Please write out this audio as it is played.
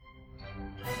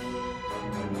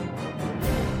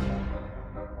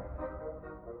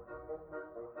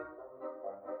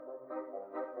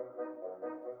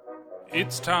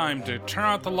It's time to turn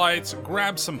out the lights,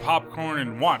 grab some popcorn,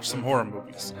 and watch some horror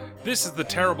movies. This is the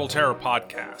Terrible Terror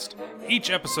Podcast. Each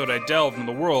episode I delve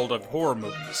into the world of horror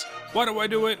movies. Why do I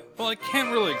do it? Well, I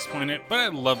can't really explain it, but I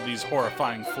love these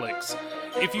horrifying flicks.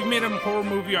 If you've made a horror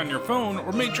movie on your phone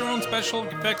or made your own special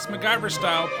effects MacGyver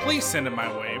style, please send it my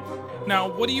way.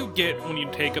 Now, what do you get when you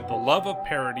take the love of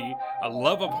parody, a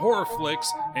love of horror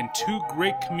flicks, and two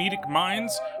great comedic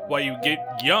minds? Why, you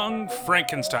get young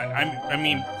Frankenstein. I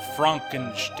mean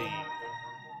Frankenstein.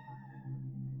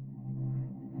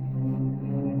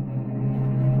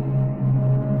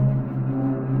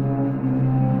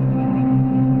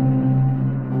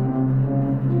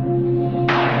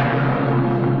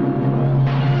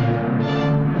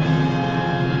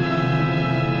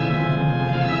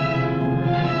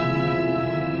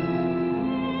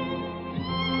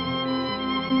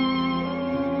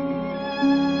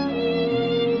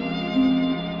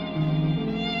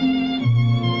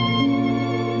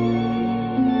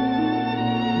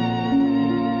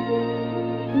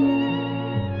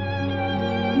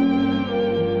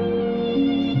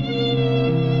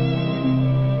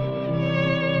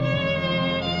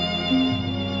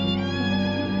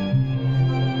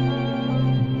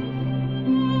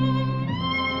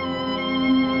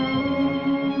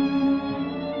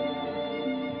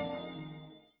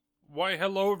 Why,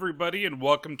 hello everybody, and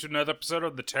welcome to another episode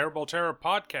of the Terrible Terror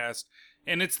Podcast.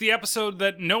 And it's the episode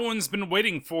that no one's been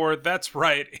waiting for. That's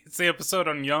right, it's the episode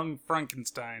on young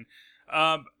Frankenstein.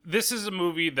 This is a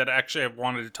movie that actually I've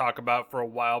wanted to talk about for a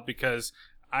while because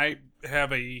I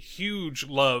have a huge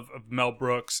love of Mel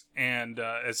Brooks, and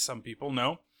as some people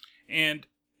know. And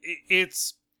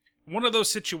it's one of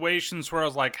those situations where I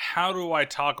was like, how do I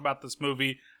talk about this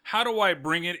movie? How do I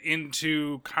bring it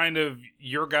into kind of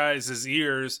your guys'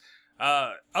 ears?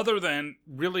 Other than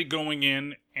really going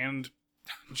in and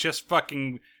just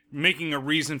fucking making a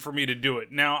reason for me to do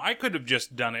it. Now, I could have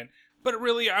just done it, but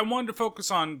really, I wanted to focus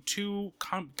on two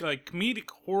comedic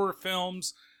horror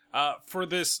films for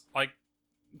this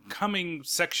coming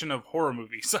section of horror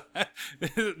movies.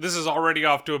 This is already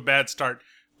off to a bad start,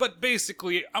 but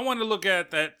basically, I want to look at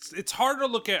that. It's hard to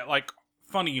look at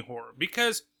funny horror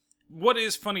because what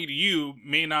is funny to you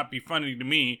may not be funny to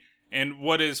me. And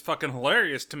what is fucking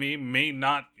hilarious to me may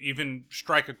not even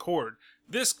strike a chord.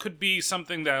 This could be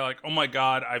something that oh my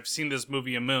god, I've seen this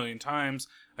movie a million times.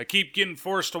 I keep getting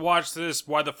forced to watch this.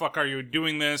 Why the fuck are you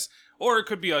doing this? Or it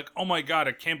could be oh my god,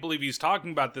 I can't believe he's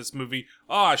talking about this movie.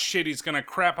 Oh shit, he's gonna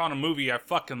crap on a movie I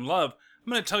fucking love.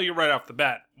 I'm gonna tell you right off the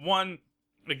bat. One,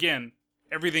 again,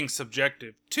 everything's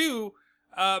subjective. Two,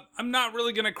 I'm not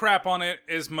really gonna crap on it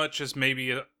as much as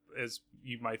maybe as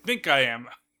you might think I am.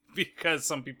 Because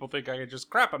some people think I can just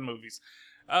crap on movies.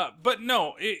 But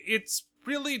no, it's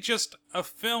really just a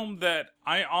film that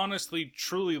I honestly,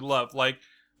 truly love.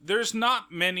 There's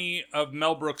not many of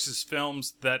Mel Brooks'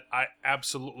 films that I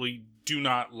absolutely do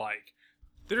not like.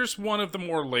 There's one of the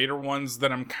more later ones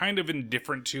that I'm kind of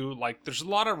indifferent to. There's a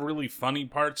lot of really funny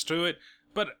parts to it,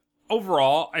 but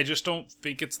overall, I just don't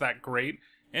think it's that great.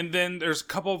 And then there's a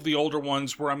couple of the older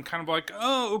ones where I'm kind of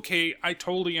oh, okay, I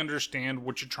totally understand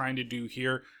what you're trying to do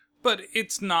here. But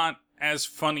it's not as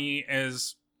funny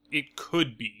as it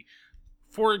could be.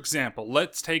 For example,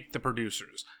 let's take The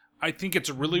Producers. I think it's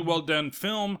a really well done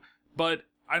film, but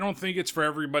I don't think it's for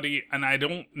everybody, and I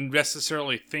don't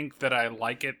necessarily think that I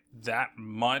like it that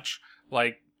much.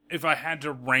 If I had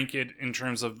to rank it in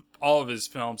terms of all of his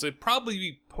films, it'd probably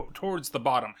be towards the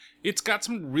bottom. It's got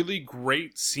some really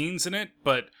great scenes in it,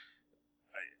 but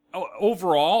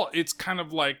overall, it's kind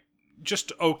of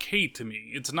just okay to me.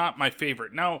 It's not my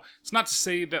favorite. Now, it's not to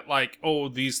say that oh,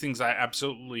 these things I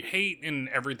absolutely hate and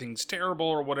everything's terrible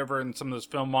or whatever in some of this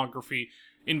filmography.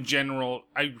 In general,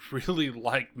 I really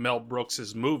like Mel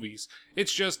Brooks' movies.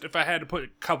 It's just, if I had to put a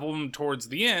couple of them towards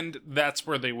the end, that's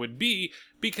where they would be,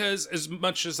 because as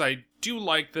much as I do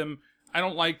like them, I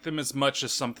don't like them as much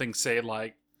as something, say,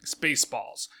 like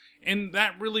Spaceballs. And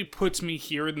that really puts me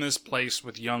here in this place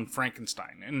with Young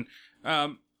Frankenstein.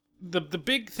 And, The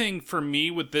big thing for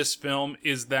me with this film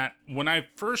is that when I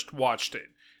first watched it,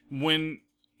 when,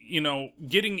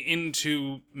 getting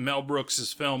into Mel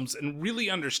Brooks' films and really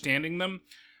understanding them,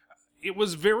 it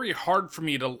was very hard for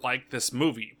me to like this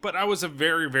movie. But I was a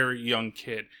very, very young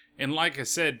kid. And like I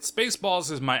said,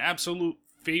 Spaceballs is my absolute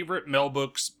favorite Mel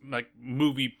Brooks,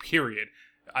 movie, period.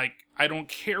 I don't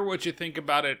care what you think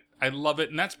about it. I love it.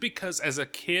 And that's because as a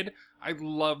kid, I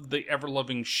loved the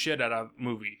ever-loving shit out of the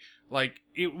movie.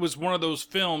 It was one of those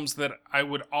films that I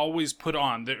would always put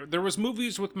on. There was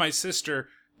movies with my sister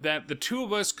that the two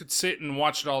of us could sit and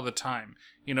watch it all the time.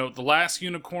 The Last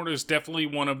Unicorn is definitely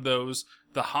one of those.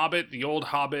 The Hobbit, the old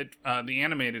Hobbit, the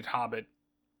animated Hobbit,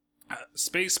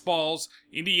 Spaceballs,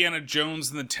 Indiana Jones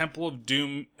and the Temple of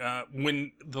Doom.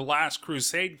 When The Last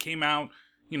Crusade came out,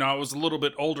 I was a little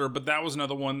bit older, but that was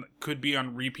another one that could be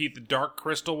on repeat. The Dark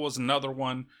Crystal was another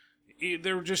one.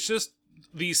 They were just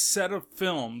these set of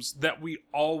films that we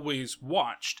always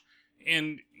watched.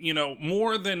 And,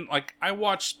 more than, I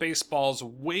watched Spaceballs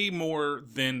way more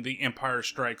than The Empire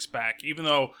Strikes Back, even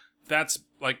though that's,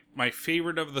 my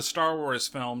favorite of the Star Wars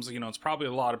films. It's probably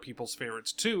a lot of people's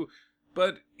favorites, too.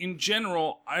 But in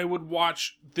general, I would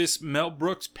watch this Mel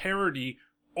Brooks parody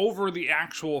over the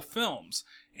actual films.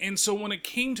 And so when it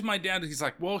came to my dad, he's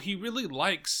like, well, he really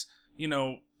likes,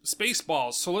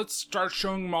 Spaceballs, so let's start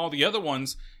showing him all the other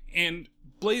ones. And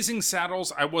Blazing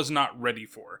Saddles, I was not ready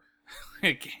for.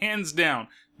 Hands down,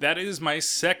 that is my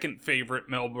second favorite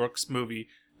Mel Brooks movie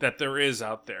that there is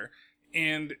out there.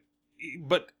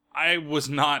 But I was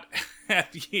not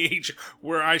at the age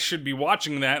where I should be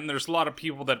watching that, and there's a lot of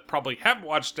people that probably have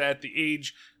watched it at the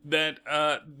age that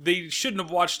they shouldn't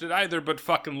have watched it either, but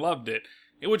fucking loved it.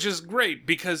 Which is great,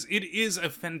 because it is a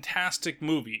fantastic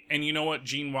movie. And you know what?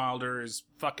 Gene Wilder is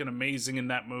fucking amazing in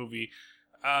that movie.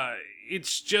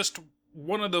 It's just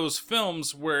one of those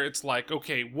films where it's like,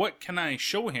 okay, what can I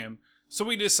show him? So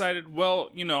we decided,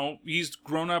 well, he's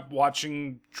grown up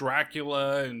watching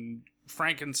Dracula and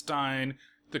Frankenstein,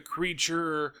 The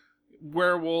Creature,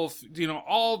 Werewolf,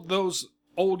 all those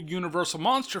old Universal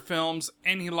monster films,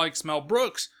 and he likes Mel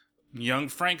Brooks. Young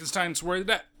Frankenstein's where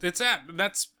it's at.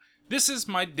 This is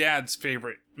my dad's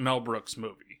favorite Mel Brooks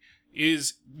movie,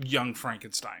 is Young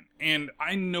Frankenstein. And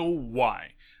I know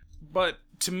why. But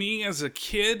to me as a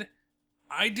kid,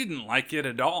 I didn't like it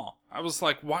at all. I was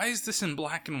like, why is this in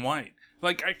black and white?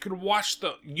 I could watch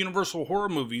the Universal horror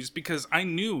movies because I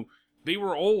knew they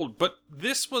were old, but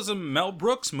this was a Mel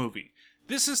Brooks movie.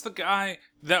 This is the guy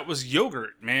that was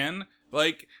Yogurt, man.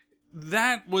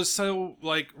 That was so,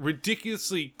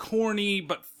 ridiculously corny,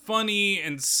 but funny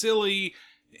and silly.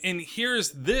 And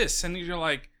here's this, and you're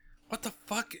like, what the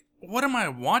fuck? What am I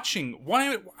watching?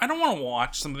 Why? I don't want to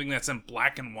watch something that's in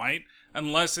black and white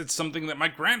unless it's something that my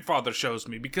grandfather shows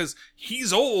me, because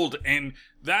he's old and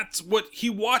that's what he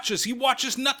watches. He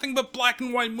watches nothing but black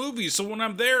and white movies. So when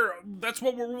I'm there, that's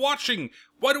what we're watching.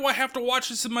 Why do I have to watch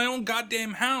this in my own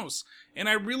goddamn house? And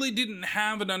I really didn't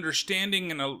have an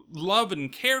understanding and a love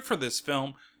and care for this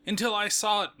film until I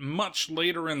saw it much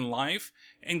later in life.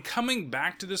 And coming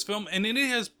back to this film, and it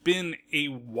has been a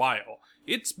while.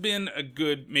 It's been a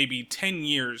good maybe 10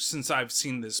 years since I've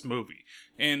seen this movie.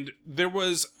 And there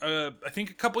was, I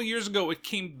think a couple years ago, it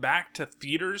came back to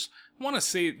theaters. I want to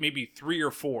say maybe 3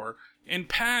 or 4. And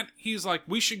Pat, he's like,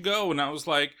 we should go. And I was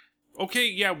like, okay,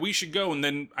 yeah, we should go. And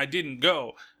then I didn't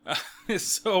go.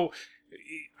 So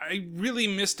I really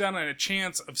missed out on a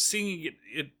chance of seeing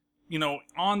it,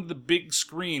 on the big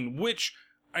screen, which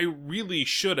I really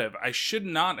should have. I should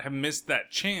not have missed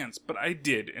that chance, but I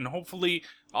did. And hopefully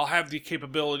I'll have the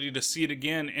capability to see it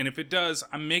again. And if it does,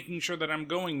 I'm making sure that I'm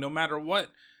going no matter what,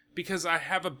 because I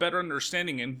have a better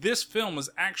understanding. And this film is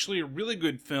actually a really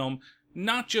good film,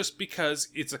 not just because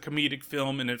it's a comedic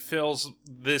film and it fills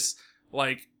this,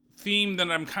 theme that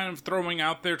I'm kind of throwing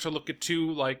out there to look at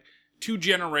two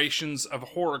generations of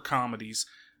horror comedies,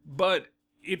 but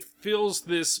it fills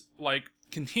this,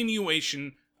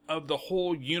 continuation of the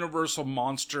whole Universal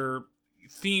monster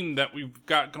theme that we've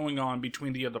got going on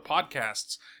between the other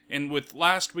podcasts. And with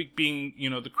last week being,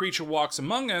 The Creature Walks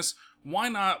Among Us, why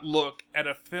not look at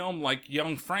a film like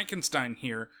Young Frankenstein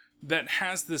here that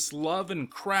has this love and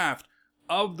craft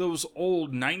of those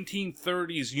old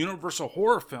 1930s Universal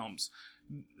horror films,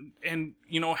 and,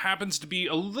 happens to be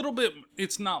a little bit,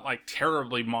 it's not,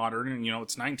 terribly modern, and,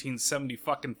 it's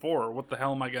 1974, what the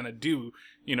hell am I gonna do?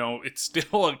 It's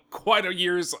still quite a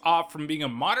years off from being a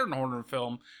modern horror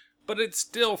film, but it's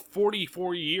still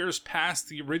 44 years past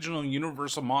the original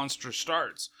Universal monster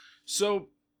starts. So,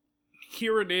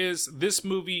 here it is. This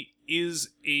movie is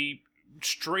a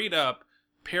straight-up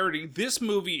parody. This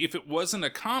movie, if it wasn't a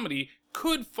comedy,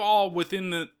 could fall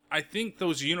within I think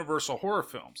those Universal horror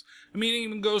films. I mean, it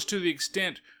even goes to the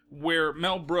extent where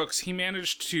Mel Brooks, he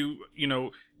managed to,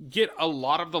 get a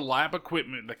lot of the lab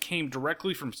equipment that came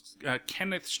directly from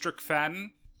Kenneth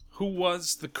Strickfaden, who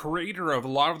was the creator of a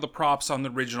lot of the props on the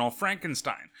original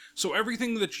Frankenstein. So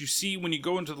everything that you see when you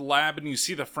go into the lab and you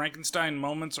see the Frankenstein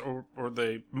moments or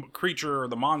the creature or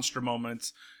the monster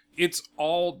moments, it's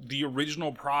all the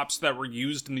original props that were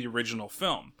used in the original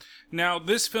film. Now,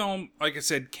 this film, like I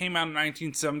said, came out in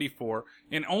 1974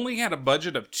 and only had a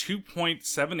budget of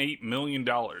 $2.78 million.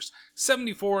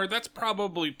 74, that's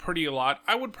probably pretty a lot.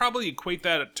 I would probably equate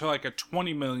that to a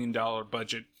 $20 million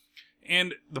budget.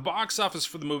 And the box office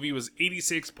for the movie was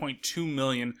 $86.2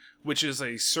 million, which is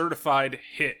a certified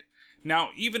hit. Now,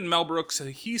 even Mel Brooks,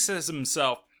 he says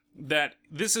himself that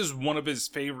this is one of his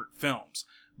favorite films,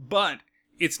 but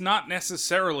it's not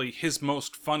necessarily his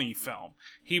most funny film.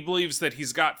 He believes that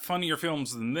he's got funnier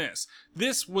films than this.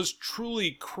 This was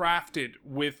truly crafted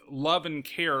with love and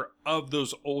care of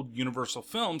those old Universal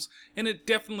films, and it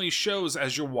definitely shows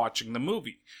as you're watching the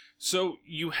movie. So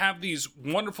you have these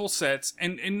wonderful sets,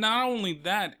 and not only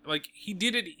that, like, he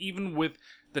did it even with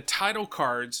the title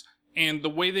cards and the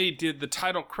way they did the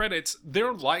title credits.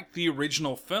 They're like the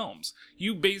original films.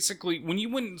 You basically, when you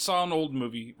went and saw an old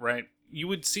movie, right, you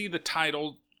would see the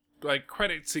title, like,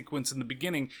 credit sequence in the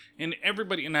beginning, and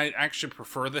everybody, and I actually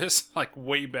prefer this, like,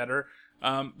 way better,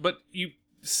 but you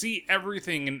see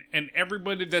everything and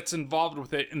everybody that's involved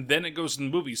with it, and then it goes in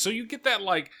the movie. So you get that,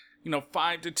 like,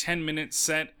 5 to 10 minute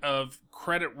set of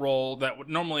credit roll that would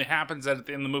normally happens at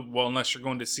the end of the movie. Well, unless you're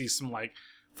going to see some, like,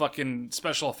 fucking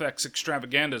special effects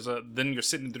extravaganzas, then you're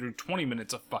sitting through 20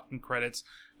 minutes of fucking credits.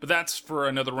 But that's for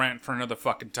another rant for another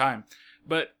fucking time.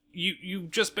 But you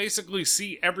just basically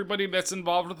see everybody that's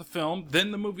involved with the film,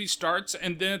 then the movie starts,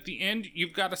 and then at the end,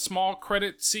 you've got a small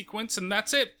credit sequence, and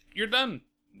that's it. You're done.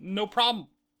 No problem.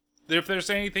 If there's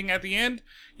anything at the end,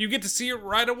 you get to see it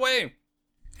right away.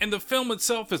 And the film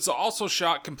itself is also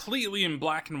shot completely in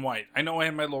black and white. I know I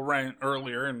had my little rant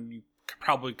earlier, and you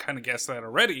probably kind of guessed that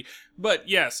already. But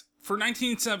yes, for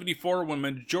 1974, when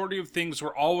the majority of things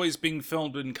were always being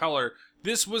filmed in color,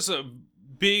 this was a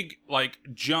big, like,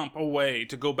 jump away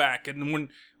to go back. And when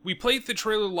we played the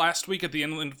trailer last week at the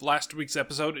end of last week's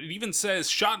episode, it even says,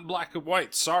 shot in black and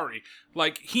white, sorry.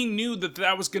 Like, he knew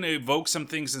that was going to evoke some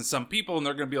things in some people, and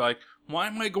they're going to be like, why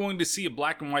am I going to see a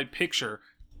black and white picture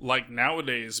like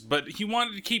nowadays? But he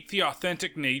wanted to keep the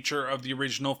authentic nature of the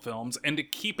original films and to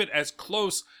keep it as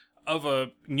close of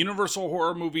a Universal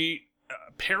horror movie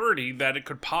parody that it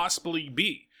could possibly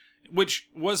be, which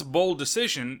was a bold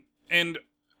decision, and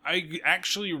I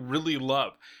actually really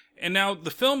love. And now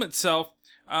the film itself,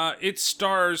 it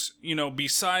stars,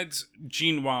 besides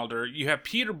Gene Wilder, you have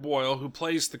Peter Boyle, who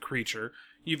plays the creature.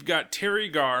 You've got Terry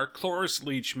Garr, Cloris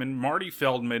Leachman, Marty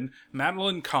Feldman,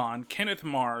 Madeline Kahn, Kenneth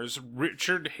Mars,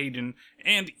 Richard Hayden,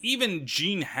 and even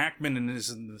Gene Hackman is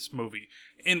in this movie.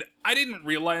 And I didn't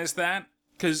realize that,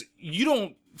 because you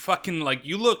don't fucking, like,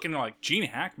 you look and you're like, Gene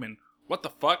Hackman? What the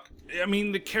fuck? I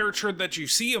mean, the character that you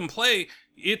see him play,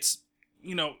 it's,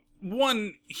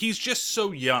 one, he's just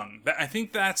so young. I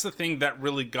think that's the thing that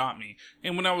really got me.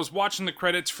 And when I was watching the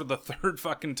credits for the third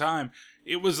fucking time,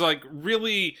 it was, like,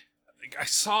 really, I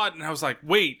saw it and I was like,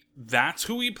 wait, that's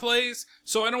who he plays?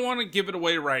 So I don't want to give it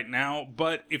away right now,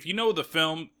 but if you know the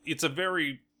film, it's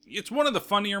one of the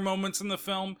funnier moments in the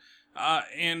film,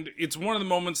 and it's one of the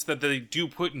moments that they do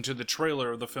put into the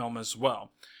trailer of the film as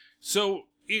well. So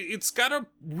it's got a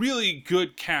really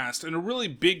good cast and a really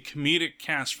big comedic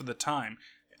cast for the time.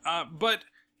 But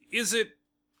is it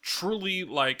truly,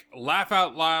 like, laugh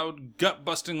out loud,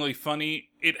 gut-bustingly funny?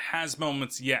 It has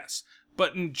moments, yes.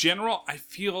 But in general, I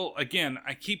feel, again,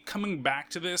 I keep coming back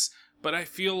to this, but I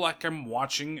feel like I'm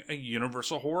watching a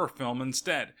Universal horror film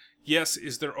instead. Yes,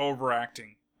 is there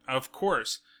overacting? Of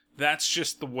course. That's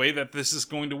just the way that this is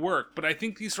going to work. But I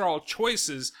think these are all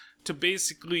choices to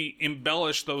basically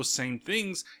embellish those same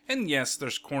things. And yes,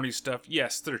 there's corny stuff.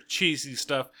 Yes, there's cheesy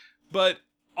stuff. But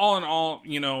all in all,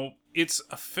 it's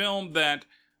a film that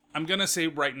I'm going to say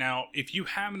right now, if you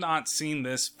have not seen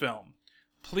this film,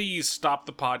 please stop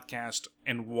the podcast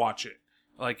and watch it.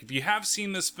 Like, if you have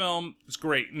seen this film, it's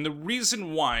great. And the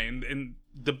reason why, and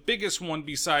the biggest one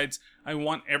besides I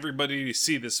want everybody to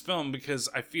see this film, because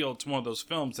I feel it's one of those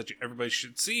films that everybody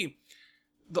should see,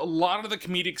 a lot of the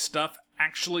comedic stuff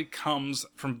actually comes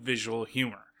from visual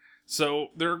humor. So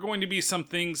there are going to be some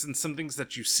things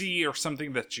that you see or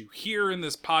something that you hear in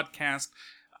this podcast.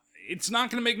 It's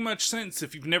not going to make much sense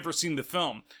if you've never seen the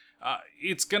film.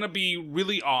 It's going to be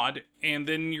really odd, and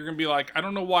then you're going to be like, I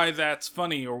don't know why that's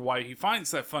funny, or why he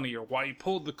finds that funny, or why he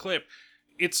pulled the clip.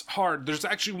 It's hard. There's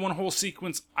actually one whole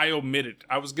sequence I omitted.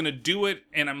 I was going to do it,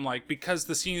 and I'm like, because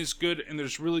the scene is good, and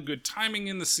there's really good timing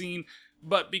in the scene,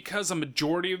 but because a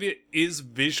majority of it is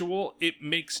visual, it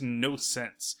makes no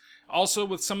sense. Also,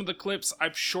 with some of the clips,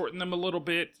 I've shortened them a little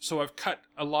bit, so I've cut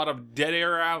a lot of dead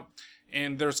air out,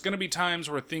 and there's going to be times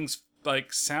where things,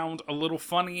 like, sound a little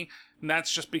funny, and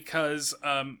that's just because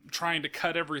trying to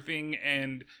cut everything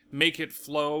and make it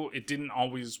flow, it didn't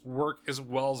always work as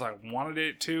well as I wanted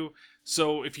it to.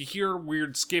 So if you hear a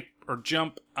weird skip or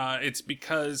jump, it's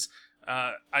because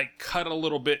I cut a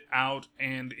little bit out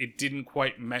and it didn't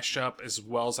quite mesh up as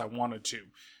well as I wanted to.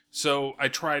 So I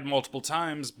tried multiple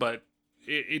times, but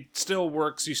it still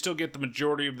works. You still get the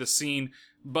majority of the scene,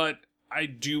 but I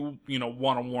do,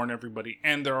 want to warn everybody,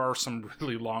 and there are some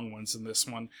really long ones in this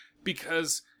one,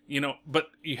 because, but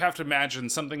you have to imagine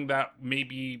something that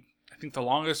maybe, I think the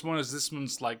longest one is this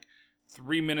one's like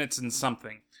 3 minutes and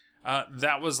something.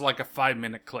 That was like a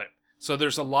 5-minute clip. So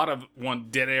there's a lot of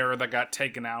dead air that got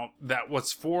taken out that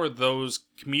was for those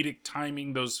comedic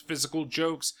timing, those physical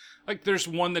jokes. Like there's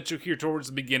one that you hear towards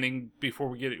the beginning before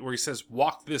we get it, where he says,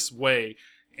 "Walk this way,"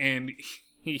 and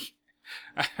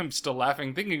I'm still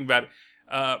laughing thinking about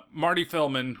it. Marty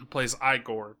Feldman, who plays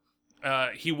Igor,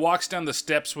 he walks down the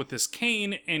steps with his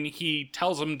cane, and he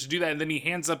tells him to do that, and then he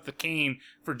hands up the cane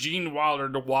for Gene Wilder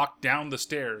to walk down the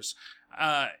stairs.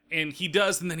 And he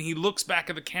does, and then he looks back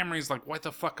at the camera, and he's like, "Why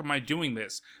the fuck am I doing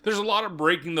this?" There's a lot of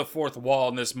breaking the fourth wall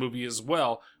in this movie as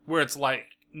well, where it's like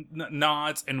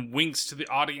nods and winks to the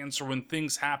audience, or when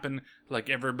things happen, like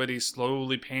everybody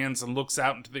slowly pans and looks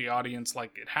out into the audience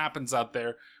like it happens out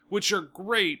there, which are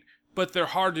great, but they're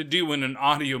hard to do in an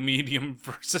audio medium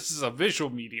versus a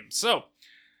visual medium. So,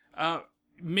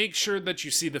 make sure that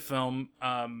you see the film.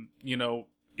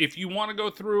 If you want to go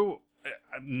through,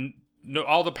 no,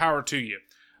 all the power to you.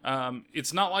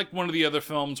 It's not like one of the other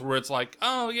films where it's like,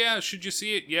 "Oh yeah, should you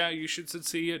see it? Yeah, you should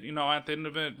see it, at the end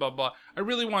of it, blah, blah." I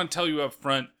really want to tell you up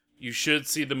front, you should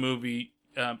see the movie,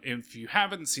 if you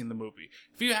haven't seen the movie.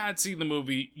 If you had seen the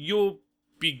movie, you'll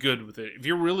be good with it. If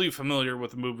you're really familiar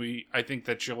with the movie, I think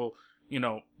that you'll,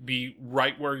 be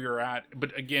right where you're at.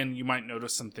 But again, you might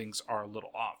notice some things are a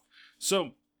little off.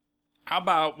 So, how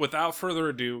about, without further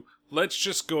ado, let's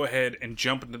just go ahead and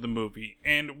jump into the movie.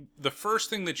 And the first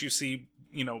thing that you see,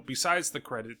 besides the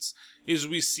credits, is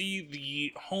we see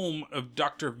the home of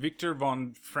Dr. Victor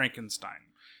von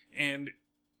Frankenstein. And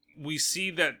we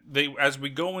see that as we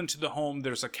go into the home,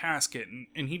 there's a casket.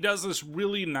 And he does this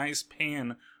really nice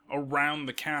pan around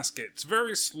the casket. It's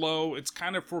very slow. It's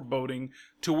kind of foreboding,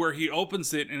 to where he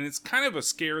opens it, and it's kind of a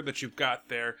scare that you've got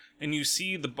there. And you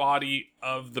see the body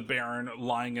of the Baron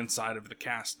lying inside of the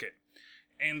casket.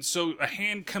 And so a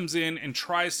hand comes in and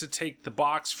tries to take the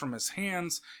box from his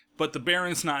hands, but the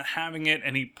Baron's not having it,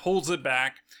 and he pulls it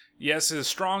back. Yes, as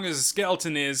strong as a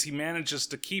skeleton is, he manages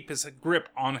to keep his grip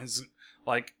on his,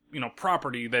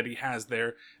 property that he has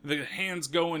there. The hands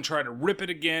go and try to rip it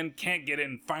again, can't get it,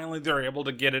 and finally they're able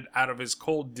to get it out of his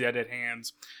cold, deaded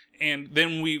hands. And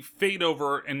then we fade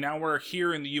over, and now we're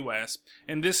here in the U.S.,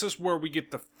 and this is where we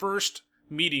get the first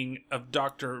meeting of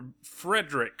Dr.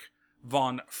 Frederick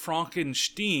von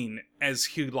Frankenstein, as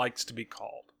he likes to be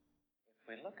called.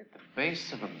 If we look at the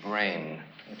base of a brain,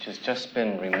 which has just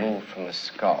been removed from the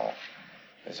skull,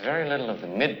 there's very little of the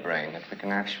midbrain that we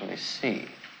can actually see.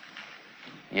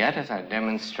 Yet, as I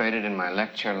demonstrated in my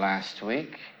lecture last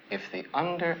week, if the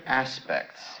under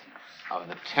aspects of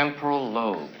the temporal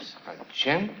lobes are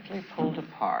gently pulled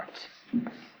apart,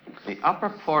 the upper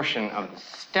portion of the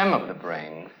stem of the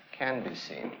brain can be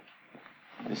seen.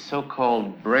 The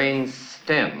so-called brain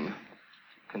stem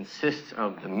consists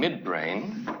of the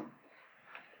midbrain,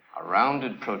 a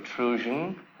rounded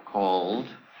protrusion called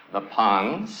the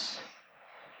pons,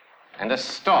 and a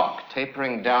stalk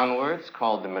tapering downwards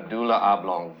called the medulla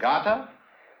oblongata,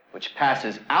 which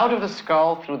passes out of the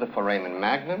skull through the foramen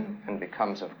magnum and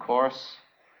becomes, of course,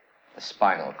 the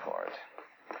spinal cord.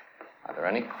 Are there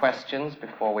any questions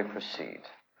before we proceed?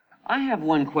 I have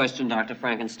one question, Dr.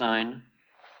 Frankenstein.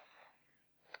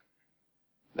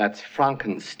 That's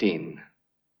Frankenstein.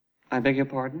 I beg your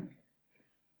pardon?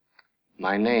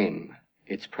 My name.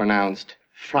 It's pronounced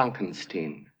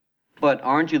Frankenstein. But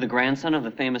aren't you the grandson of the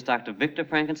famous Dr. Victor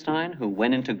Frankenstein, who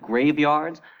went into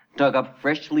graveyards, dug up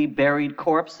freshly buried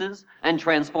corpses, and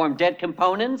transformed dead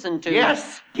components into...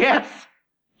 Yes!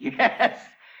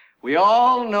 We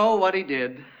all know what he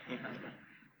did.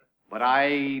 But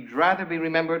I'd rather be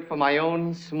remembered for my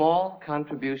own small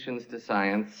contributions to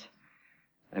science,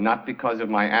 and not because of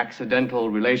my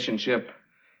accidental relationship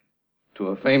to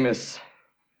a famous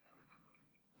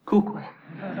cuckoo.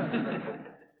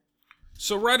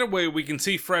 So right away we can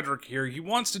see Frederick here. He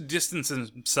wants to distance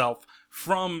himself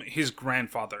from his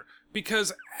grandfather.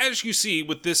 Because as you see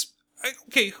with this...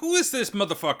 Okay, who is this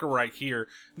motherfucker right here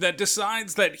that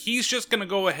decides that he's just gonna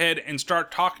go ahead and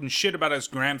start talking shit about his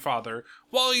grandfather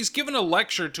while he's giving a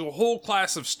lecture to a whole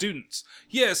class of students?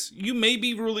 Yes, you may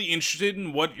be really interested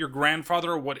in what your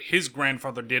grandfather, or what his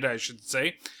grandfather did, I should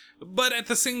say. But at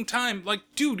the same time,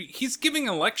 dude, he's giving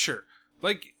a lecture.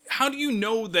 Like, how do you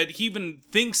know that he even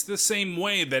thinks the same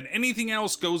way, that anything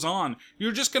else goes on?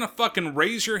 You're just gonna fucking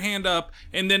raise your hand up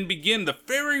and then begin the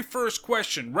very first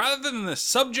question. Rather than the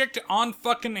subject on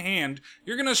fucking hand,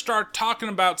 you're gonna start talking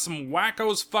about some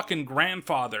wacko's fucking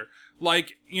grandfather.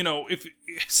 Like, you know, if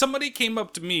somebody came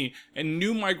up to me and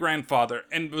knew my grandfather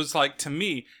and was like to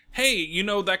me, hey, you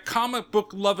know, that comic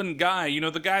book loving guy, you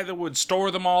know, the guy that would store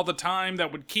them all the time,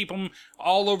 that would keep them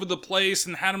all over the place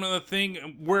and had them in the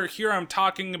thing, where here I'm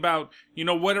talking about, you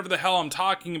know, whatever the hell I'm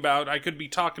talking about. I could be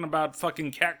talking about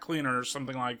fucking cat cleaner or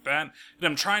something like that, and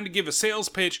I'm trying to give a sales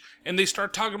pitch and they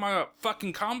start talking about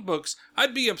fucking comic books,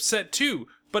 I'd be upset too.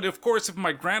 But of course, if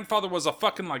my grandfather was a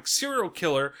fucking like serial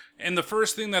killer, and the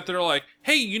first thing that they're like,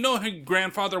 hey, you know how your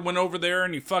grandfather went over there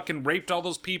and he fucking raped all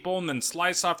those people and then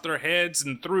sliced off their heads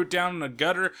and threw it down in a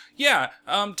gutter? Yeah,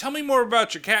 tell me more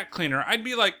about your cat cleaner. I'd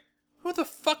be like, who the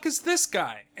fuck is this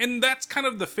guy? And that's kind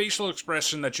of the facial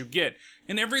expression that you get.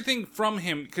 And everything from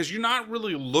him, because you're not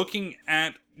really looking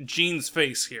at Gene's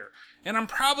face here. And I'm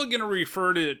probably going to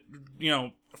refer to, you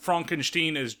know,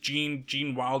 Frankenstein as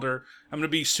Gene Wilder. I'm gonna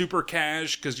be super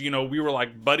cash because, you know, we were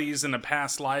like buddies in a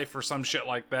past life or some shit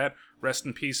like that. Rest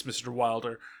in peace, Mr.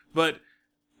 Wilder. But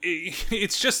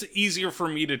it's just easier for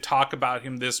me to talk about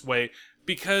him this way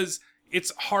because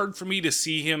it's hard for me to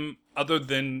see him other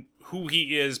than who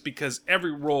he is, because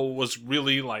every role was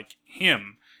really like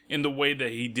him in the way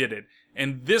that he did it.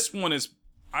 And this one is,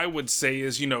 I would say,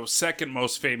 is, you know, second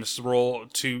most famous role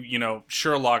to, you know,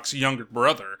 Sherlock's younger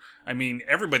brother. I mean,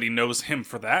 everybody knows him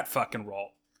for that fucking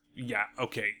role. Yeah,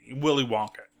 okay, Willy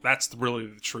Wonka. That's really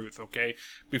the truth, okay?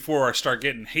 Before I start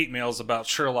getting hate mails about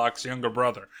Sherlock's younger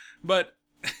brother. But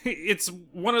it's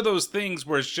one of those things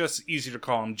where it's just easy to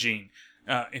call him Gene,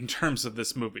 in terms of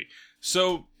this movie.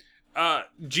 So,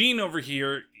 Gene over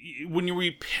here, when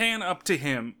we pan up to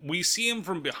him, we see him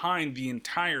from behind the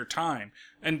entire time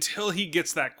until he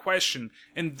gets that question,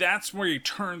 and that's where he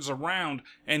turns around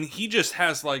and he just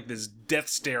has like this death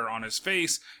stare on his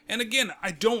face. And again,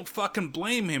 I don't fucking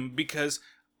blame him, because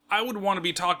I would want to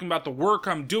be talking about the work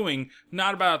I'm doing,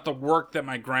 not about the work that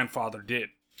my grandfather did.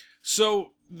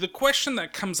 So the question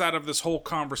that comes out of this whole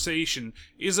conversation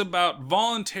is about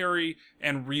voluntary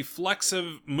and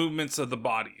reflexive movements of the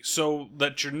body, so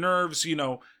that your nerves, you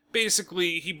know,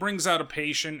 basically he brings out a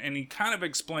patient and he kind of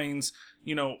explains,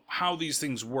 you know, how these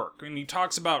things work. And he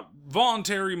talks about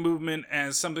voluntary movement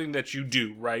as something that you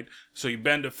do, right? So you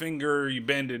bend a finger, you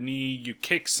bend a knee, you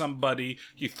kick somebody,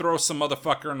 you throw some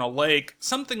motherfucker in a lake,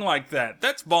 something like that.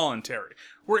 That's voluntary.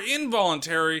 Where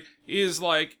involuntary is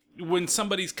like when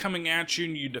somebody's coming at you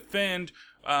and you defend,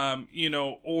 you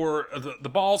know, or the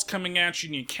ball's coming at you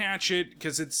and you catch it,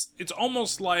 because it's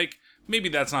almost like, maybe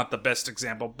that's not the best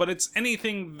example, but it's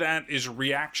anything that is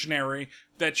reactionary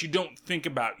that you don't think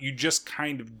about, you just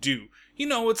kind of do. You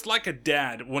know, it's like a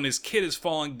dad, when his kid is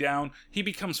falling down, he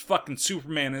becomes fucking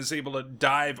Superman and is able to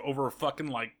dive over fucking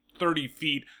like 30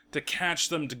 feet to catch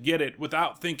them to get it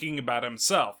without thinking about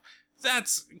himself.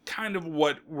 That's kind of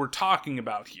what we're talking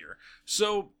about here.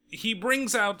 So he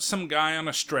brings out some guy on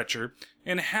a stretcher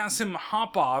and has him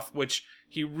hop off, which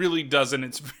he really doesn't.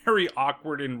 It's very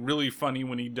awkward and really funny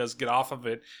when he does get off of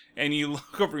it. And you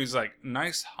look over and he's like,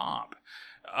 nice hop.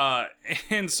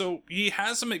 And so he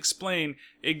has him explain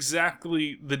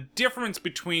exactly the difference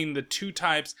between the two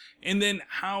types, and then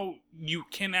how you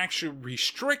can actually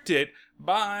restrict it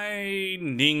by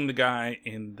kneeing the guy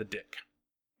in the dick.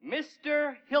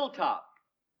 Mr. Hilltop,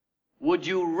 would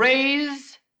you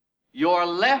raise your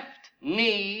left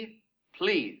knee,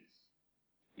 please?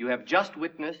 You have just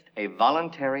witnessed a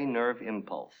voluntary nerve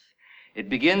impulse. It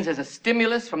begins as a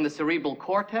stimulus from the cerebral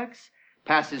cortex,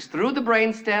 passes through the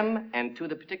brainstem, and to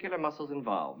the particular muscles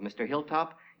involved. Mr.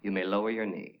 Hilltop, you may lower your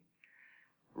knee.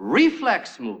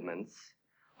 Reflex movements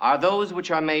are those which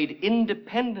are made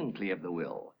independently of the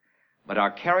will, but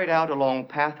are carried out along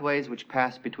pathways which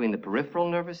pass between the peripheral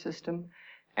nervous system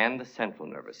and the central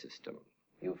nervous system.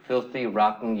 You filthy,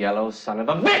 rotten, yellow son of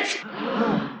a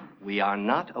bitch! We are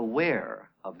not aware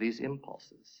of these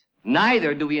impulses.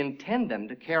 Neither do we intend them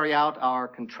to carry out our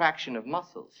contraction of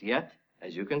muscles. Yet,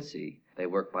 as you can see, they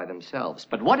work by themselves.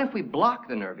 But what if we block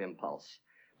the nerve impulse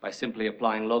by simply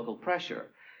applying local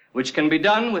pressure, which can be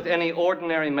done with any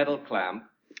ordinary metal clamp,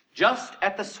 just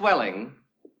at the swelling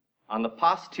on the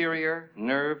posterior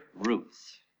nerve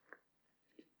roots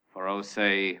for, oh,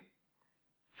 say,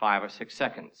 5 or 6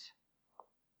 seconds?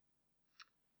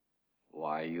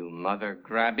 Why, you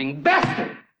mother-grabbing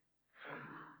bastard!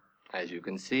 As you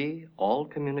can see, all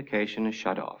communication is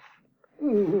shut off.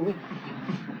 In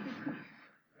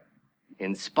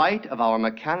spite of our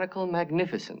mechanical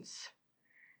magnificence,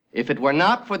 If it were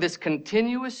not for this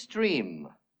continuous stream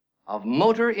of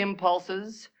motor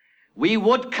impulses, we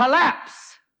would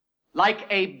collapse like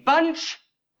a bunch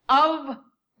of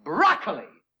broccoli.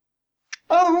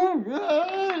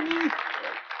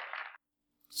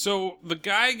 So the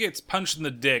guy gets punched in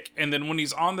the dick, and then when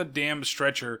he's on the damn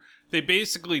stretcher, they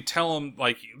basically tell him,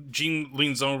 like, Gene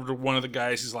leans over to one of the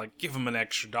guys, he's like, give him an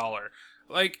extra $1.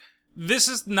 Like, this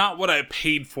is not what I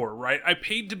paid for, right? I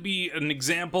paid to be an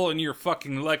example in your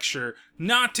fucking lecture,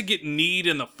 not to get kneed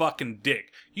in the fucking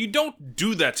dick. You don't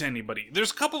do that to anybody.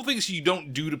 There's a couple of things you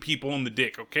don't do to people in the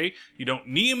dick, okay? You don't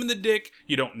knee them in the dick,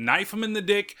 you don't knife them in the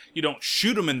dick, you don't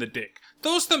shoot them in the dick.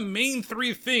 Those are the main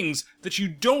 3 things that you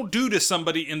don't do to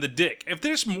somebody in the dick. If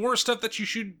there's more stuff that you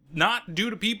should not do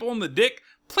to people in the dick,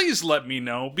 please let me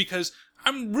know, because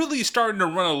I'm really starting to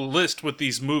run a list with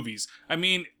these movies. I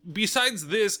mean, besides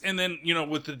this, and then, you know,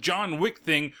 with the John Wick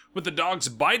thing, with the dogs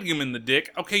biting him in the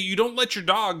dick, okay, you don't let your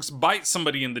dogs bite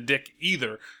somebody in the dick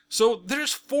either. So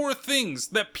there's 4 things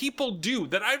that people do,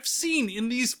 that I've seen in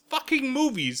these fucking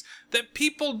movies, that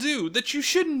people do, that you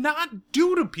should not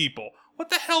do to people. What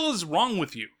the hell is wrong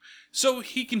with you? So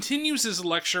he continues his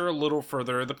lecture a little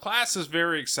further, the class is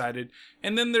very excited,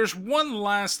 and then there's one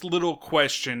last little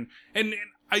question, and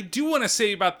I do want to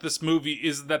say about this movie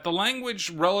is that the language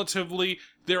relatively,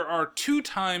 there are 2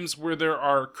 times where there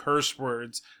are curse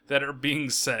words that are being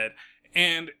said,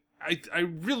 and I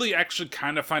really actually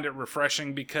kind of find it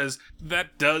refreshing because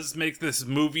that does make this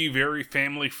movie very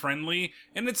family friendly,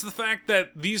 and it's the fact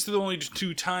that these are the only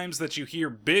 2 times that you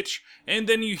hear bitch, and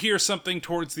then you hear something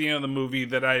towards the end of the movie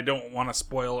that I don't want to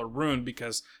spoil or ruin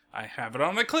because I have it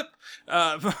on a clip.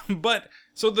 But,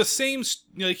 so the same,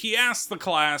 like, he asks the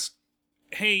class,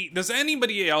 hey, does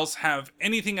anybody else have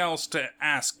anything else to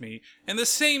ask me? And the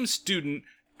same student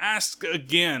asks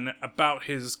again about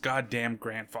his goddamn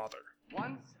grandfather.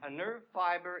 Once a nerve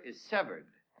fiber is severed,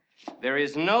 there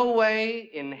is no way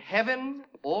in heaven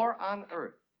or on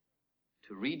earth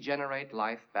to regenerate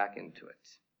life back into it.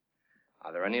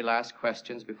 Are there any last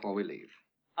questions before we leave?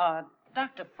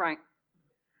 Dr.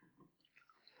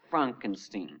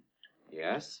 Frankenstein.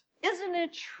 Yes? Isn't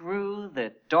it true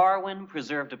that Darwin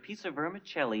preserved a piece of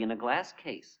vermicelli in a glass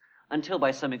case until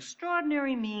by some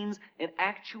extraordinary means it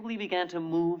actually began to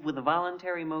move with a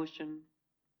voluntary motion?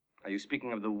 Are you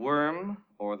speaking of the worm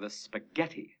or the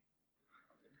spaghetti?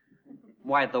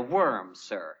 Why, the worm,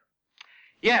 sir.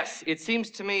 Yes, it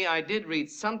seems to me I did read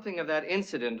something of that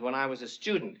incident when I was a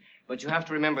student, but you have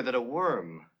to remember that a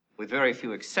worm, with very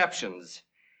few exceptions,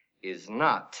 is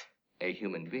not a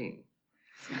human being.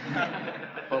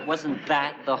 But wasn't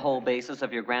that the whole basis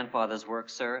of your grandfather's work,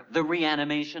 sir? The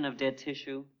reanimation of dead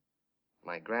tissue?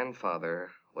 My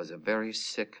grandfather was a very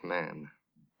sick man.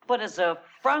 But as a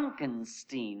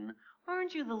Frankenstein,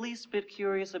 aren't you the least bit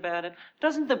curious about it?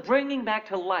 Doesn't the bringing back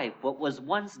to life what was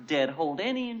once dead hold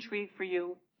any intrigue for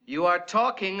you? You are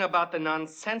talking about the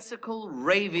nonsensical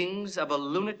ravings of a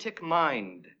lunatic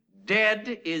mind.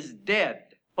 Dead is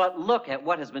dead. But look at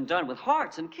what has been done with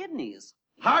hearts and kidneys.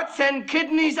 Hearts and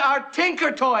kidneys are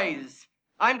tinker toys.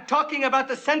 I'm talking about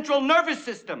the central nervous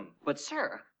system. But,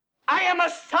 sir... I am a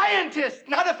scientist,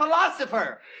 not a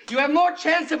philosopher. You have more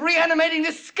chance of reanimating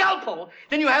this scalpel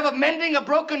than you have of mending a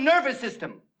broken nervous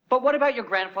system. But what about your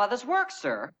grandfather's work,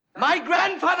 sir? My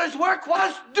grandfather's work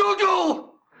was doo-doo.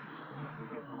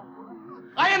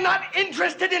 I am not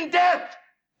interested in death.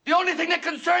 The only thing that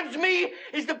concerns me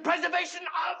is the preservation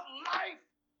of life.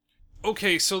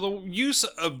 Okay, so the use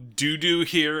of doo-doo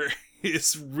here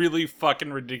is really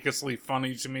fucking ridiculously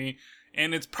funny to me.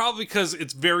 And it's probably because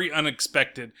it's very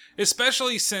unexpected,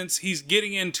 especially since he's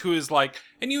getting into his, like,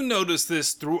 and you notice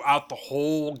this throughout the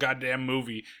whole goddamn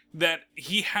movie, that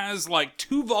he has, like,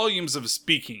 2 volumes of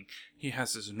speaking. He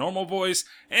has his normal voice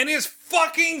and his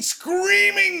fucking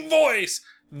screaming voice!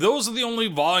 Those are the only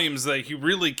volumes that he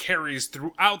really carries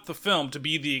throughout the film to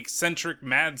be the eccentric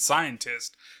mad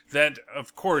scientist that,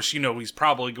 of course, you know, he's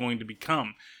probably going to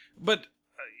become. But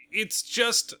it's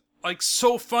just... like,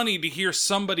 so funny to hear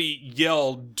somebody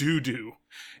yell doo-doo.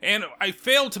 And I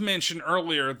failed to mention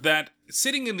earlier that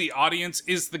sitting in the audience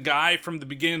is the guy from the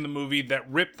beginning of the movie that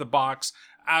ripped the box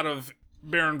out of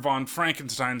Baron von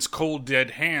Frankenstein's cold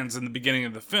dead hands in the beginning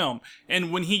of the film.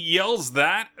 And when he yells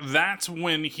that, that's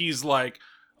when he's like,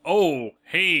 oh,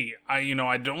 hey, I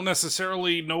don't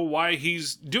necessarily know why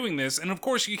he's doing this. And of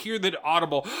course you hear that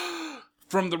audible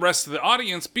from the rest of the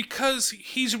audience because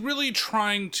he's really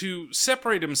trying to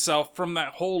separate himself from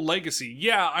that whole legacy.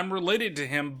 Yeah, I'm related to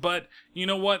him, but you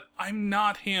know what? I'm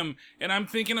not him, and I'm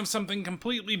thinking of something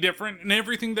completely different, and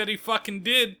everything that he fucking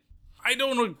did, I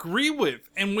don't agree with.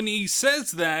 And when he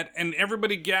says that, and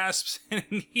everybody gasps, and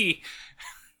he...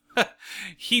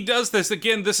 he does this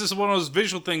again. This is one of those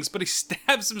visual things, but he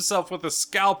stabs himself with a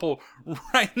scalpel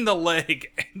right in the leg,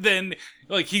 and then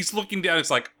like he's looking down. It's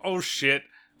like, oh shit,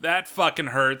 that fucking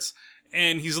hurts.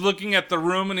 And he's looking at the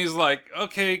room, and he's like,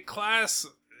 okay, class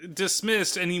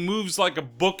dismissed. And he moves like a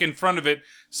book in front of it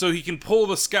so he can pull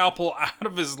the scalpel out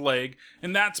of his leg.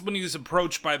 And that's when he's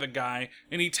approached by the guy,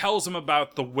 and he tells him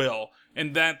about the will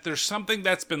and that there's something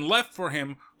that's been left for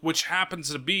him, which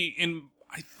happens to be in,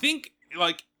 I think,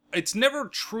 like, it's never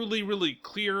truly really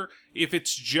clear if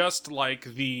it's just like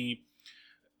the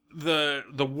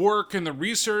work and the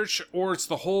research, or it's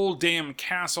the whole damn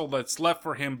castle that's left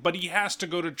for him. But he has to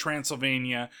go to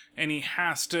Transylvania, and he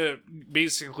has to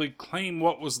basically claim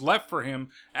what was left for him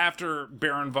after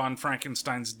Baron von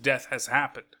Frankenstein's death has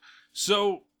happened.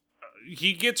 So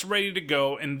he gets ready to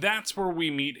go, and that's where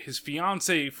we meet his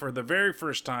fiancée for the very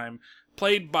first time,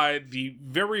 played by the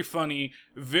very funny,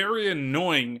 very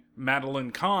annoying Madeline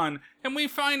Kahn, and we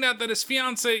find out that his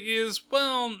fiancée is,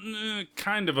 well,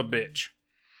 kind of a bitch.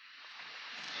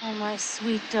 Oh, my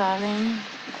sweet darling.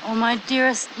 Oh, my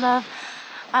dearest love.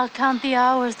 I'll count the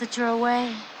hours that you're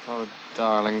away. Oh,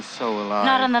 darling, so will I.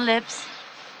 Not on the lips.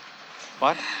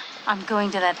 What? I'm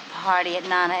going to that party at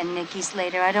Nana and Nikki's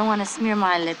later. I don't want to smear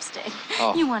my lipstick.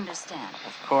 Oh. You understand.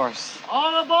 Of course.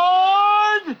 All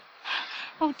aboard!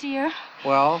 Oh, dear.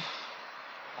 Well,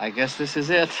 I guess this is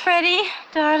it. Freddie,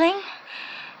 darling.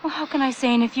 Well, how can I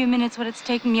say in a few minutes what it's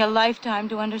taken me a lifetime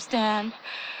to understand?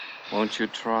 Won't you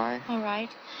try? All right.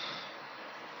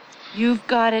 You've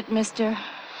got it, mister.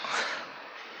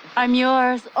 I'm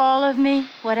yours, all of me.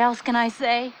 What else can I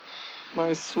say?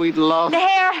 My sweet love. The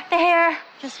hair.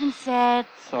 Just been said.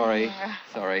 Sorry. The hair.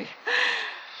 Sorry.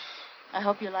 I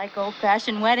hope you like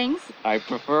old-fashioned weddings. I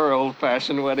prefer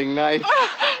old-fashioned wedding night.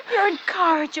 You're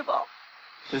incorrigible.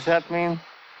 Does that mean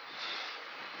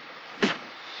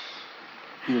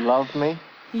you love me?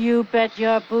 You bet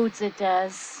your boots it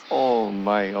does. Oh,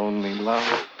 my only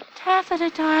love. Taffeta,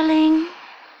 darling.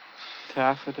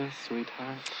 Taffeta,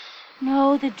 sweetheart.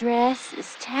 No, the dress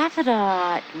is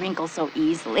taffeta. It wrinkles so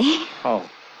easily. Oh.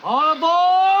 All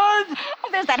aboard! Oh,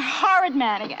 there's that horrid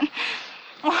man again.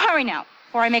 Oh, hurry now,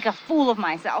 or I make a fool of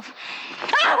myself.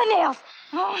 Ah, the nails!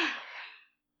 Oh.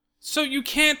 So you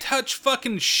can't touch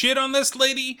fucking shit on this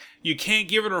lady? You can't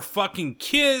give her a fucking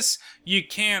kiss? You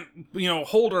can't,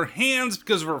 hold her hands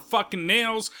because of her fucking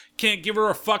nails? Can't give her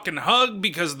a fucking hug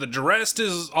because the dress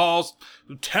is all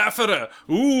taffeta?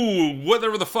 Ooh,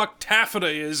 whatever the fuck taffeta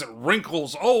is,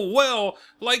 wrinkles. Oh, well,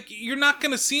 like, you're not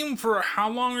gonna see him for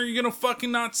how long are you gonna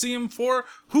fucking not see him for?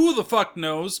 Who the fuck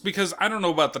knows? Because I don't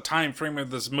know about the time frame of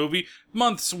this movie.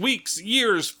 Months, weeks,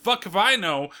 years, fuck if I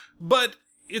know. But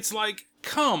it's like,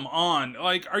 come on,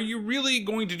 like, are you really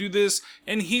going to do this?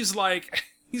 And he's like,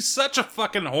 he's such a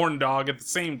fucking horn dog at the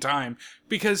same time,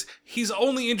 because he's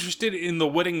only interested in the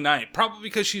wedding night, probably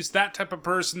because she's that type of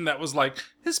person that was like,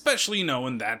 especially,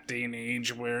 in that day and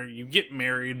age where you get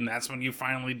married and that's when you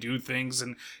finally do things,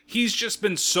 and he's just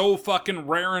been so fucking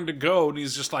raring to go, and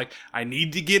he's just like, I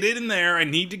need to get in there, I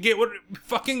need to get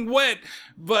fucking wet,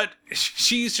 but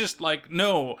she's just like,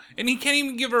 no, and he can't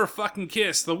even give her a fucking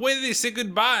kiss. The way they say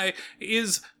goodbye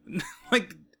is,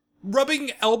 like, rubbing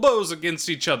elbows against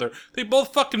each other. They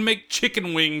both fucking make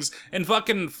chicken wings and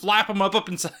fucking flap them up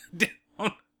and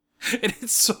down. And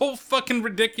it's so fucking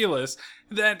ridiculous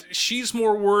that she's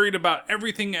more worried about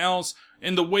everything else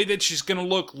and the way that she's gonna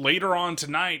look later on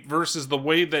tonight versus the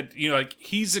way that,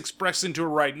 he's expressing to her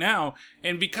right now.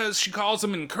 And because she calls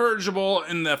him incorrigible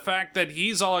and the fact that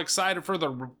he's all excited for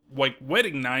the,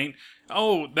 wedding night,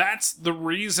 oh, that's the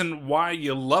reason why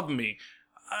you love me.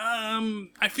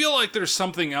 I feel like there's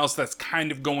something else that's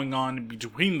kind of going on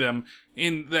between them,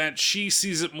 in that she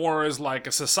sees it more as like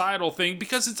a societal thing,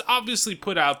 because it's obviously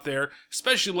put out there,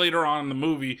 especially later on in the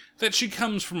movie, that she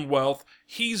comes from wealth.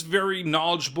 He's very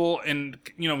knowledgeable, and,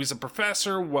 he's a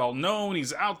professor, well known,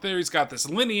 he's out there, he's got this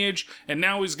lineage, and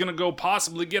now he's gonna go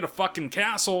possibly get a fucking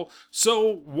castle,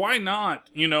 so why not?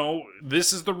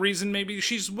 This is the reason maybe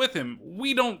she's with him.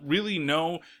 We don't really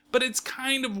know, but it's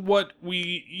kind of what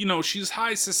we, she's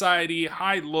high society,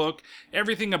 high look,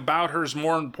 everything about her is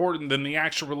more important than the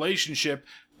actual relationship,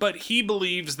 but he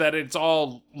believes that it's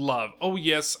all love. Oh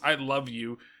yes, I love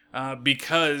you,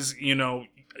 because,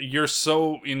 you're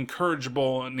so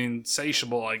incorrigible and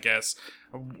insatiable, I guess,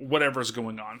 whatever's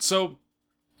going on. So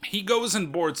he goes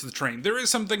and boards the train. There is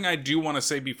something I do want to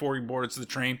say before he boards the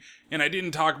train, and I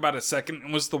didn't talk about a second.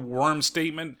 It was the worm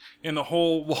statement in the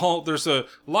whole, well, there's a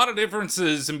lot of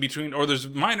differences in between, or there's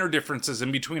minor differences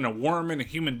in between a worm and a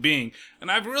human being. And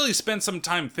I've really spent some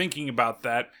time thinking about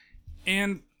that,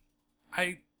 and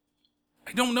I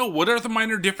I don't know. What are the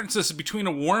minor differences between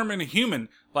a worm and a human?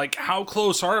 Like, how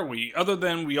close are we? Other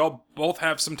than we all both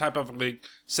have some type of, like,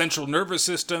 central nervous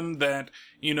system that,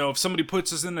 you know, if somebody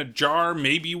puts us in a jar,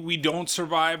 maybe we don't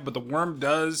survive, but the worm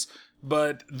does.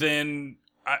 But then,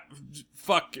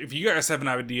 fuck, if you guys have an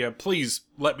idea, please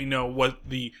let me know what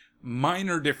the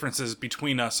minor differences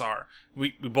between us are.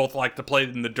 We both like to play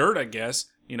in the dirt, I guess.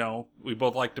 You know, we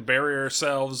both like to bury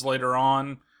ourselves later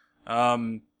on.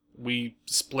 We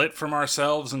split from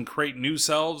ourselves and create new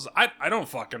selves. I don't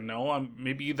fucking know.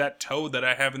 Maybe that toe that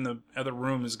I have in the other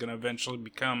room is going to eventually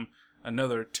become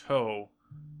another toe.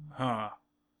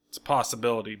 It's a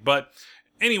possibility. But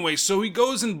anyway, so he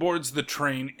goes and boards the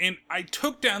train, and I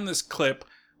took down this clip.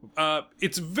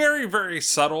 It's very, very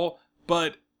subtle,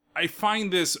 but I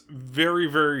find this very,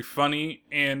 very funny,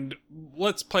 and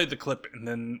let's play the clip, and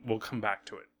then we'll come back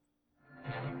to it.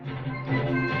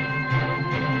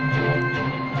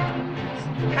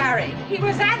 Harry, he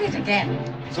was at it again.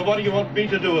 So what do you want me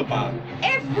to do about it?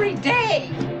 Every day.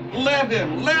 Let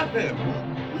him, let him.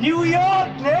 New York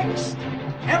next.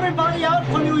 Everybody out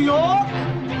for New York.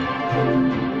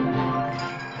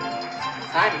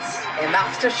 Hans,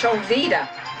 machst du schon wieder.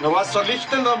 Na, was soll ich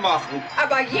denn da machen?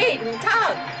 Aber jeden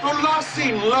Tag. Nun lass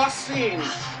ihn.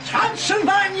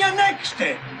 Transylvania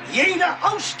nächste. Jeder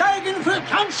aussteigen für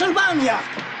Transylvania.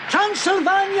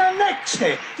 Transylvania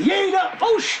nächste. Jeder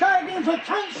aussteigen für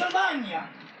Transylvania.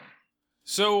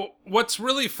 So, what's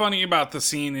really funny about the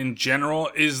scene in general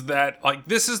is that, like,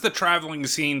 this is the traveling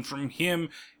scene from him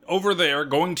over there,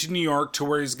 going to New York to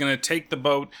where he's going to take the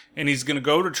boat, and he's going to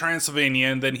go to Transylvania,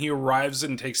 and then he arrives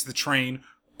and takes the train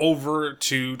over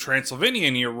to Transylvania,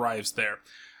 and he arrives there.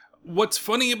 What's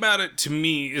funny about it to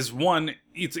me is, one,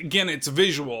 it's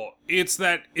visual. It's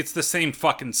that it's the same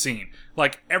fucking scene.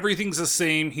 Like, everything's the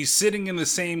same. He's sitting in the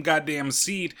same goddamn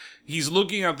seat. He's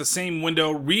looking out the same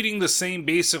window, reading the same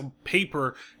basic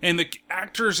paper, and the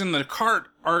actors in the cart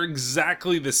are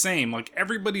exactly the same. Like,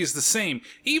 everybody is the same.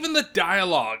 Even the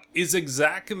dialogue is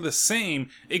exactly the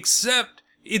same, except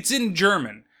it's in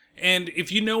German. And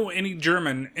if you know any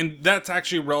German, and that's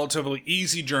actually relatively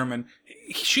easy German,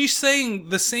 she's saying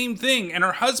the same thing, and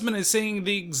her husband is saying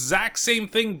the exact same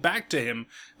thing back to him,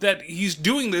 that he's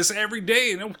doing this every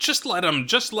day, and just let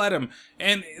him.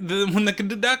 And when the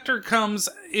conductor comes,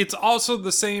 it's also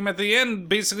the same at the end,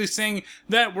 basically saying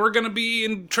that we're going to be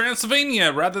in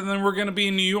Transylvania rather than we're going to be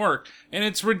in New York. And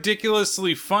it's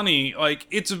ridiculously funny. Like,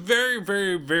 it's very,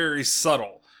 very, very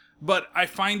subtle. But I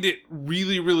find it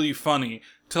really, really funny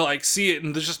to, like, see it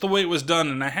and just the way it was done.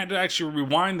 And I had to actually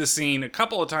rewind the scene a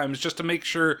couple of times just to make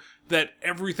sure that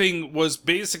everything was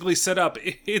basically set up.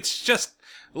 It's just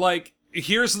like,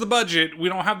 here's the budget. We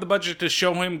don't have the budget to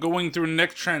show him going through the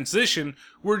next transition.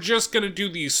 We're just gonna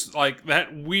do these, like,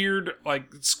 that weird,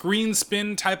 like, screen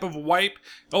spin type of wipe.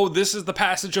 Oh, this is the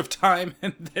passage of time.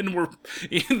 And then we're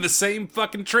in the same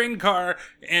fucking train car,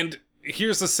 and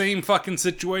here's the same fucking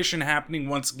situation happening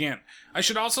once again. I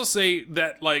should also say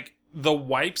that, like, the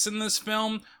wipes in this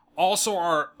film also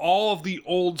are all of the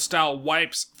old style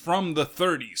wipes from the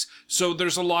 30s. So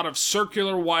there's a lot of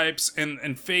circular wipes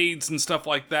and fades and stuff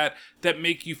like that that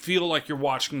make you feel like you're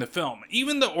watching the film.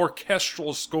 Even the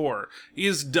orchestral score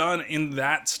is done in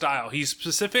that style. He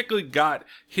specifically got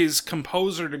his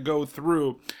composer to go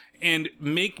through and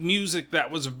make music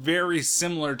that was very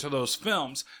similar to those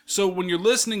films. So when you're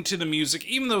listening to the music,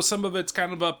 even though some of it's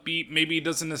kind of upbeat, maybe it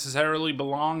doesn't necessarily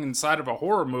belong inside of a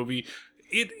horror movie,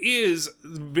 it is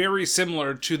very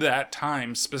similar to that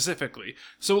time specifically.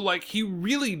 So, like, he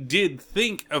really did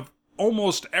think of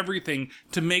almost everything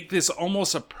to make this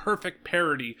almost a perfect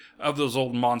parody of those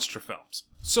old monster films.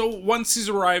 So once he's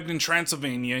arrived in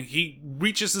Transylvania, he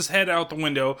reaches his head out the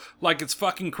window like it's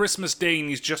fucking Christmas Day and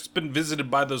he's just been visited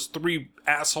by those 3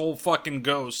 asshole fucking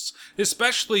ghosts.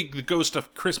 Especially the ghost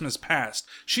of Christmas Past.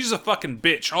 She's a fucking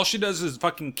bitch. All she does is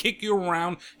fucking kick you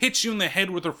around, hits you in the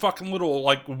head with her fucking little,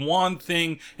 like, wand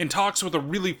thing, and talks with a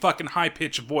really fucking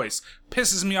high-pitched voice.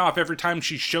 Pisses me off every time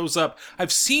she shows up.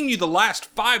 I've seen you the last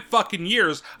 5 fucking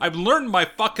years. I've learned my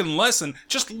fucking lesson.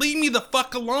 Just leave me the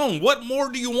fuck alone. What more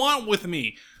do you want with me?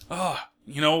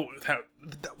 You know, that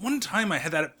one time I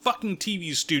had that fucking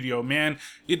TV studio, man.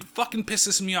 It fucking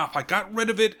pisses me off. I got rid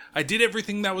of it. I did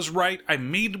everything that was right. I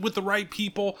made it with the right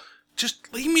people.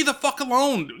 Just leave me the fuck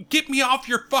alone. Get me off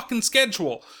your fucking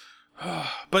schedule.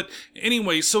 But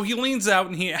anyway, so he leans out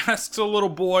and he asks a little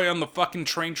boy on the fucking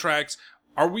train tracks,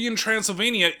 are we in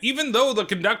Transylvania? Even though the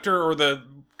conductor or the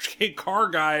car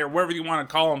guy or whatever you want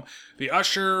to call him, the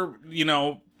usher, you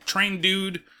know, train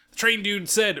dude, train dude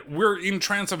said, "We're in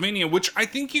Transylvania," which I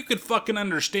think you could fucking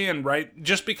understand, right?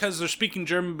 Just because they're speaking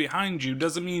German behind you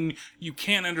doesn't mean you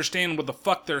can't understand what the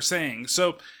fuck they're saying.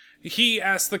 So he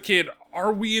asked the kid,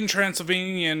 "Are we in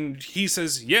Transylvania?" And he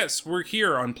says, "Yes, we're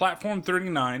here on platform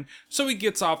 39. So he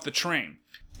gets off the train.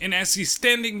 And as he's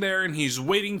standing there and he's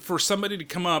waiting for somebody to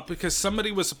come up, because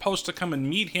somebody was supposed to come and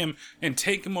meet him and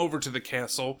take him over to the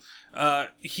castle,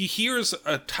 he hears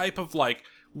a type of, like,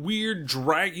 weird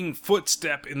dragging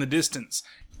footstep in the distance.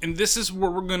 And this is where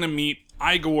we're going to meet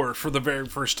Igor for the very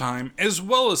first time, as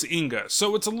well as Inga.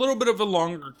 So it's a little bit of a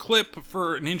longer clip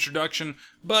for an introduction,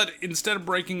 but instead of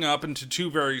breaking up into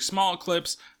two very small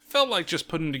clips, felt like just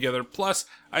putting together. Plus,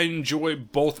 I enjoy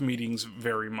both meetings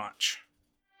very much.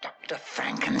 Dr.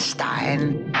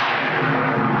 Frankenstein.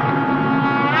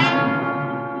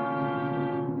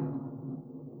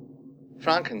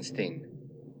 Frankenstein.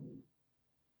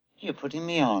 You're putting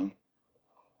me on.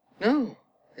 No,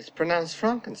 it's pronounced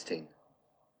Frankenstein.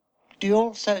 Do you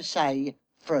also say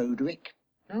Froderick?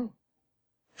 No,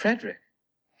 Frederick.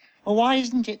 Well, why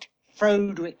isn't it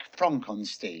Froderick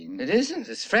Frankenstein? It isn't.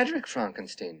 It's Frederick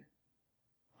Frankenstein.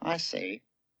 I see.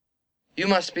 You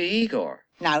must be Igor.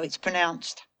 No, it's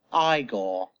pronounced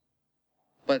Igor.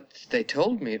 But they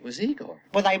told me it was Igor.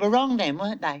 Well, they were wrong then,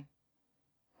 weren't they?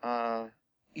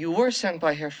 You were sent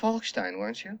by Herr Falkstein,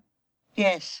 weren't you?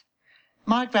 Yes.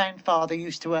 My grandfather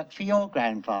used to work for your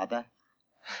grandfather.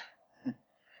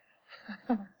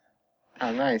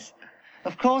 How nice.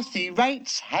 Of course, the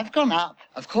rates have gone up.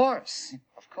 Of course.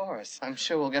 Of course. I'm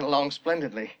sure we'll get along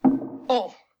splendidly.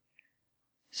 Oh,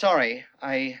 sorry.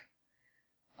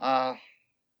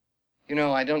 You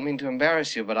know, I don't mean to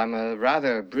embarrass you, but I'm a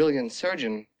rather brilliant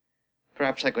surgeon.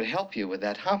 Perhaps I could help you with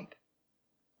that hump.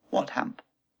 What hump?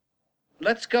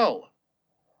 Let's go.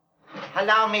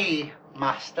 Allow me,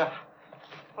 master.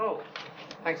 Oh,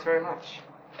 thanks very much.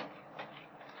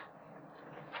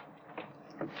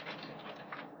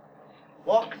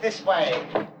 Walk this way.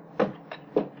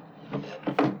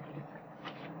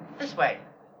 This way.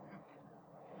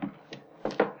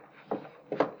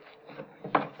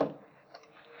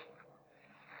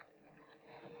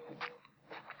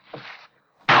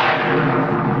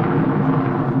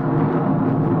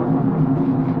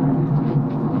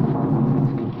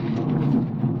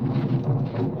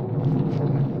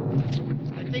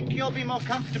 I think you'll be more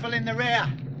comfortable in the rear.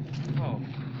 Oh.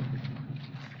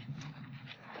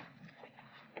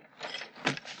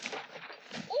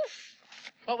 Oof!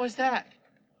 What was that?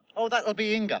 Oh, that'll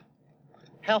be Inga.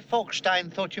 Herr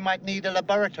Falkstein thought you might need a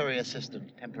laboratory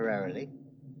assistant temporarily.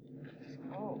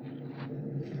 Oh.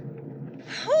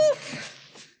 Oof.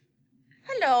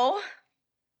 Hello.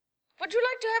 Would you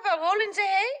like to have a roll in the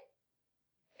hay?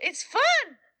 It's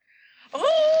fun. Roll,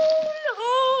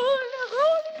 roll,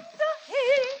 roll in the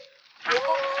hay.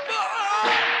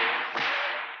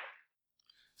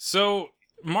 So,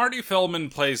 Marty Feldman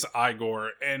plays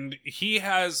Igor, and he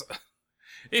has...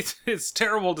 It's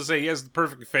terrible to say he has the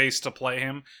perfect face to play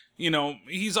him. You know,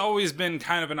 he's always been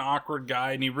kind of an awkward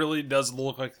guy, and he really does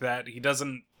look like that. He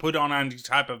doesn't put on any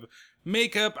type of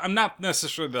makeup. I'm not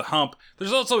necessarily the hump.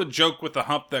 There's also a joke with the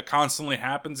hump that constantly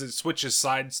happens. It switches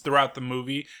sides throughout the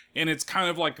movie, and it's kind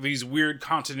of like these weird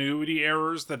continuity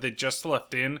errors that they just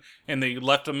left in, and they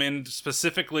left them in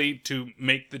specifically to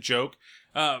make the joke.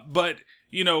 But,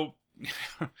 you know...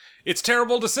 It's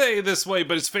terrible to say this way,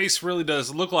 but his face really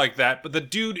does look like that. But the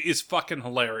dude is fucking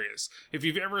hilarious. If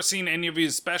you've ever seen any of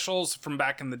his specials from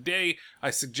back in the day, I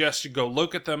suggest you go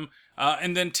look at them.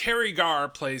 And then Terry Garr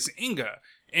plays Inga,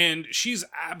 and she's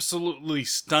absolutely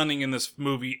stunning in this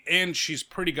movie, and she's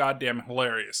pretty goddamn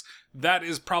hilarious. That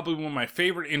is probably one of my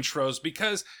favorite intros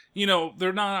because, you know,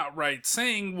 they're not outright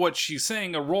saying what she's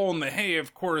saying. A roll in the hay,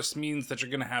 of course, means that you're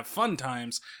going to have fun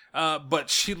times, but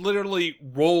she literally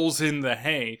rolls in the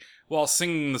hay while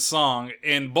singing the song,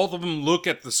 and both of them look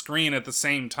at the screen at the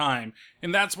same time.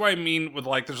 And that's what I mean with,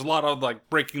 like, there's a lot of, like,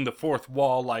 breaking the fourth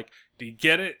wall, like, do you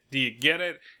get it? Do you get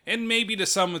it? And maybe to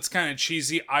some it's kind of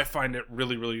cheesy. I find it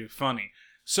really, really funny.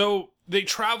 So they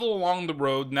travel along the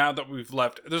road now that we've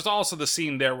left. There's also the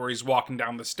scene there where he's walking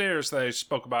down the stairs that I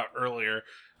spoke about earlier.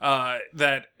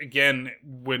 That, again,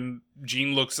 when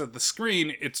Gene looks at the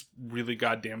screen, it's really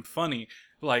goddamn funny.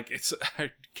 Like, it's...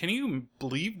 Can you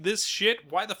believe this shit?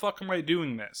 Why the fuck am I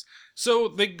doing this? So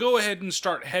they go ahead and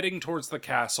start heading towards the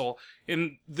castle.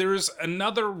 And there's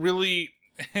another really...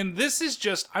 And this is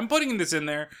just... I'm putting this in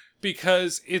there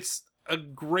because it's a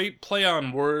great play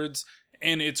on words,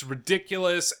 and it's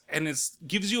ridiculous, and it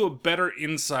gives you a better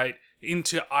insight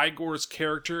into Igor's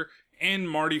character and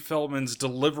Marty Feldman's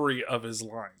delivery of his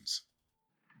lines.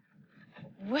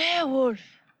 Werewolf.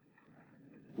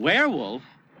 Werewolf?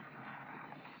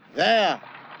 There.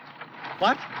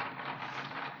 What?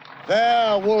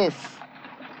 There, wolf.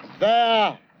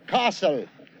 There, castle.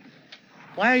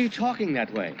 Why are you talking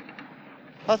that way?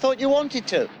 I thought you wanted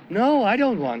to. No, I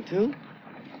don't want to.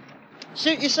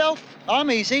 Suit yourself. I'm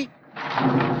easy.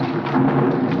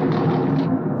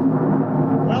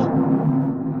 Well,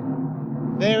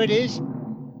 there it is.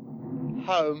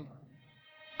 Home.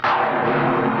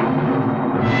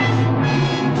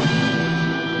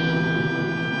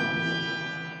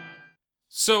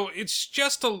 So it's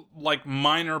just a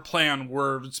minor play on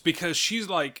words because she's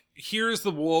like, here's the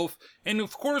wolf, and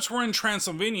of course we're in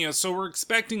Transylvania, so we're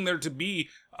expecting there to be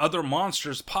other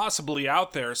monsters possibly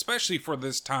out there, especially for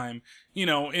this time,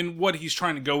 in what he's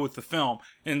trying to go with the film.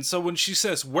 And so when she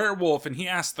says werewolf and he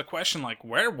asks the question like,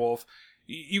 werewolf,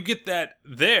 you get that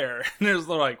there, and there's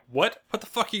like, what the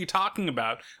fuck are you talking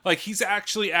about? Like, he's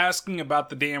actually asking about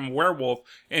the damn werewolf,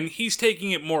 and he's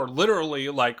taking it more literally,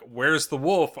 like, where's the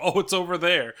wolf? Oh, it's over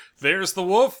there. There's the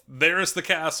wolf, there's the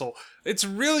castle. It's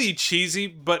really cheesy,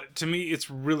 but to me, it's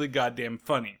really goddamn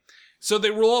funny. So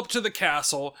they roll up to the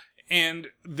castle, and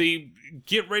they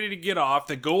get ready to get off,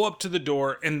 they go up to the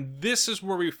door, and this is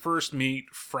where we first meet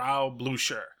Frau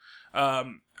Blucher.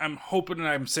 I'm hoping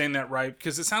I'm saying that right,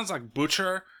 because it sounds like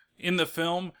butcher in the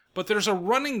film, but there's a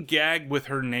running gag with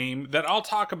her name that I'll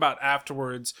talk about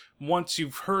afterwards once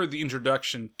you've heard the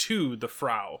introduction to the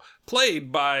Frau,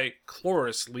 played by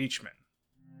Cloris Leachman.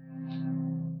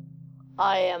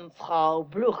 I am Frau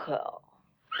Blucher.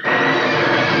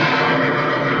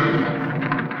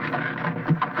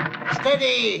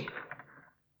 Steady!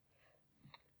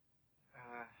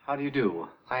 How do you do?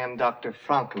 I am Dr.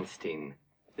 Frankenstein.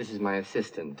 This is my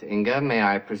assistant. Inga, may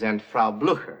I present Frau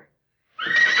Blucher? I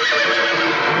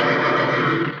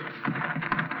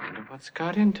wonder what's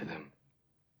got into them.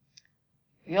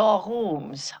 Your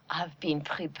rooms have been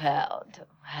prepared,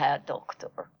 Herr Doctor.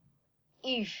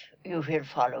 If you will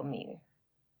follow me.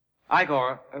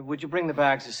 Igor, would you bring the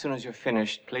bags as soon as you're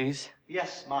finished, please?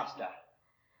 Yes, master.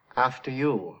 After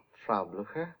you, Frau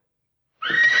Blucher.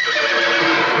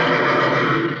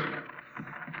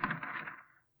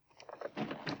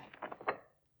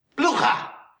 Blucher!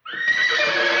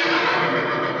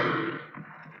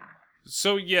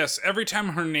 So yes, every time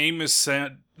her name is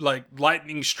said, like,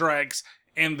 lightning strikes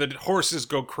and the horses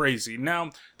go crazy. Now,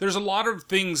 there's a lot of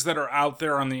things that are out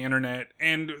there on the internet,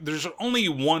 and there's only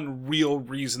one real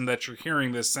reason that you're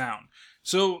hearing this sound.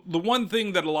 So, the one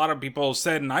thing that a lot of people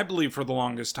said, and I believe for the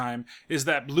longest time, is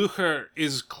that Blucher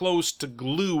is close to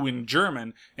glue in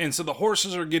German, and so the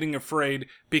horses are getting afraid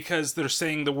because they're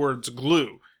saying the words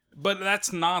glue. But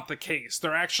that's not the case.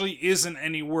 There actually isn't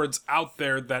any words out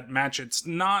there that match. It's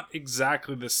not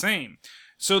exactly the same.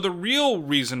 So the real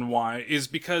reason why is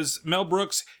because Mel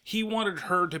Brooks, he wanted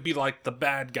her to be like the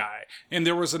bad guy. And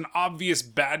there was an obvious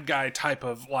bad guy type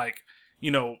of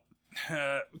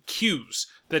cues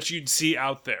that you'd see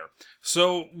out there.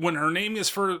 So when her name is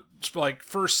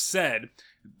first said,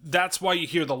 that's why you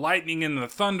hear the lightning and the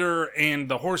thunder and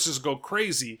the horses go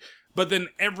crazy. But then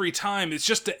every time, it's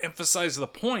just to emphasize the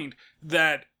point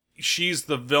that she's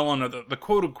the villain of the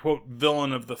quote-unquote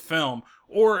villain of the film,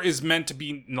 or is meant to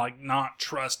be, not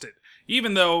trusted.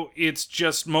 Even though it's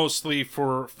just mostly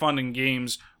for fun and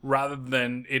games, rather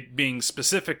than it being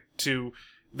specific to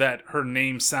that her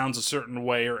name sounds a certain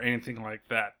way or anything like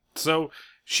that. So,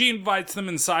 she invites them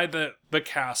inside the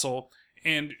castle,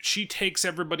 and she takes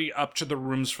everybody up to the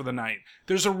rooms for the night.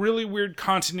 There's a really weird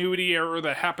continuity error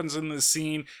that happens in this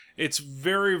scene. It's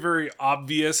very, very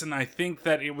obvious, and I think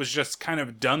that it was just kind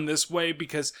of done this way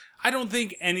because I don't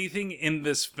think anything in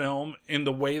this film, in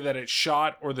the way that it's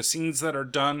shot or the scenes that are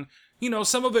done,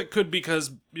 some of it could because,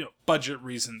 budget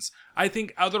reasons. I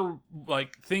think other,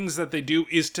 things that they do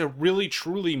is to really,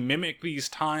 truly mimic these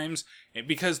times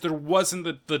because there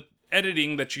wasn't the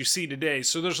editing that you see today.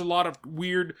 So there's a lot of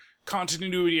weird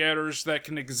continuity errors that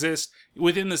can exist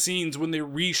within the scenes when they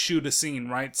reshoot a scene,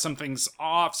 right? Something's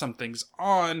off, something's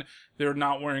on, they're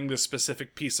not wearing this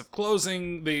specific piece of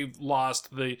clothing, they've lost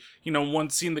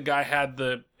one scene the guy had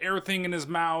the air thing in his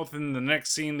mouth, and the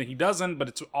next scene that he doesn't, but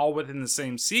it's all within the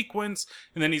same sequence,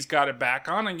 and then he's got it back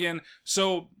on again.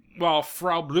 So while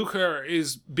Frau Blucher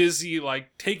is busy,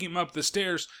 taking him up the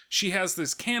stairs, she has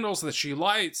these candles that she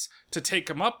lights to take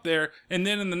him up there, and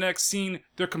then in the next scene,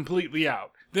 they're completely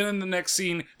out. Then in the next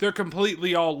scene, they're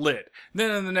completely all lit.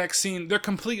 Then in the next scene, they're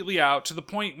completely out to the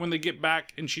point when they get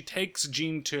back and she takes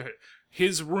Gene to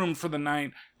his room for the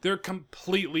night, they're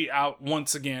completely out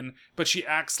once again, but she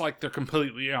acts like they're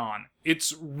completely on.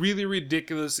 It's really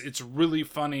ridiculous. It's really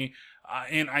funny.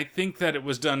 And I think that it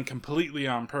was done completely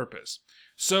on purpose.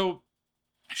 So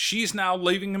she's now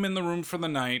leaving him in the room for the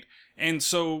night, and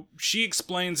so she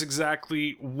explains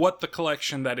exactly what the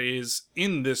collection that is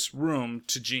in this room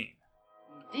to Jean.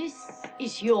 This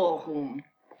is your room.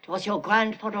 It was your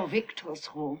grandfather Victor's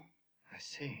room. I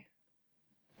see.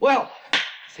 Well,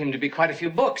 seem to be quite a few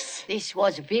books. This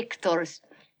was Victor's,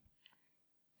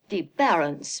 the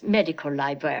Baron's medical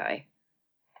library.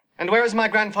 And where is my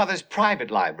grandfather's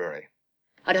private library?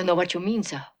 I don't know what you mean,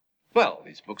 sir. Well,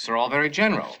 these books are all very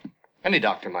general. Any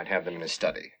doctor might have them in his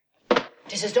study.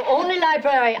 This is the only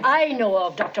library I know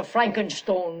of, Dr.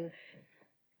 Frankenstein.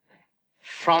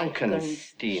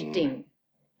 Frankenstein.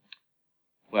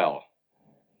 Well,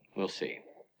 we'll see.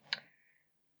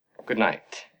 Good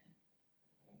night.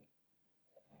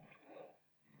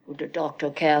 Would the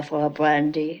doctor care for a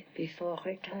brandy before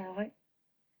retiring?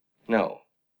 No.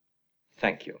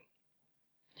 Thank you.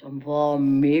 Some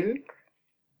warm milk,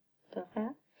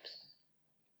 perhaps?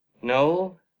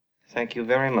 No, thank you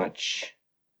very much.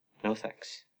 No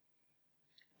thanks.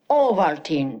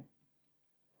 Ovaltine.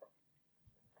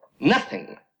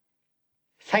 Nothing.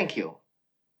 Thank you.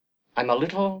 I'm a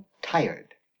little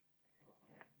tired.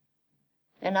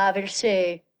 Then I will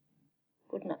say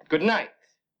good night. Good night.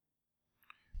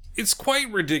 It's quite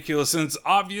ridiculous, and it's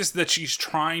obvious that she's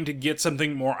trying to get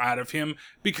something more out of him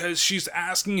because she's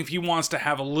asking if he wants to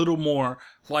have a little more.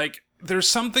 Like, there's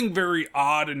something very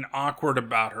odd and awkward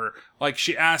about her. Like,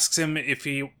 she asks him if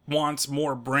he wants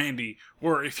more brandy,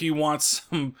 or if he wants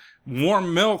some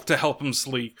warm milk to help him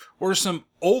sleep, or some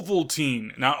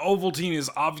Ovaltine. Now, Ovaltine is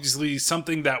obviously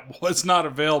something that was not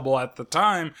available at the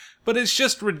time, but it's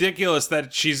just ridiculous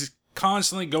that she's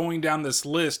constantly going down this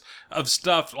list of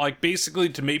stuff, like basically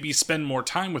to maybe spend more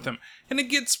time with him. And it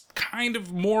gets kind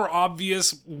of more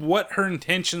obvious what her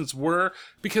intentions were,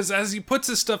 because as he puts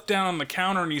his stuff down on the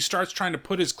counter and he starts trying to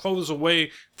put his clothes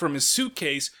away from his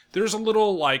suitcase, there's a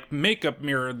little like makeup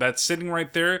mirror that's sitting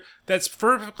right there that's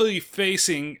perfectly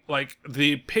facing like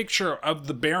the picture of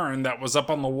the Baron that was up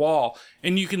on the wall,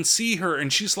 and you can see her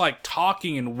and she's like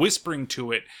talking and whispering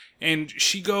to it. And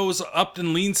she goes up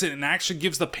and leans it and actually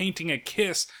gives the painting a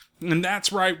kiss. And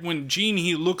that's right when Jean,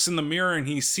 he looks in the mirror and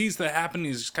he sees that happen.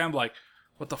 He's kind of like,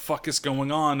 what the fuck is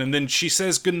going on? And then she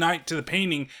says goodnight to the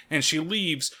painting and she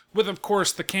leaves with, of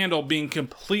course, the candle being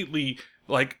completely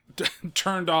like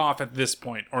turned off at this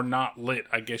point, or not lit,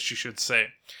 I guess you should say.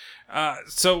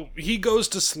 So he goes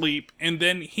to sleep and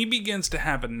then he begins to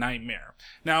have a nightmare.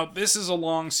 Now, this is a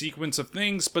long sequence of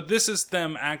things, but this is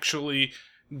them actually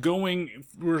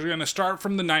we're going to start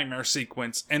from the nightmare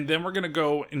sequence, and then we're going to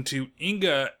go into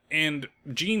Inga and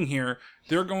Jean here.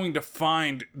 They're going to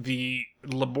find the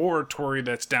laboratory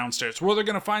that's downstairs. Well, they're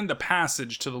going to find the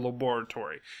passage to the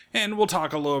laboratory, and we'll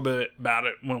talk a little bit about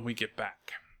it when we get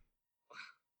back.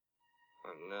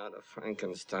 I'm not a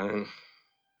Frankenstein.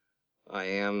 I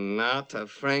am not a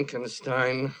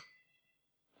Frankenstein.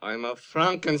 I'm a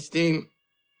Frankenstein.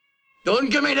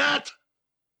 Don't give me that!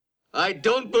 I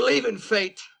don't believe in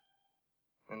fate.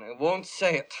 And I won't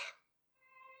say it.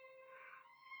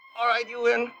 All right, you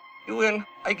win. You win.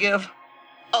 I give.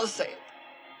 I'll say it.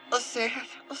 I'll say it.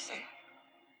 I'll say it.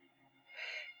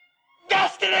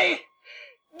 Destiny!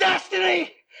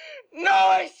 Destiny!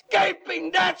 No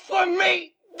escaping. That's for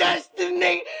me.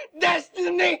 Destiny!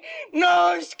 Destiny!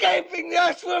 No escaping.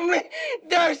 That's for me.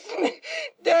 Destiny!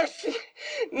 Destiny!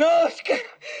 No escape.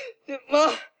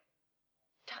 No.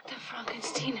 Dr.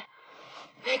 Frankenstein,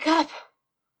 wake up.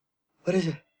 What is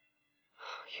it?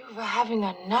 You were having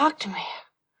a nightmare.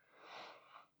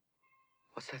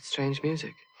 What's that strange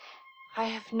music? I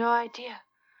have no idea,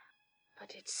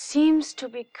 but it seems to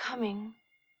be coming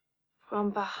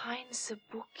from behind the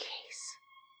bookcase.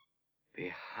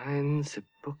 Behind the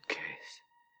bookcase.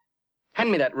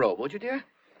 Hand me that robe, would you, dear?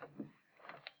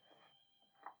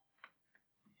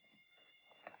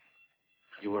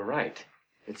 You were right.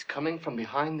 It's coming from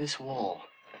behind this wall.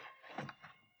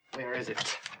 Where is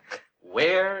it?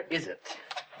 Where is it?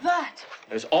 What?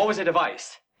 There's always a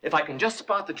device. If I can just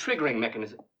spot the triggering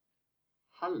mechanism.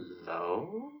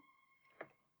 Hello?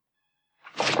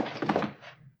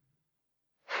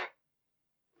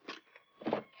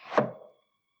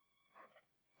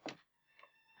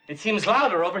 It seems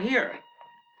louder over here.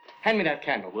 Hand me that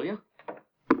candle, will you?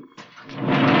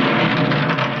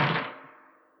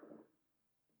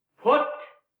 Put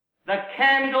the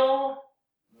candle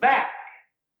back.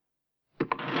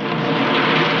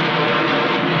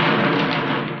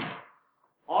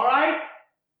 All right?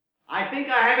 I think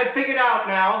I have it figured out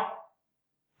now.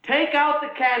 Take out the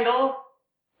candle,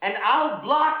 and I'll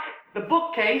block the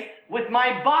bookcase with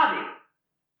my body.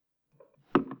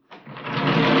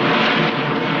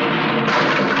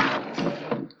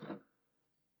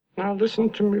 Now Now listen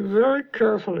to me very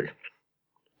carefully.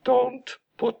 Don't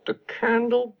put the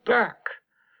candle back.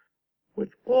 With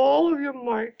all of your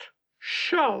might,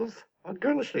 shove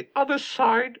against the other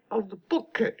side of the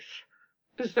bookcase.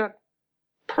 Is that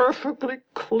perfectly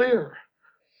clear?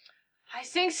 I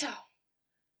think so.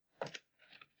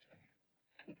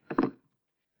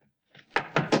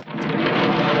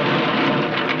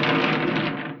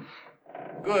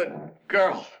 Good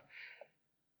girl.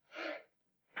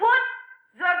 Put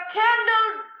the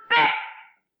candle back.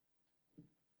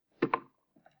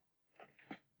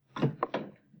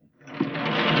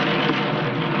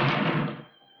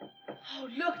 Oh,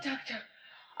 look, Doctor.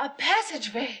 A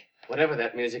passageway. Whatever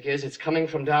that music is, it's coming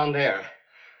from down there.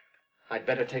 I'd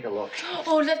better take a look.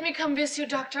 Oh, let me come with you,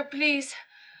 Doctor, please.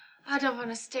 I don't want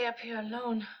to stay up here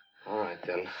alone. All right,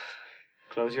 then.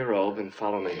 Close your robe and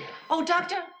follow me. Oh,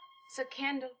 Doctor, it's a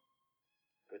candle.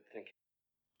 Good thinking.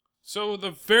 So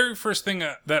the very first thing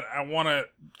that I want to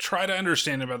try to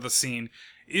understand about the scene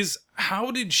is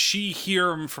how did she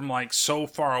hear him from like so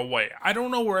far away? I don't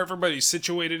know where everybody's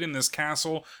situated in this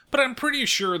castle, but I'm pretty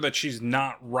sure that she's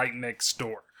not right next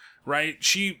door. Right?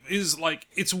 She is like,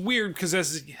 it's weird because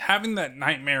as he's having that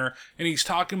nightmare and he's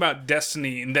talking about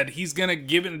destiny and that he's gonna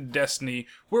give it a destiny,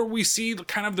 where we see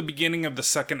kind of the beginning of the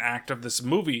second act of this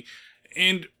movie,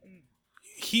 and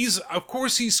of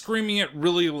course he's screaming it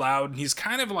really loud, and he's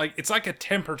kind of like, it's like a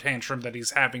temper tantrum that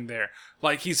he's having there.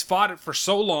 Like, he's fought it for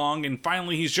so long, and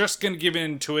finally he's just gonna give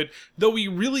in to it, though he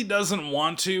really doesn't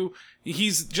want to.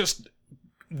 He's just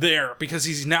there because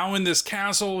he's now in this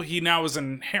castle, he now has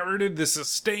inherited this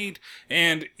estate,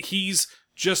 and he's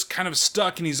just kind of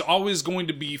stuck, and he's always going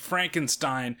to be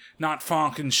Frankenstein, not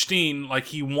Frankenstein like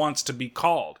he wants to be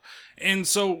called. And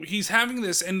so he's having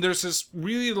this, and there's this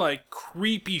really like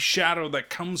creepy shadow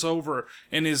that comes over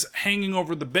and is hanging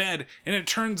over the bed, and it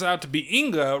turns out to be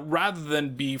Inga rather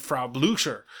than be Frau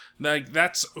Blucher. Like,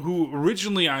 that's who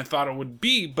originally I thought it would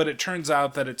be, but it turns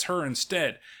out that it's her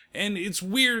instead. And it's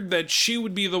weird that she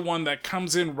would be the one that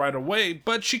comes in right away,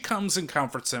 but she comes and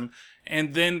comforts him.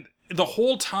 And then the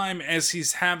whole time as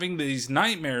he's having these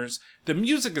nightmares, the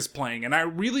music is playing. And I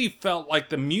really felt like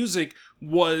the music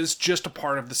was just a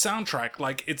part of the soundtrack.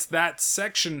 Like, it's that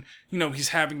section, you know, he's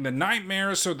having the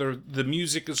nightmares, so the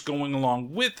music is going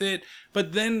along with it.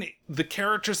 But then the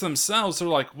characters themselves are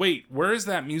like, wait, where is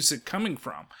that music coming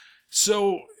from?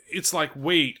 So it's like,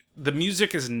 wait, the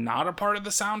music is not a part of the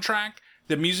soundtrack?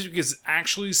 The music is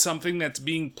actually something that's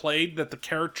being played that the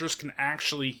characters can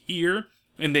actually hear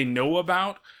and they know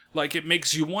about. Like, it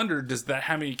makes you wonder, does that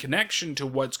have any connection to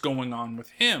what's going on with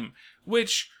him?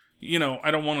 Which, you know,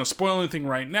 I don't want to spoil anything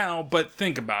right now, but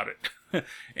think about it.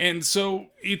 And so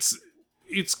it's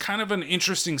kind of an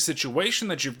interesting situation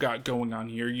that you've got going on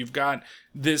here. You've got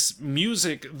this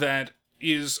music that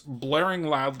is blaring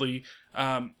loudly.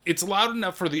 It's loud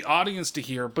enough for the audience to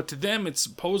hear, but to them it's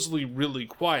supposedly really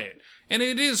quiet. And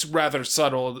it is rather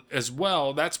subtle as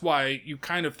well. That's why you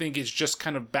kind of think it's just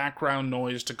kind of background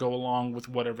noise to go along with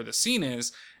whatever the scene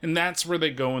is. And that's where they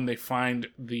go and they find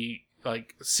the,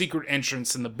 like, secret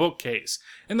entrance in the bookcase.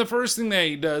 And the first thing that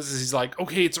he does is he's like,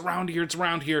 okay, it's around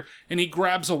here. And he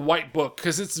grabs a white book,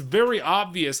 because it's very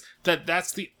obvious that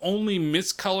that's the only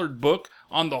miscolored book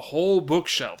on the whole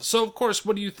bookshelf. So, of course,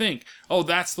 what do you think? Oh,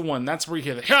 that's the one. That's where you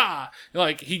hear the, ha!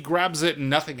 Like, he grabs it and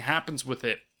nothing happens with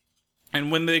it. And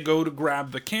when they go to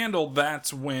grab the candle,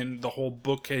 that's when the whole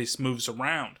bookcase moves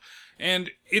around.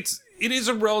 And it is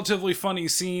a relatively funny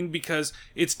scene because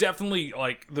it's definitely,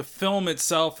 like, the film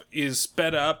itself is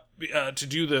sped up to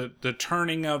do the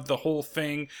turning of the whole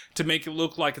thing to make it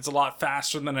look like it's a lot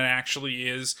faster than it actually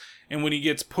is. And when he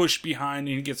gets pushed behind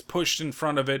and he gets pushed in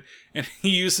front of it and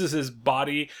he uses his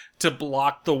body to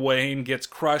block the way and gets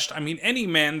crushed. I mean, any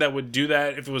man that would do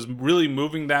that, if it was really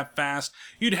moving that fast,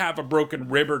 you'd have a broken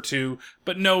rib or two.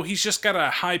 But no, he's just got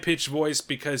a high-pitched voice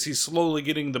because he's slowly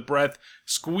getting the breath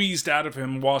squeezed out of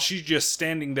him while she's just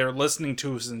standing there listening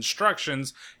to his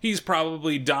instructions. He's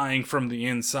probably dying from the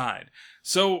inside.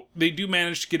 So they do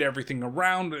manage to get everything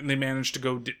around, and they manage to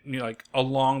go like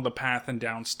along the path and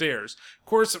downstairs. Of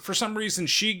course, for some reason,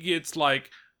 she gets like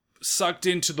sucked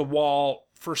into the wall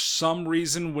for some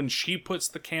reason when she puts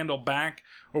the candle back,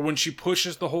 or when she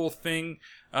pushes the whole thing.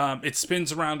 It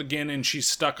spins around again, and she's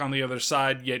stuck on the other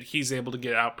side. Yet he's able to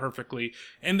get out perfectly.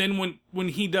 And then when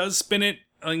he does spin it,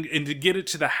 and to get it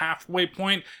to the halfway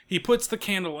point, he puts the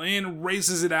candle in,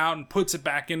 raises it out, and puts it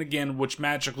back in again, which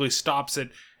magically stops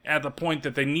it at the point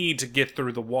that they need to get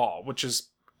through the wall, which is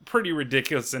pretty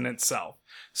ridiculous in itself.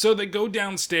 So they go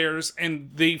downstairs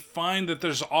and they find that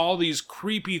there's all these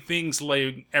creepy things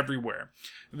laying everywhere.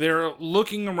 They're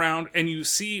looking around and you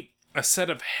see a set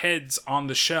of heads on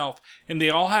the shelf, and they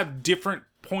all have different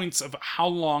points of how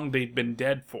long they've been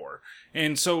dead for.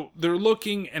 And so they're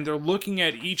looking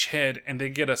at each head, and they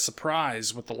get a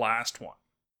surprise with the last one.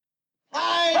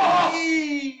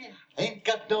 I ain't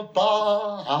got no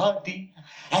body,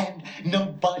 and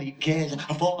nobody cares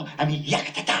for me.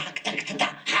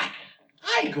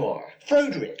 Igor,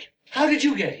 Frederick, how did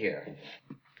you get here?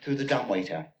 Through the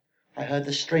dumbwaiter. I heard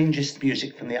the strangest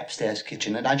music from the upstairs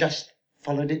kitchen, and I just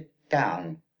followed it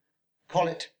down. Call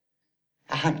it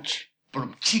a hunch.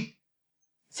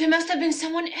 There must have been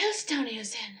someone else down here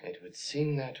then. It would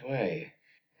seem that way.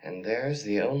 And there's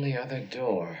the only other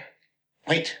door.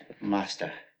 Wait,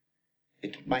 Master.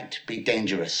 It might be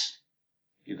dangerous.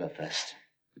 You go first.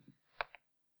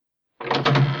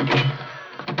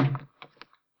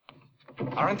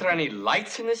 Aren't there any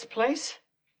lights in this place?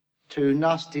 2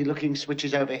 nasty-looking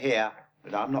switches over here,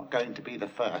 but I'm not going to be the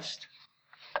first.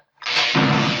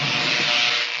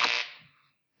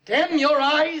 Damn your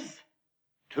eyes!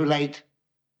 Too late.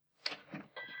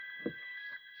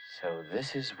 So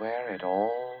this is where it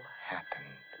all happened.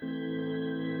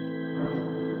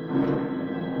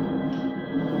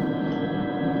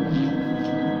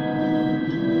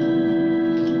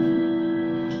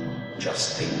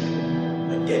 Just think,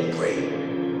 a dead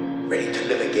brain, ready to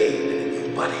live again in a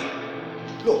new body.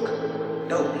 Look,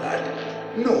 no blood,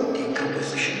 no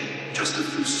decomposition, just a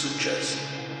few sutures.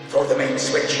 Throw the main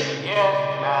switch.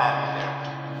 Yes, Master.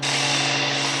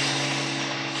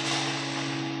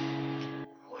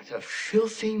 What a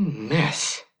filthy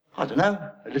mess. I don't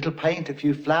know. A little paint, a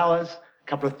few flowers, a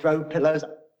couple of throw pillows.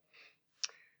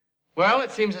 Well,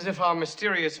 it seems as if our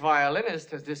mysterious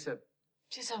violinist has Just a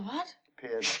what?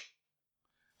 Appeared.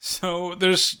 So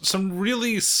there's some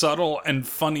really subtle and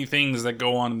funny things that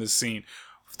go on in this scene.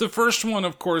 The first one,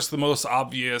 of course, the most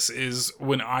obvious is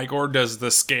when Igor does the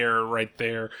scare right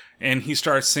there, and he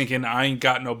starts thinking, I ain't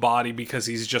got no body, because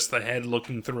he's just the head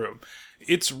looking through.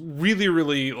 It's really,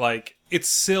 really, like, it's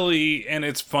silly and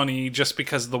it's funny just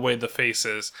because of the way the face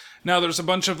is. Now, there's a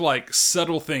bunch of, like,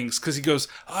 subtle things, because he goes,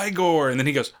 Igor, and then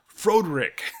he goes,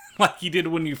 Froderick, like he did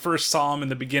when you first saw him in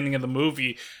the beginning of the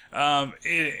movie. And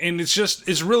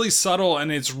it's really subtle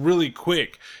and it's really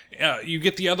quick. You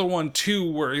get the other one too,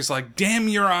 where he's like, damn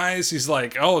your eyes. He's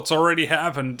like, oh, it's already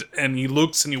happened. And he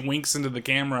looks and he winks into the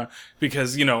camera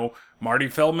because, you know, Marty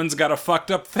Feldman's got a fucked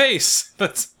up face.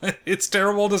 It's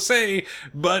terrible to say,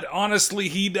 but honestly,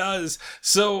 he does.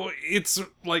 So it's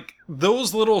like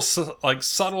those little like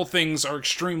subtle things are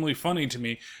extremely funny to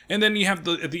me. And then you have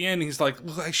at the end, he's like,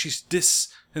 look like she's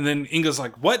and then Inga's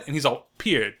like, what? And he's all,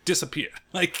 disappeared.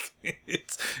 Like,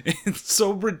 it's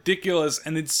so ridiculous,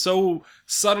 and it's so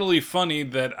subtly funny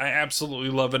that I absolutely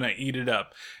love it and I eat it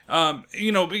up.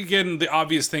 You know, again, the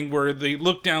obvious thing where they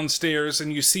look downstairs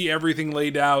and you see everything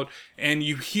laid out, and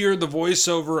you hear the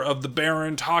voiceover of the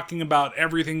Baron talking about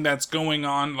everything that's going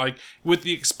on, like, with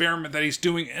the experiment that he's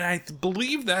doing, and I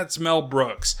believe that's Mel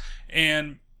Brooks.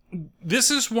 And this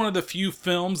is one of the few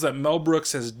films that Mel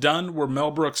Brooks has done where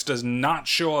Mel Brooks does not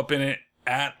show up in it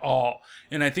at all.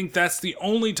 And I think that's the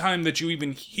only time that you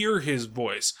even hear his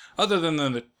voice, other than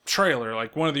in the trailer.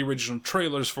 Like, one of the original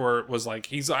trailers for it was like,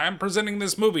 I'm presenting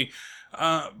this movie.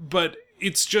 But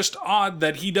it's just odd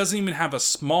that he doesn't even have a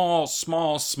small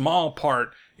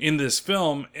part in this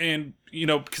film. And, you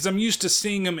know, because I'm used to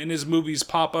seeing him in his movies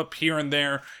pop up here and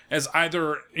there as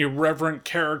either irreverent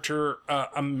character,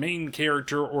 a main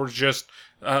character, or just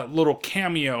a little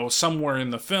cameo somewhere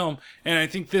in the film. And I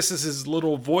think this is his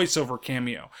little voiceover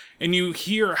cameo. And you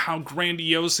hear how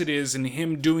grandiose it is in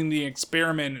him doing the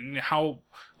experiment and how,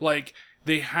 like,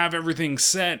 they have everything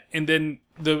set. And then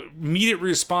the immediate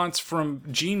response from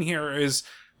Gene here is,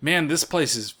 man, this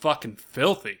place is fucking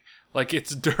filthy. Like,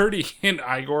 it's dirty, and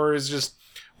Igor is just,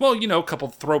 well, you know, a couple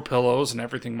throw pillows and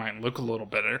everything might look a little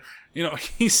better. You know,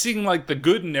 he's seeing, like, the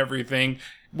good in everything,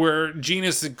 where Gene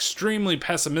is extremely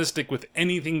pessimistic with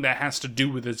anything that has to do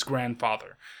with his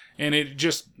grandfather. And it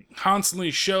just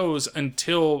constantly shows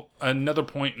until another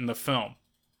point in the film.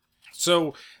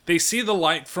 So they see the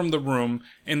light from the room,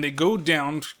 and they go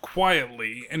down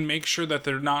quietly and make sure that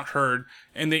they're not heard,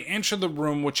 and they enter the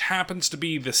room, which happens to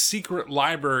be the secret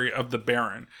library of the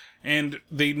Baron. And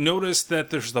they notice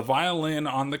that there's the violin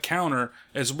on the counter,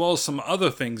 as well as some other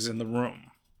things in the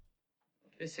room.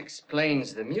 This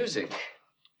explains the music.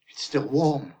 It's still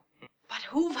warm. But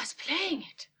who was playing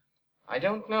it? I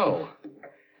don't know.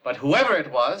 But whoever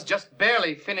it was just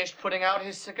barely finished putting out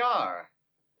his cigar.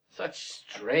 Such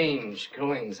strange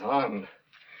goings on.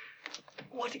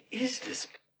 What is this?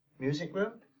 Music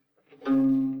room?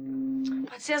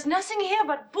 But there's nothing here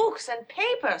but books and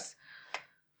papers.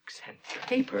 Books and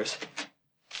papers?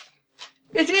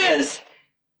 It is!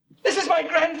 This is my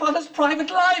grandfather's private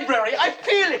library. I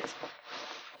feel it.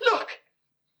 Look!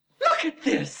 Look at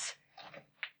this!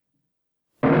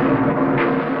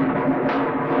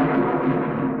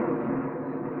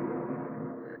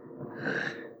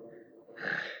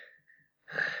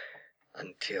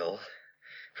 Until,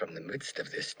 from the midst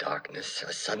of this darkness,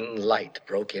 a sudden light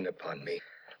broke in upon me.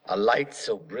 A light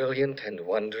so brilliant and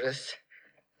wondrous,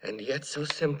 and yet so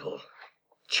simple.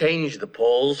 Changed the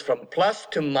poles from plus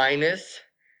to minus,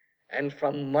 and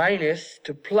from minus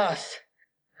to plus.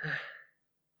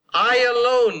 I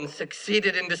alone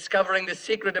succeeded in discovering the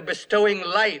secret of bestowing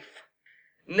life.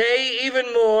 Nay,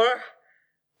 even more,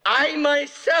 I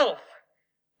myself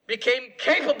became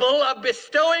capable of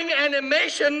bestowing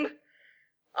animation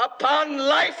upon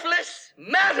lifeless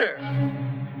matter.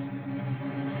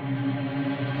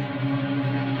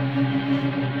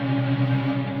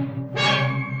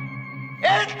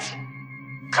 It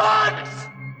could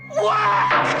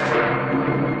work!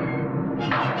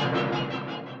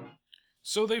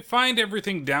 So they find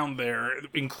everything down there,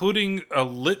 including a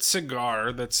lit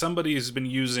cigar that somebody has been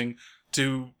using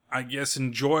to, I guess,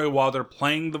 enjoy while they're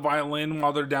playing the violin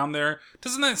while they're down there.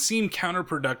 Doesn't that seem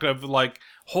counterproductive? Like,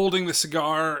 holding the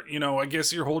cigar, I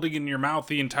guess you're holding it in your mouth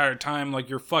the entire time like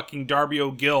you're fucking Darby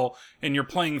O'Gill and you're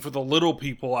playing for the little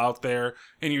people out there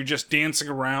and you're just dancing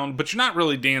around, but you're not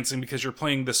really dancing because you're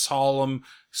playing the solemn,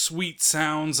 sweet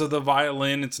sounds of the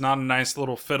violin. It's not a nice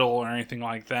little fiddle or anything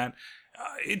like that.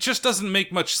 It just doesn't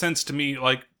make much sense to me,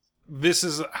 like, this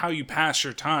is how you pass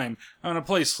your time. I'm gonna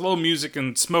play slow music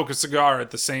and smoke a cigar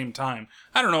at the same time.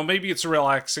 I don't know, maybe it's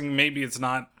relaxing, maybe it's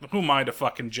not. Who am I to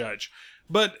fucking judge?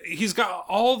 But he's got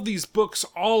all of these books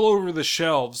all over the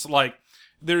shelves, like,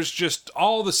 there's just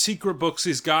all the secret books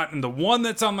he's got, and the one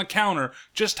that's on the counter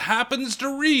just happens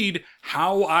to read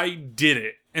How I Did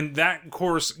It. And that, of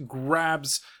course,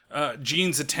 grabs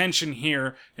Gene's attention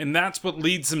here, and that's what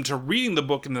leads him to reading the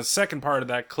book in the second part of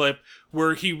that clip,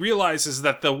 where he realizes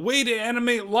that the way to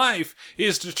animate life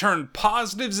is to turn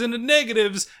positives into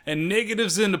negatives and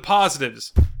negatives into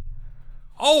positives.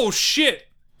 Oh shit!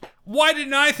 Why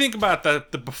didn't I think about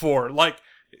that before? Like,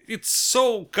 it's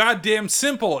so goddamn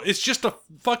simple. It's just a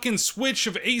fucking switch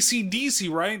of AC/DC,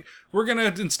 right? We're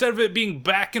gonna, instead of it being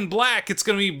back and black, it's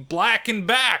gonna be black and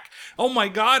back. Oh my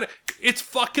god, it's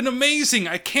fucking amazing.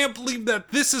 I can't believe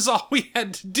that this is all we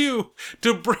had to do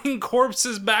to bring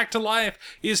corpses back to life,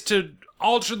 is to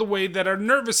alter the way that our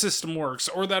nervous system works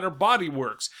or that our body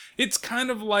works. It's kind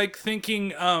of like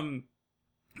thinking,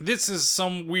 this is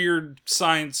some weird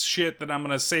science shit that I'm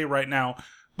gonna say right now,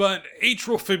 but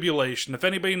atrial fibrillation, if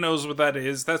anybody knows what that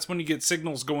is, that's when you get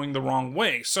signals going the wrong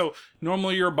way. So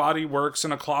normally your body works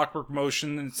in a clockwork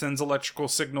motion and sends electrical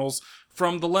signals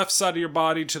from the left side of your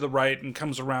body to the right and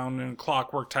comes around in a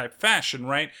clockwork type fashion,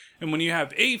 right? And when you have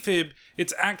AFib,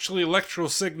 it's actually electrical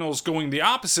signals going the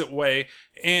opposite way,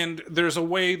 and there's a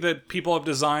way that people have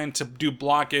designed to do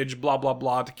blockage, blah, blah,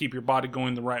 blah, to keep your body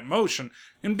going the right motion.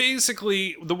 And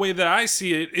basically, the way that I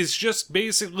see it is just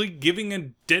basically giving a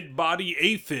dead body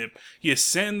AFib. You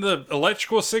send the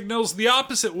electrical signals the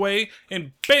opposite way,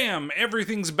 and bam,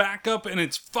 everything's back up and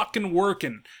it's fucking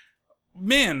working.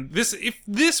 Man, if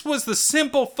this was the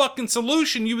simple fucking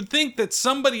solution, you would think that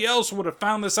somebody else would have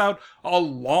found this out a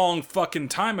long fucking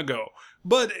time ago.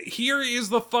 But here is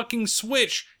the fucking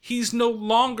switch. He's no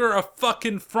longer a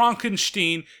fucking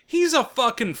Frankenstein. He's a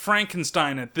fucking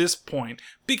Frankenstein at this point.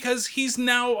 Because he's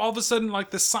now all of a sudden,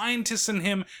 like, the scientist in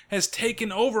him has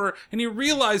taken over, and he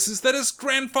realizes that his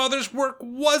grandfather's work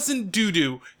wasn't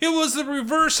doo-doo. It was the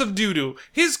reverse of doo-doo.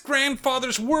 His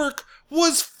grandfather's work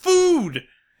was food.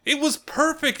 It was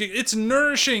perfect. It's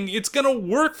nourishing. It's gonna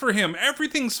work for him.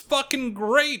 Everything's fucking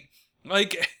great.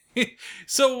 Like,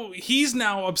 so he's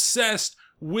now obsessed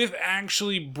with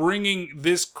actually bringing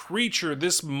this creature,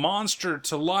 this monster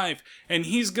to life, and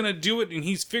he's gonna do it, and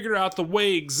he's figured out the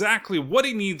way exactly what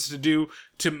he needs to do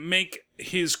to make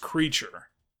his creature.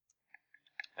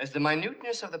 As the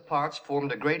minuteness of the parts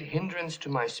formed a great hindrance to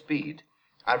my speed,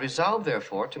 I resolved,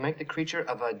 therefore, to make the creature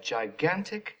of a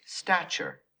gigantic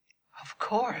stature. Of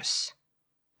course.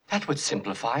 That would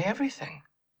simplify everything.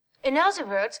 In other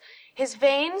words, his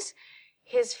veins,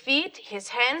 his feet, his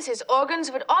hands, his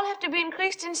organs would all have to be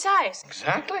increased in size.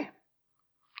 Exactly.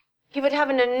 He would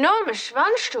have an enormous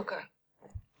Schwanzstücke.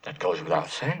 That goes without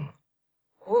saying.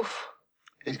 Oof.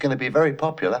 It's going to be very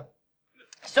popular.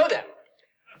 So then,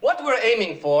 what we're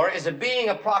aiming for is a being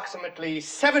approximately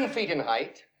 7 feet in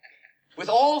height, with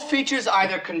all features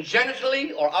either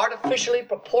congenitally or artificially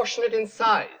proportionate in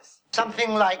size. Something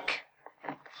like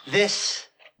this.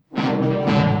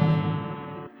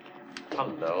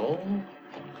 Hello?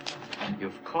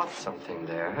 You've caught something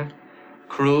there.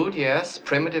 Crude, yes.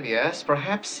 Primitive, yes.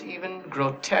 Perhaps even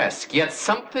grotesque. Yet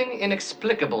something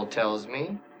inexplicable tells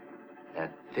me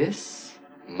that this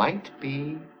might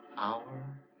be our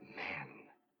man.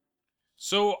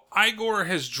 So Igor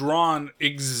has drawn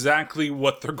exactly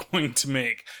what they're going to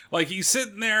make. Like, he's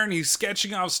sitting there and he's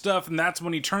sketching out stuff, and that's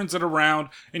when he turns it around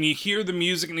and you hear the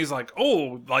music and he's like,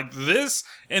 oh, like this?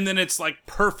 And then it's like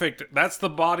perfect. That's the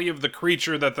body of the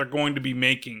creature that they're going to be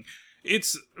making.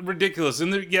 It's ridiculous.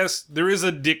 And yes, there is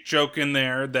a dick joke in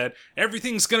there that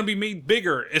everything's going to be made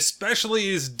bigger, especially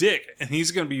his dick. And he's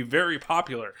going to be very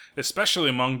popular, especially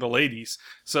among the ladies.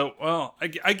 So, well,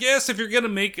 I guess if you're going to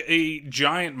make a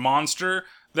giant monster,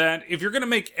 that if you're going to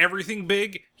make everything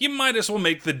big, you might as well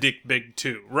make the dick big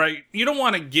too, right? You don't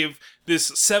want to give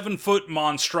this 7-foot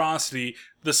monstrosity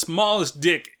the smallest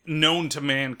dick known to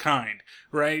mankind,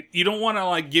 right? You don't want to,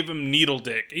 like, give him needle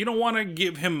dick. You don't want to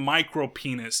give him micro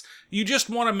penis. You just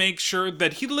want to make sure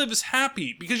that he lives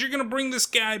happy, because you're going to bring this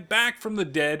guy back from the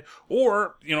dead,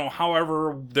 or, you know,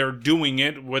 however they're doing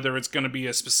it, whether it's going to be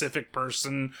a specific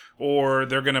person, or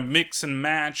they're going to mix and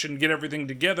match and get everything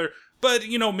together. But,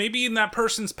 you know, maybe in that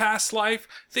person's past life,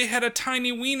 they had a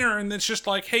tiny wiener, and it's just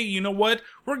like, hey, you know what?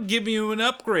 We're giving you an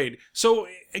upgrade. So,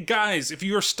 guys, if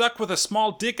you're stuck with a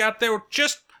small dick out there,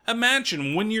 just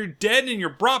imagine when you're dead and you're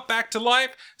brought back to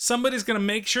life, somebody's gonna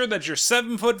make sure that you're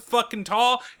 7 foot fucking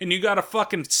tall and you got a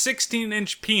fucking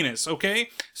 16-inch penis, okay?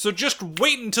 So just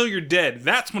wait until you're dead.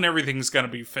 That's when everything's gonna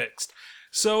be fixed.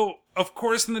 So, of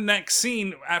course, in the next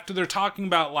scene, after they're talking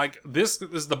about, like, this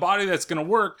is the body that's gonna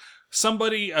work,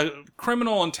 somebody, a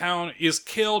criminal in town, is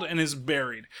killed and is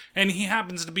buried. And he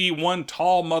happens to be one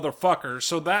tall motherfucker,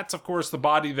 so that's, of course, the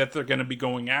body that they're going to be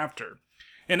going after.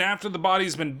 And after the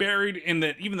body's been buried, and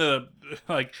that even the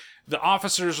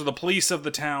officers or the police of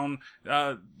the town,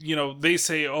 you know, they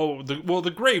say, oh,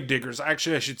 the grave diggers,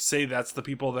 actually I should say that's the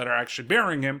people that are actually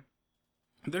burying him.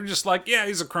 They're just like, yeah,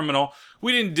 he's a criminal.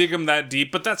 We didn't dig him that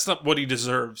deep, but that's not what he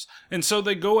deserves. And so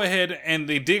they go ahead and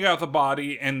they dig out the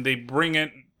body and they bring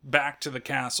it back to the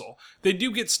castle. They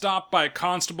do get stopped by a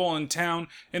constable in town,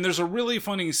 and there's a really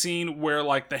funny scene where,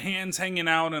 like, the hand's hanging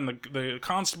out and the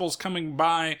constable's coming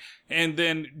by, and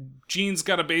then Gene's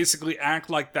gotta basically act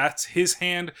like that's his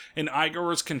hand, and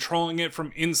Igor is controlling it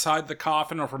from inside the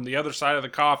coffin or from the other side of the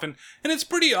coffin, and it's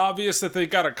pretty obvious that they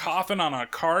got a coffin on a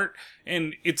cart,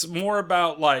 and it's more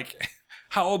about, like,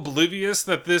 how oblivious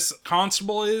that this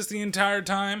constable is the entire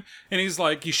time. And he's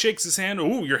like, he shakes his hand,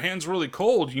 ooh, your hand's really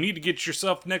cold, you need to get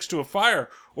yourself next to a fire,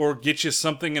 or get you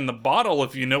something in the bottle,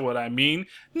 if you know what I mean.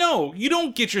 No, you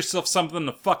don't get yourself something in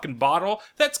the fucking bottle.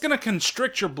 That's gonna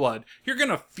constrict your blood. You're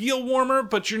gonna feel warmer,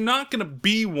 but you're not gonna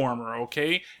be warmer,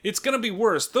 okay? It's gonna be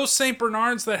worse. Those St.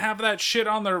 Bernards that have that shit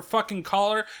on their fucking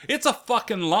collar, it's a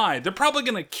fucking lie. They're probably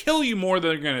gonna kill you more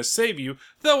than they're gonna save you,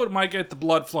 though it might get the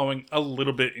blood flowing a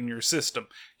little bit in your system.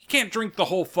 You can't drink the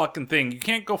whole fucking thing. You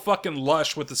can't go fucking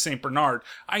lush with the St. Bernard.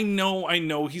 I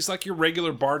know, he's like your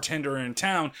regular bartender in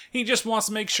town. He just wants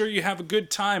to make sure you have a good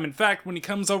time. In fact, when he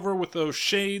comes over with those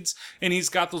shades, and he's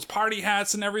got those party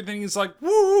hats and everything, he's like,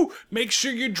 woo, make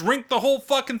sure you drink the whole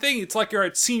fucking thing. It's like you're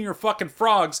at Senior fucking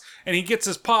Frogs, and he gets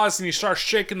his paws and he starts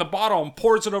shaking the bottle and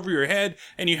pours it over your head,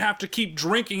 and you have to keep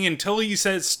drinking until he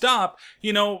says stop.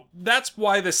 You know, that's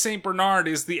why the St. Bernard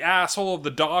is the asshole of the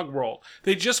dog world.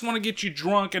 They just want to get you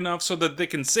drunk enough so that they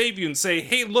can save you and say,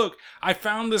 hey, look, I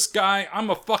found this guy, I'm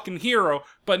a fucking hero,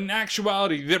 but in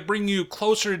actuality, they're bringing you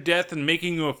closer to death and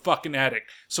making you a fucking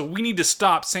addict. So we need to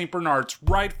stop St. Bernard's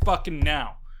right fucking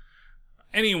now.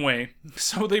 Anyway,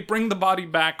 so they bring the body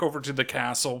back over to the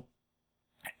castle,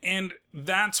 and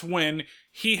that's when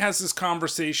he has this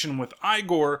conversation with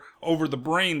Igor over the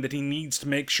brain that he needs to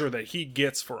make sure that he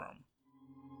gets for him.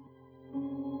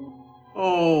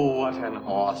 Oh, what an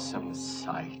awesome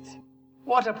sight.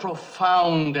 What a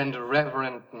profound and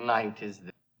reverent night is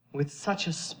this. With such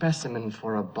a specimen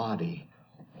for a body,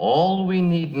 all we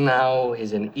need now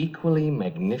is an equally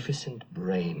magnificent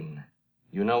brain.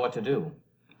 You know what to do.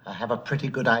 I have a pretty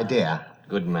good idea.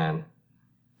 Good man.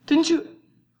 Didn't you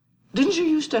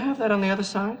used to have that on the other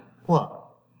side?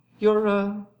 What? Your,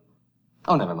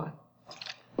 oh, never mind.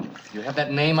 You have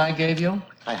that name I gave you?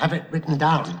 I have it written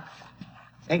down.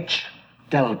 H.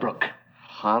 Delbrook.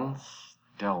 Hans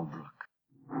Delbrook.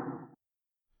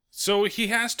 So he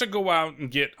has to go out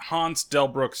and get Hans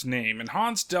Delbrook's name, and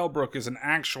Hans Delbrook is an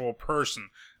actual person,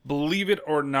 believe it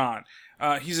or not.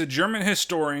 He's a German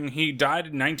historian. He died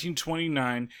in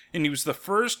 1929, and he was the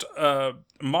first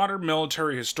modern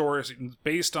military historian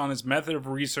based on his method of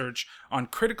research on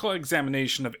critical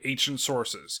examination of ancient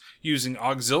sources, using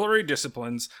auxiliary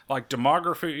disciplines like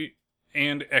demography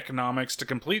and economics to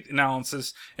complete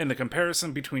analysis and the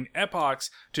comparison between epochs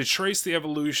to trace the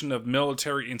evolution of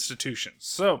military institutions.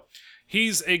 So,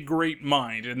 he's a great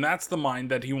mind, and that's the mind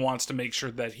that he wants to make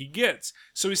sure that he gets.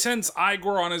 So he sends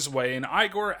Igor on his way, and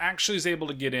Igor actually is able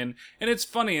to get in, and it's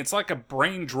funny, it's like a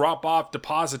brain drop-off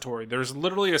depository. There's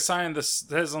literally a sign that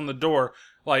says on the door,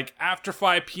 like, after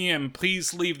 5 p.m.,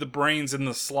 please leave the brains in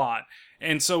the slot.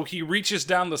 And so he reaches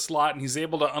down the slot and he's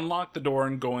able to unlock the door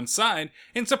and go inside.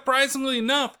 And surprisingly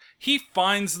enough, he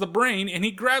finds the brain and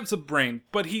he grabs the brain.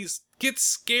 But he gets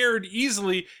scared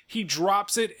easily. He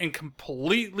drops it and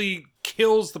completely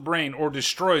kills the brain, or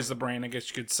destroys the brain, I guess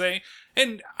you could say.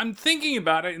 And I'm thinking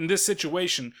about it in this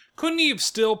situation. Couldn't he have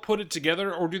still put it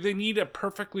together, or do they need a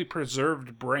perfectly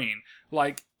preserved brain?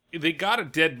 Like, they got a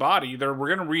dead body. We're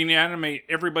going to reanimate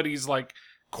everybody's, like,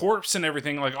 corpse and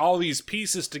everything, like all these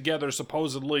pieces together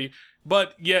supposedly,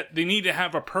 but yet they need to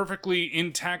have a perfectly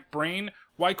intact brain.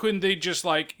 Why couldn't they just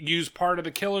like use part of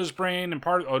the killer's brain and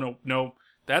part of... Oh no,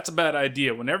 that's a bad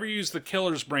idea. Whenever you use the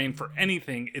killer's brain for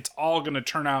anything, it's all going to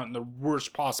turn out in the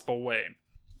worst possible way.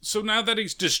 So now that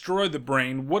he's destroyed the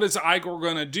brain, what is Igor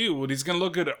going to do? Well, he's going to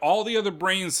look at all the other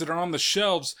brains that are on the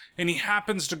shelves, and he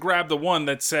happens to grab the one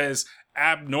that says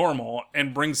abnormal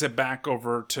and brings it back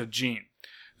over to Gene.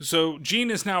 So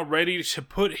Gene is now ready to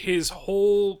put his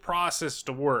whole process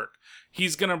to work.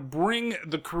 He's going to bring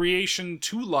the creation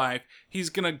to life. He's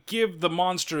going to give the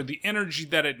monster the energy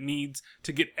that it needs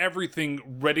to get everything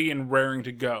ready and raring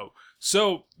to go.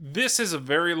 So this is a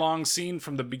very long scene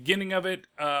from the beginning of it,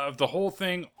 of the whole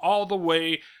thing, all the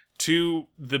way to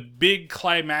the big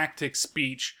climactic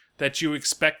speech that you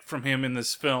expect from him in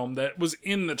this film that was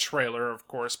in the trailer, of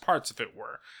course, parts of it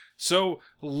were. So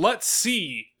let's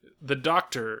see the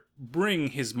Doctor bring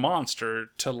his monster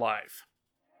to life.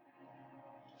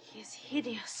 He is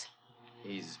hideous.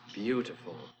 He's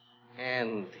beautiful.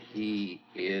 And he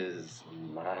is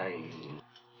mine.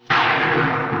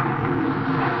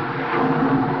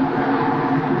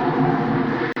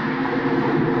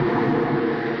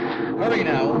 Hurry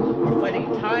now. We're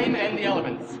fighting time and the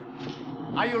elements.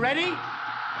 Are you ready?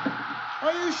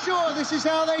 Are you sure this is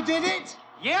how they did it?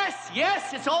 Yes,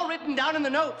 it's all written down in the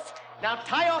notes. Now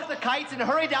tie off the kites and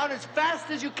hurry down as fast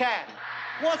as you can.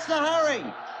 What's the hurry?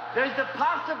 There's the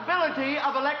possibility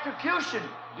of electrocution.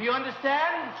 Do you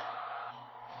understand?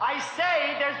 I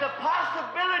say there's the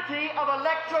possibility of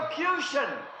electrocution.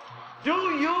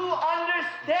 Do you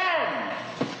understand?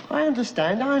 I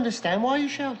understand. Why are you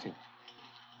shouting?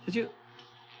 Did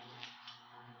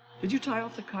you tie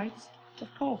off the kites? Of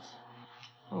course.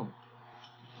 Oh.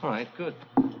 All right, good.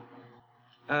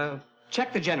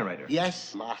 Check the generator.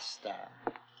 Yes, master.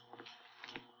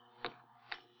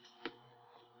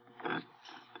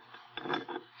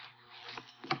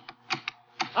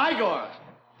 Igor,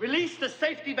 release the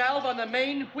safety valve on the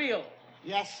main wheel.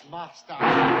 Yes, master.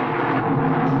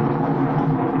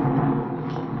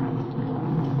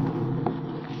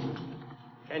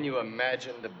 Can you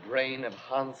imagine the brain of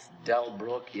Hans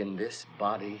Delbruck in this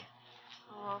body?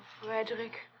 Oh,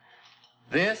 Frederick.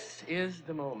 This is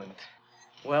the moment.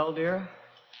 Well, dear,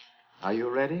 are you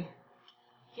ready?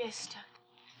 Yes, Doctor.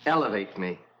 Elevate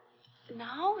me.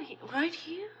 Now? Right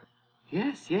here?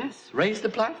 Yes. Raise the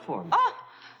platform. Oh,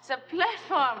 the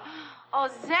platform. Oh,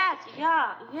 that.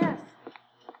 Yeah, yes.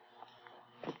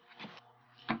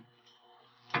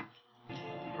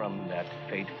 From that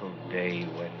fateful day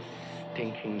when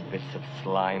stinking bits of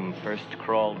slime first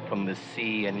crawled from the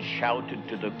sea and shouted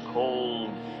to the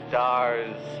cold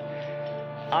stars,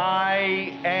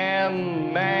 I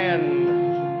am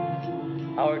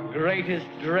man. Our greatest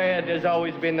dread has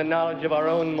always been the knowledge of our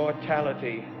own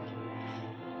mortality.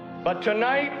 But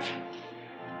tonight,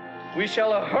 we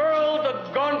shall hurl the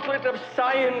gauntlet of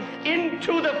science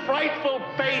into the frightful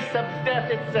face of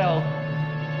death itself.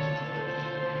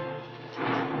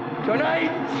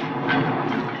 Tonight,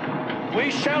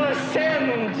 we shall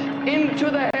ascend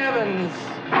into the heavens.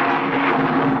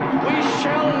 We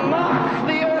shall mock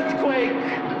the earthquake.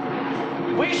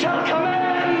 We shall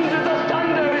command the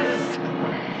thunders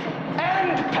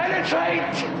and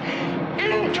penetrate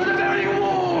into the very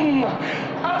womb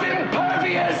of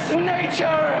impervious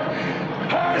nature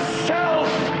herself.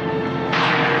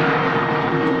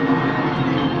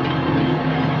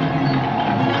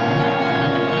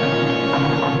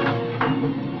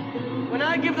 When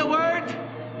I give the word,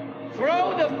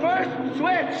 throw the first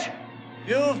switch.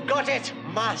 You've got it,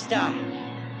 master.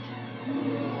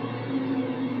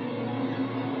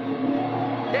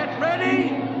 Get ready.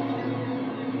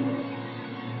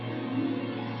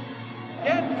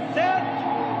 Get set.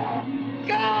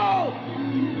 Go!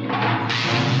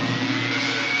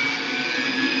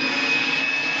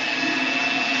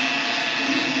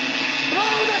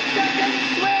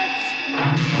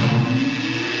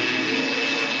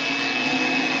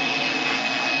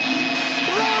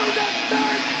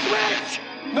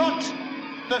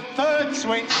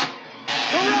 sweet.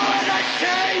 Throw it, I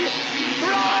say!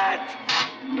 Throw it!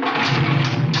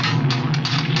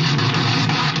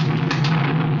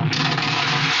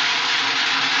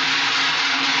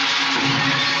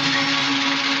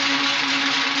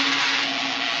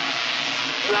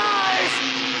 Lies!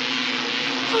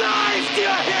 Lies, do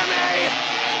you hear me?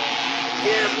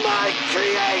 Give my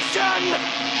creation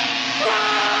life!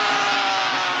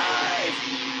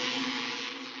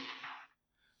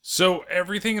 So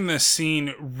everything in this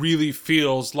scene really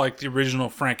feels like the original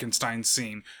Frankenstein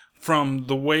scene. From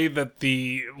the way that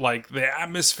the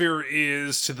atmosphere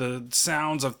is, to the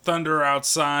sounds of thunder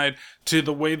outside, to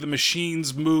the way the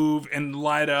machines move and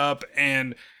light up,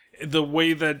 and the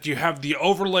way that you have the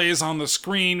overlays on the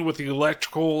screen with the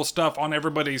electrical stuff on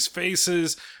everybody's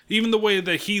faces, even the way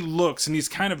that he looks and he's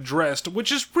kind of dressed,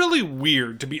 which is really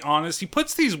weird, to be honest. He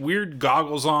puts these weird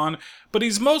goggles on, but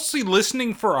he's mostly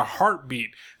listening for a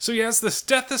heartbeat. So he has the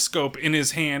stethoscope in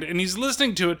his hand and he's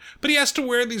listening to it, but he has to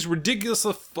wear these ridiculous,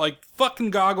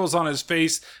 fucking goggles on his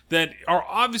face that are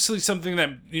obviously something that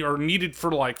are needed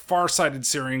for, farsighted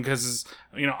seeing, because his,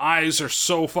 eyes are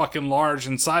so fucking large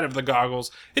inside of the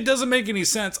goggles. It doesn't make any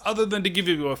sense other than to give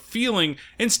you a feeling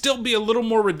and still be a little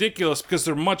more ridiculous because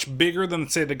they're much bigger than,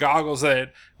 say, the goggles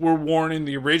that were worn in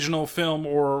the original film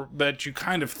or that you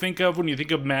kind of think of when you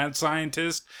think of Mad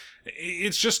Scientist.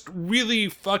 It's just really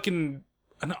fucking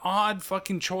an odd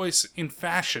fucking choice in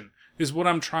fashion, is what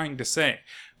I'm trying to say.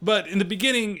 But in the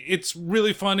beginning, it's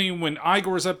really funny when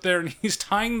Igor's up there and he's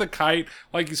tying the kite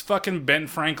like he's fucking Ben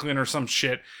Franklin or some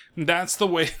shit. And that's the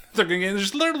way they're going to get it. It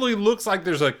just literally looks like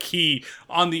there's a key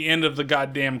on the end of the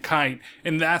goddamn kite.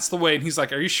 And that's the way. And he's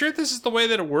like, are you sure this is the way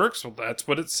that it works? Well, that's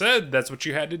what it said. That's what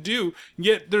you had to do.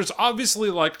 Yet there's obviously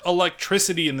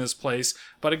electricity in this place.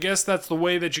 But I guess that's the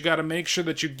way that you got to make sure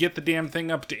that you get the damn thing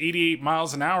up to 88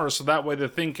 miles an hour so that way the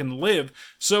thing can live.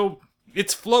 So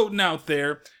it's floating out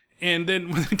there. And then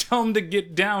when they tell him to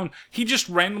get down, he just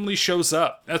randomly shows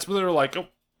up. That's where they're like, oh,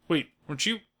 wait, weren't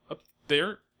you up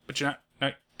there? But you're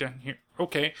not down here.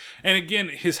 Okay. And again,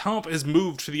 his hump has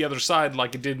moved to the other side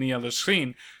like it did in the other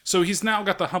scene. So he's now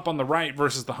got the hump on the right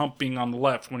versus the hump being on the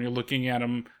left when you're looking at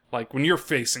him, like when you're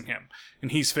facing him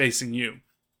and he's facing you.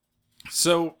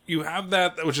 So you have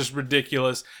that, which is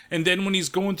ridiculous. And then when he's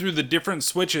going through the different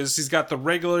switches, he's got the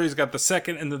regular, he's got the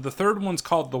second, and then the third one's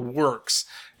called the works.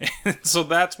 And so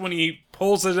that's when he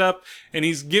pulls it up and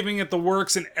he's giving it the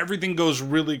works and everything goes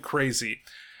really crazy.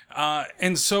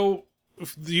 And so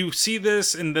you see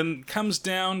this and then comes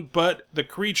down, but the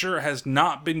creature has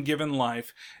not been given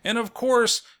life. And of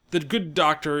course, the good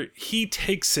doctor, he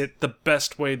takes it the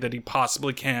best way that he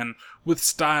possibly can, with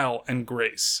style and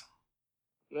grace.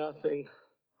 Nothing.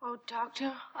 Oh,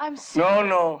 Doctor, I'm sorry.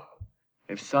 No.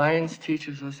 If science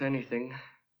teaches us anything,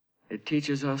 it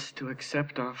teaches us to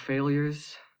accept our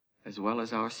failures as well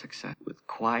as our success with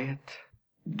quiet,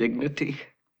 dignity,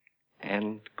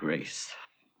 and grace.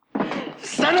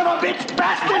 Son of a bitch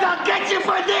bastard, I'll get you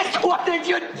for this! What did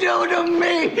you do to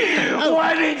me?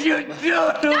 What did you do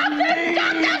to me?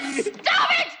 Doctor,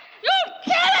 stop it! You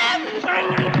kill him!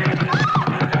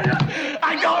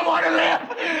 I don't want to live!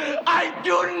 I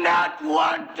do not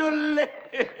want to live!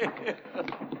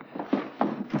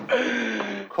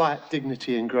 Quiet,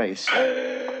 dignity, and grace.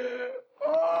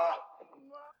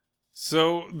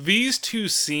 So these two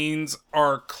scenes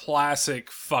are classic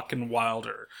fucking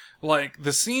Wilder. Like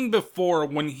the scene before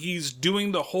when he's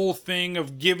doing the whole thing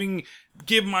of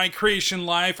give my creation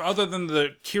life, other than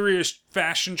the curious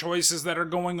fashion choices that are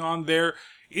going on there,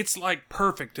 it's like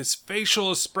perfect. His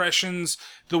facial expressions,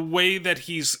 the way that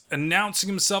he's announcing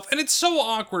himself, and it's so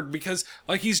awkward because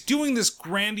like he's doing this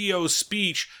grandiose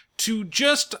speech to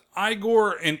just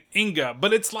Igor and Inga,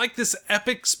 but it's like this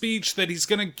epic speech that he's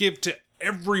gonna give to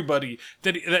everybody,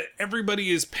 that everybody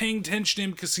is paying attention to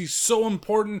him because he's so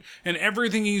important and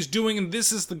everything he's doing, and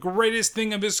this is the greatest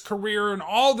thing of his career and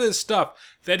all this stuff,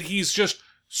 that he's just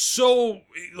so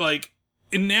like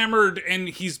enamored and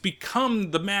he's become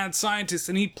the mad scientist,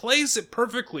 and he plays it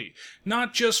perfectly,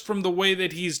 not just from the way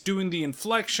that he's doing the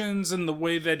inflections and the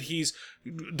way that he's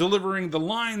delivering the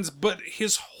lines, but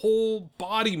his whole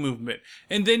body movement.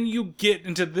 And then you get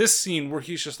into this scene where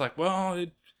he's just like, well,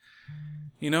 it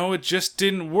just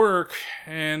didn't work.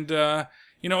 And, and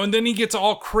then he gets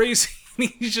all crazy. And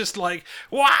he's just like,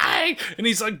 why? And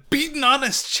he's like beating on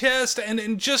his chest.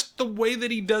 And just the way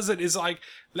that he does it is like,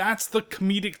 that's the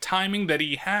comedic timing that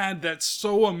he had. That's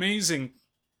so amazing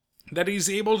that he's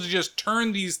able to just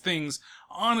turn these things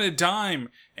on a dime.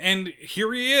 And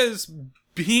here he is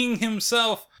being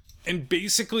himself and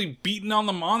basically beating on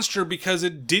the monster because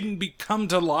it didn't come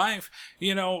to life.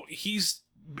 It's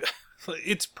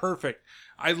perfect.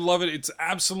 I love it. It's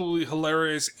absolutely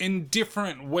hilarious in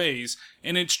different ways,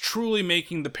 and it's truly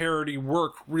making the parody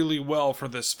work really well for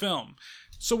this film.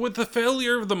 So with the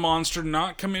failure of the monster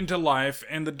not coming to life,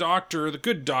 and the doctor, the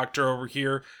good doctor over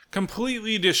here,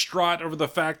 completely distraught over the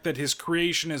fact that his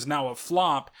creation is now a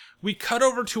flop, we cut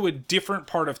over to a different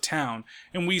part of town,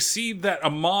 and we see that a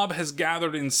mob has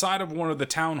gathered inside of one of the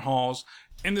town halls,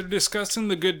 and they're discussing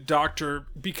the good doctor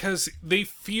because they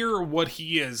fear what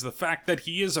he is, the fact that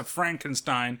he is a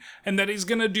Frankenstein, and that he's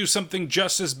gonna do something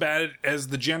just as bad as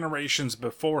the generations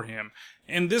before him.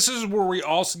 And this is where we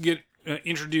also get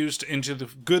introduced into the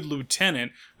good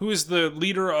lieutenant, who is the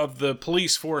leader of the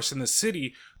police force in the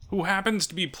city, who happens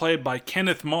to be played by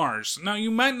Kenneth Mars. Now,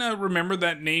 you might not remember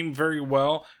that name very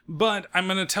well, but I'm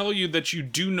going to tell you that you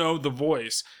do know the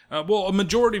voice. Well, a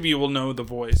majority of you will know the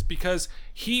voice, because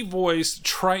he voiced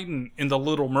Triton in The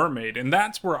Little Mermaid, and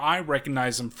that's where I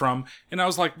recognize him from, and I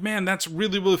was like, man, that's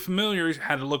really, really familiar.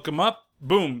 Had to look him up.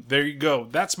 Boom, there you go.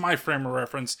 That's my frame of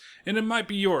reference, and it might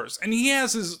be yours. And he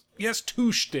has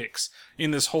two shticks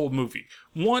in this whole movie.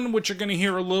 One, which you're going to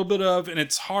hear a little bit of, and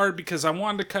it's hard because I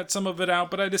wanted to cut some of it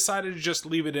out, but I decided to just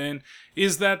leave it in,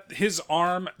 is that his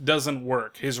arm doesn't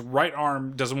work. His right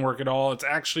arm doesn't work at all. It's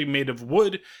actually made of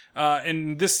wood.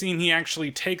 In this scene, he actually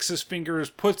takes his fingers,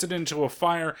 puts it into a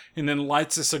fire, and then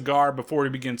lights a cigar before he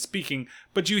begins speaking.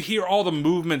 But you hear all the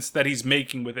movements that he's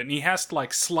making with it, and he has to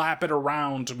slap it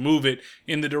around to move it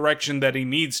in the direction that he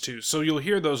needs to. So you'll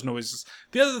hear those noises.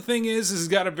 The other thing is he's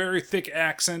got a very thick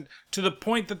accent, to the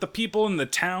point that the people in the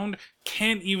town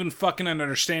can't even fucking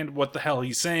understand what the hell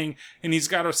he's saying, and he's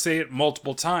got to say it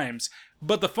multiple times.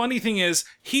 But the funny thing is,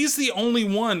 he's the only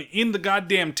one in the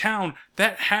goddamn town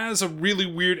that has a really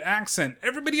weird accent.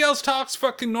 Everybody else talks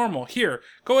fucking normal. Here,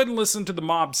 go ahead and listen to the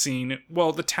mob scene,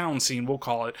 well, the town scene, we'll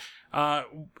call it,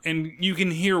 and you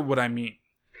can hear what I mean.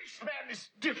 This man is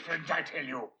different, I tell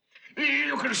you.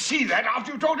 You can see that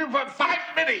after you told him for 5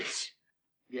 minutes.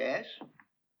 Yes?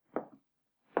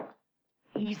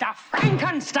 He's a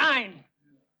Frankenstein!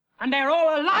 And they're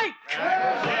all alike!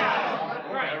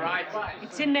 Right.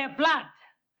 It's in their blood.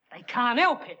 They can't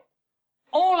help it.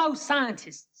 All those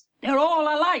scientists, they're all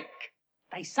alike.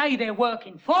 They say they're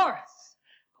working for us.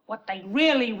 But what they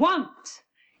really want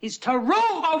is to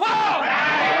rule the world!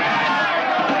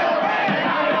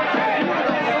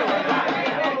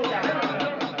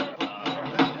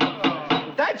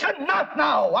 That's enough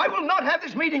now! I will not have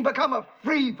this meeting become a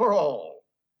free-for-all.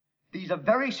 These are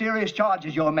very serious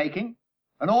charges you're making,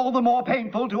 and all the more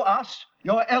painful to us,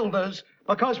 your elders,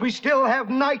 because we still have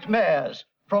nightmares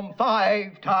from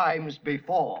 5 times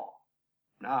before.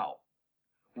 Now,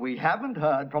 we haven't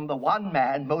heard from the one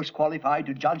man most qualified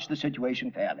to judge the situation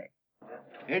fairly.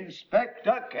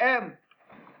 Inspector Kemp,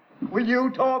 will you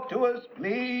talk to us,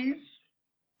 please?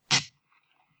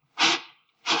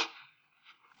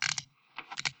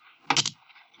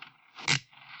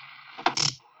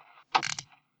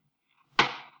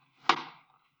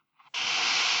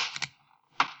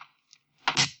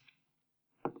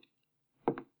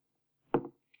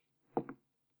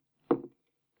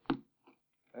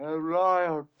 A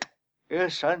riot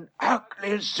is an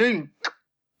ugly thing.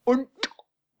 And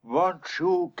once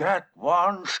you get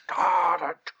one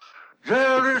started,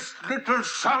 there is little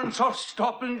chance of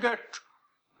stopping it,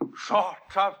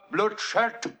 short of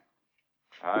bloodshed.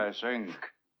 I think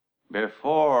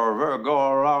before we go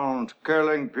around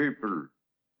killing people,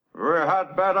 we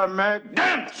had better make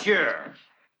dents here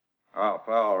of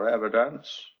our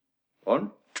evidence. And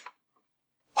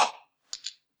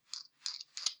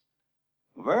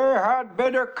we had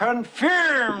better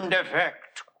confirm the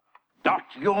fact that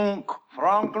young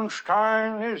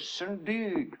Frankenstein is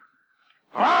indeed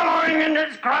following in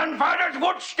his grandfather's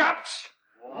footsteps.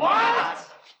 What?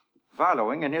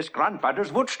 Following in his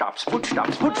grandfather's footsteps. Footsteps.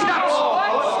 I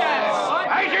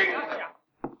think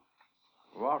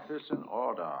what is in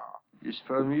order is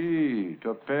for me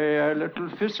to pay a little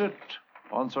visit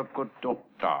on the good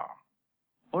doctor.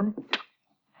 And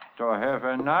to have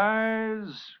a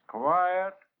nice,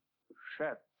 quiet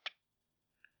chat.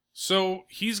 So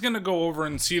he's going to go over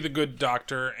and see the good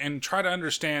doctor and try to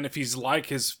understand if he's like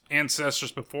his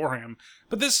ancestors before him.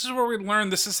 But this is where we learn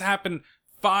this has happened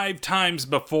 5 times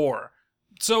before.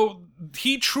 So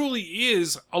he truly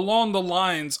is along the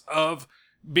lines of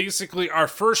basically our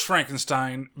first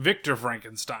Frankenstein, Victor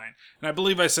Frankenstein. And I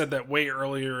believe I said that way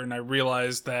earlier, and I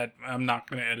realized that I'm not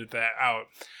going to edit that out.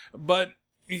 But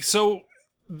so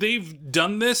they've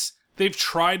done this they've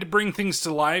tried to bring things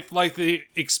to life, like they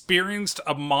experienced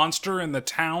a monster in the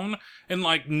town, and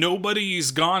like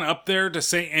nobody's gone up there to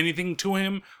say anything to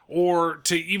him or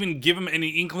to even give him any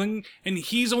inkling, and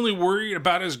he's only worried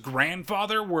about his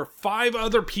grandfather, where 5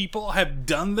 other people have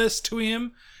done this to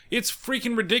him. It's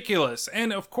freaking ridiculous.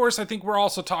 And of course, I think we're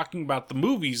also talking about the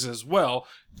movies as well.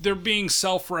 They're being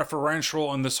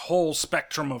self-referential in this whole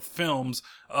spectrum of films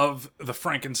of the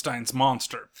Frankenstein's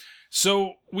monster.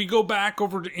 So we go back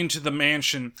over into the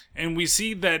mansion, and we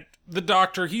see that the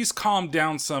doctor, he's calmed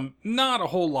down some, not a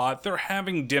whole lot. They're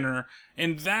having dinner,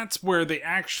 and that's where they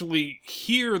actually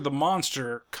hear the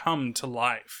monster come to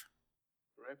life.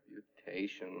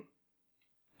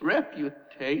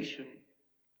 Reputation.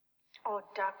 Oh,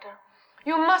 Doctor,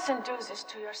 you mustn't do this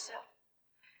to yourself.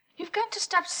 You've got to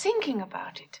stop thinking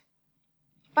about it.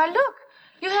 Why, look,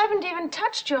 you haven't even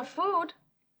touched your food.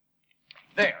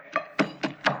 There.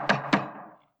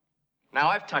 Now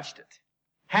I've touched it.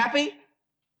 Happy?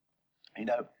 You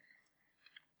know,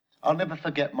 I'll never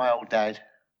forget my old dad.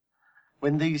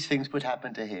 When these things would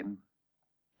happen to him,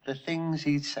 the things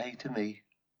he'd say to me.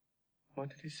 What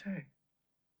did he say?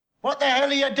 What the hell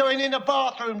are you doing in the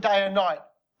bathroom day and night?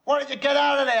 Why don't you get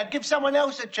out of there? Give someone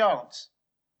else a chance.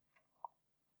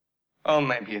 Oh,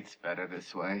 maybe it's better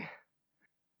this way.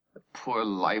 The poor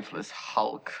lifeless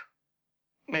hulk.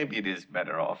 Maybe it is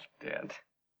better off dead.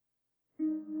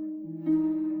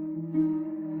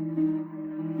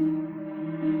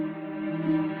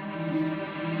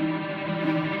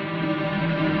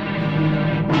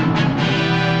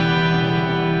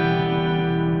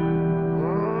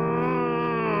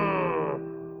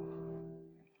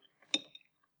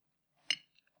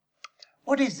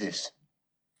 What is this?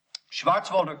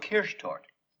 Schwarzwälder Kirschtorte.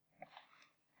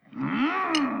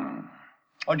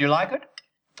 Oh, do you like it?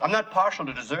 I'm not partial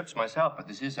to desserts myself, but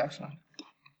this is excellent.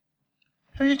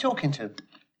 Who are you talking to?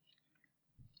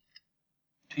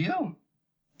 To you.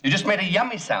 You just made a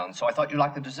yummy sound, so I thought you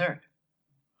liked the dessert.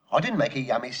 I didn't make a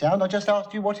yummy sound. I just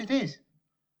asked you what it is.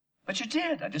 But you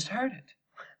did. I just heard it.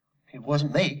 It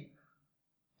wasn't me.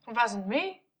 It wasn't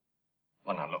me.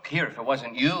 Well, now, look here. If it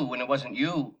wasn't you, when it wasn't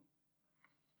you...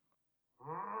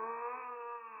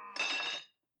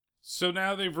 So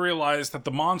now they've realized that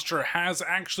the monster has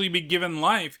actually been given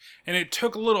life, and it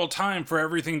took a little time for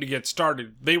everything to get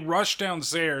started. They rush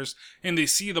downstairs, and they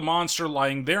see the monster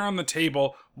lying there on the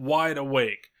table, wide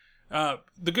awake.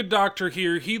 The good doctor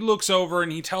here, he looks over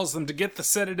and he tells them to get the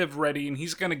sedative ready, and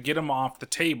he's going to get him off the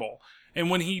table. And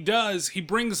when he does, he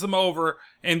brings them over,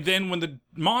 and then when the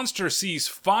monster sees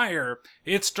fire,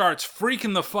 it starts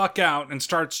freaking the fuck out and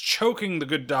starts choking the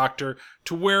good doctor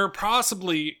to where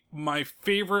possibly my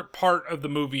favorite part of the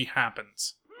movie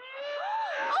happens.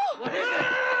 What is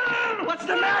it? What's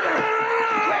the matter?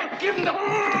 Quick, give him the...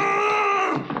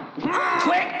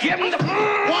 Quick, give him the...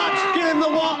 What? Give him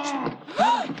the what?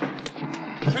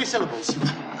 3 syllables.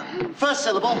 First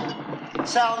syllable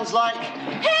sounds like...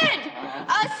 Head!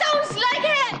 Sounds like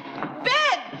head!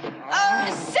 Bed!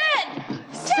 Said!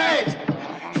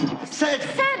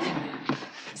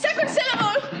 Second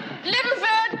syllable! Little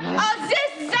bird!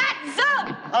 This, that, the!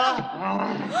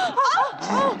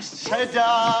 Said,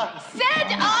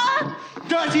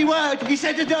 dirty word! He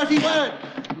said a dirty word!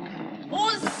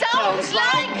 Sounds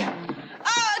like...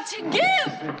 to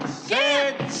give!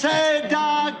 Said,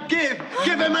 give!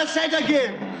 Give him a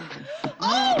sedative!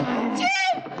 Oh,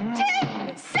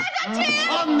 Tim! Sedative!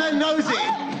 On the nosy!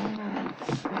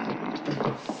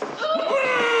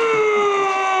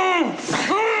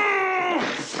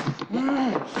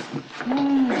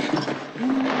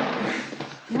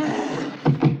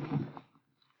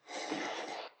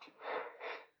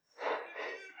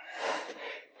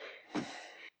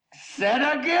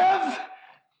 Sedative?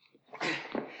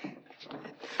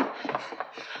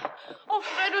 Oh,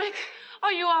 Frederick,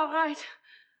 are you all right?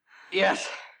 Yes.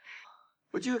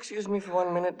 Would you excuse me for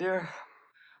 1 minute, dear?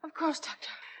 Of course, Doctor.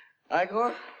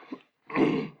 Igor?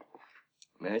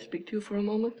 May I speak to you for a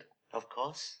moment? Of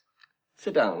course.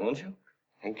 Sit down, won't you?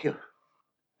 Thank you.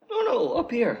 No, up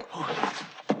here. Oh,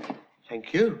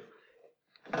 thank you.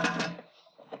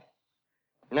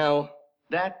 Now,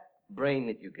 that brain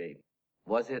that you gave,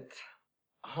 was it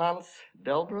Hans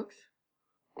Delbrück's?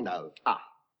 No.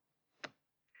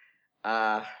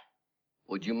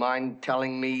 Would you mind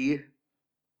telling me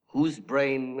whose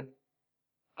brain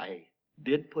I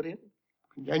did put in?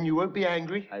 And you won't be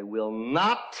angry? I will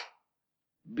not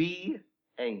be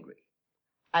angry.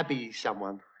 Abby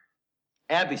someone.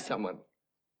 Abby someone.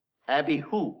 Abby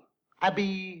who?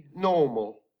 Abby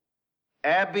Normal.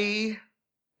 Abby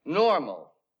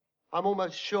Normal. I'm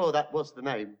almost sure that was the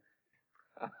name.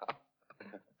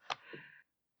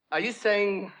 Are you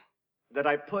saying that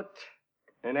I put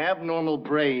an abnormal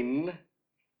brain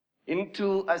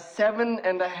into a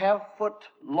 7.5-foot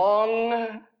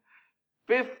long,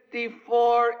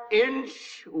 54-inch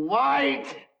wide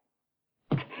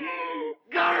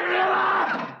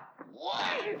gorilla?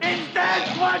 Is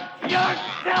that what you're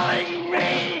telling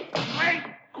me?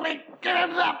 Quick, get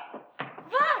him up!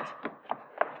 What?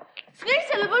 3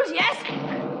 syllables, yes?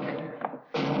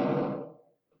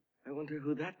 I wonder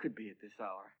who that could be at this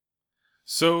hour.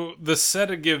 So the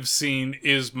sedative scene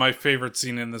is my favorite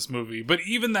scene in this movie, but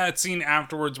even that scene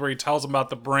afterwards where he tells him about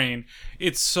the brain,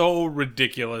 it's so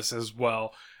ridiculous as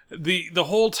well. The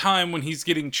whole time when he's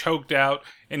getting choked out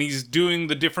and he's doing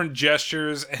the different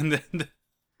gestures, and then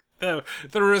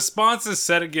the response to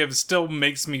sedative still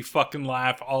makes me fucking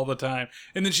laugh all the time.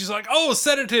 And then she's like, oh,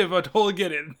 sedative, I totally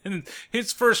get it. And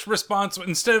his first response,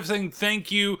 instead of saying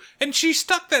thank you, and she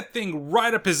stuck that thing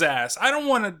right up his ass. I don't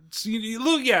want to,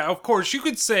 yeah, of course, you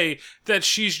could say that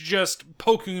she's just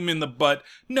poking him in the butt.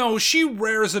 No, she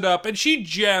rears it up and she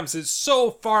jams it so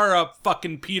far up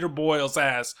fucking Peter Boyle's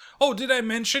ass. Oh, did I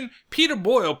mention? Peter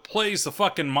Boyle plays the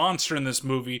fucking monster in this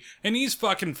movie, and he's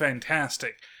fucking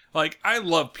fantastic. Like, I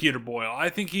love Peter Boyle. I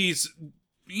think he's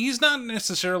not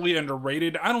necessarily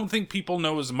underrated. I don't think people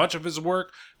know as much of his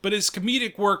work, but his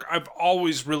comedic work I've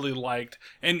always really liked.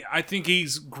 And I think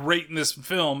he's great in this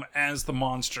film as the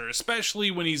monster,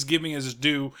 especially when he's giving his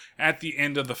due at the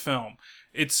end of the film.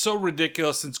 It's so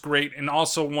ridiculous, it's great, and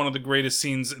also one of the greatest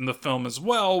scenes in the film as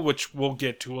well, which we'll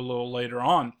get to a little later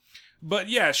on. But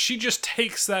yeah, she just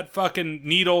takes that fucking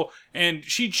needle and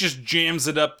she just jams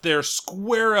it up there,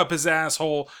 square up his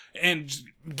asshole, and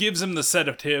gives him the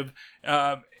sedative.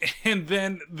 And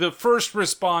then the first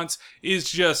response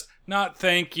is just not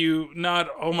thank you, not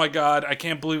oh my god, I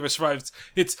can't believe I survived.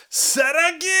 It's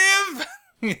sedative!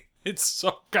 It's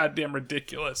so goddamn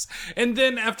ridiculous. And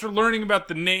then after learning about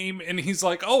the name, and he's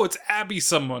like, oh, it's Abby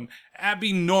someone.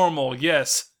 Abby Normal,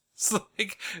 yes. It's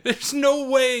like, there's no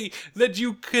way that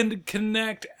you can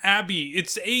connect Abby.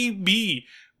 It's A-B.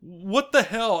 What the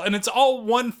hell? And it's all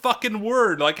one fucking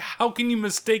word. Like, how can you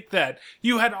mistake that?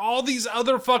 You had all these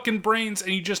other fucking brains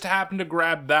and you just happened to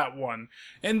grab that one.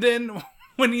 And then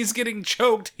when he's getting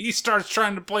choked, he starts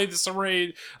trying to play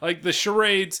the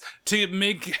charades to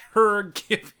make her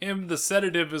give him the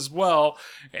sedative as well.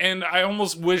 And I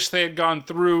almost wish they had gone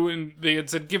through and they had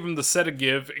said, give him the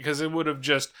sedative, because I would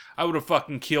have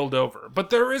fucking keeled over. But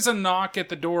there is a knock at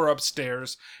the door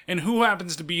upstairs, and who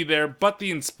happens to be there but the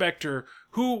inspector,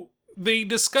 who they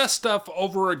discuss stuff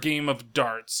over a game of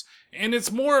darts. And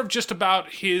it's more of just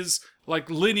about his,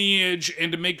 lineage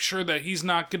and to make sure that he's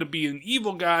not going to be an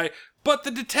evil guy. But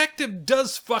the detective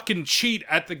does fucking cheat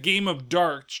at the game of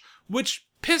darts, which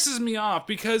pisses me off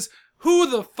because who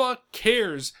the fuck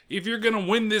cares if you're gonna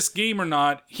win this game or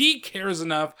not? He cares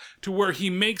enough to where he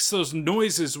makes those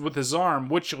noises with his arm,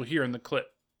 which you'll hear in the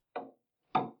clip.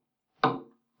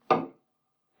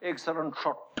 Excellent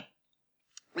shot.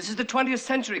 This is the 20th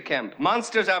century, Kemp.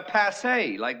 Monsters are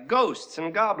passé, like ghosts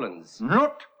and goblins.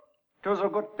 Not to the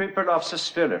good people of this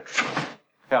village,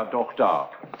 Herr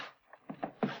Doctor.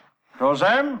 To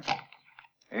them,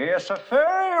 he is a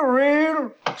very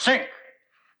real thing,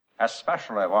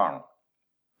 especially one.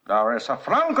 There is a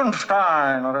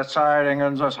Frankenstein residing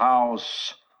in this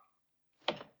house.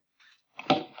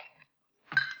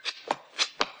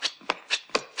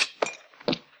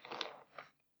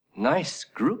 Nice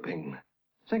grouping.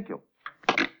 Thank you.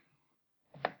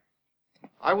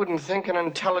 I wouldn't think an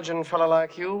intelligent fellow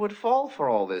like you would fall for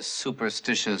all this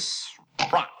superstitious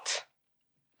rot.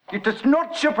 It is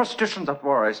not superstition that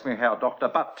worries me, Herr Doctor,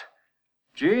 but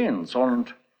genes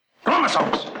and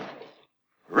chromosomes.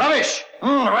 Rubbish!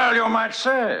 Well, you might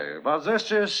say, but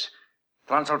this is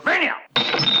Transylvania.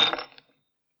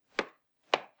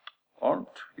 And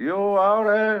you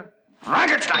are a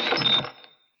Frankenstein!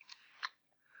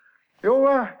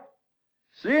 You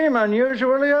seem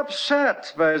unusually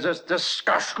upset by this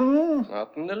discussion.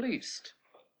 Not in the least.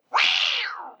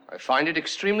 I find it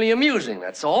extremely amusing,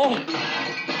 that's all.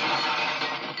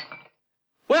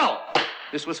 Well,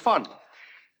 this was fun.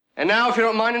 And now, if you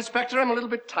don't mind, Inspector, I'm a little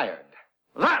bit tired.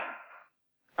 Then,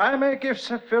 I may give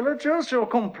the villagers your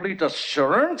complete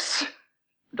assurance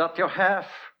that you have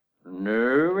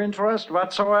no interest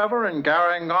whatsoever in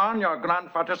carrying on your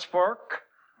grandfather's work.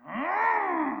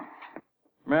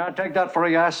 May I take that for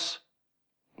a yes?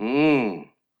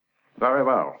 Very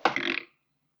well.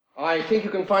 I think you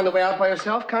can find the way out by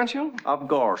yourself, can't you? Of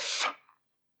course.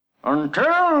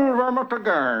 Until we meet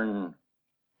again.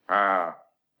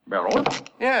 Beryl?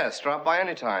 Yes, drop by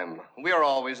any time. We are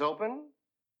always open.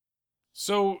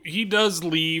 So he does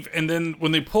leave, and then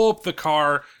when they pull up the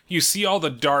car, you see all the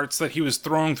darts that he was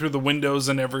throwing through the windows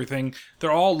and everything.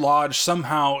 They're all lodged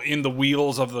somehow in the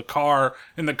wheels of the car,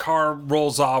 and the car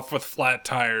rolls off with flat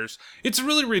tires. It's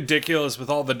really ridiculous with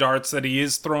all the darts that he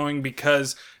is throwing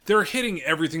because they're hitting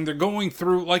everything. They're going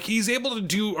through, like, he's able to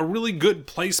do a really good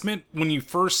placement when you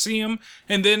first see him,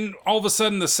 and then all of a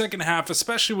sudden the second half,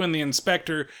 especially when the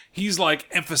inspector, he's like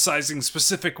emphasizing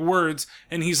specific words,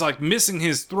 and he's like missing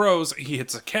his throws. He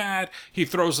hits a cat, he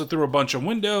throws it through a bunch of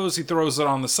windows, he throws it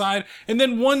on the side, and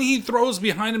then one he throws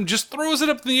behind him just throws it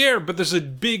up in the air, but there's a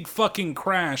big fucking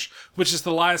crash, which is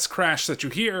the last crash that you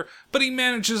hear, but he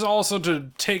manages also to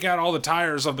take out all the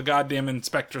tires of the goddamn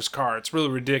inspector's car. It's really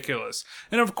ridiculous.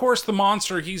 And of course, the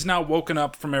monster, he's now woken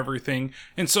up from everything,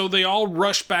 and so they all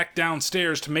rush back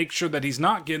downstairs to make sure that he's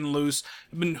not getting loose.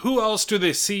 I mean, who else do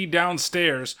they see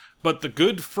downstairs but the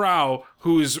good Frau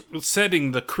who is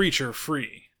setting the creature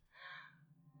free?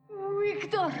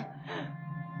 Victor,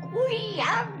 we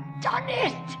have done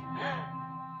it!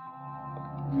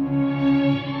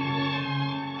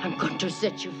 I'm going to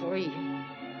set you free.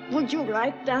 Would you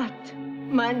like that,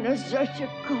 my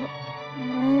Nazarchikov?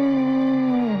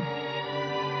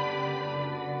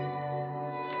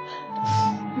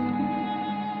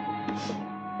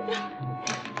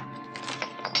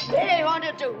 They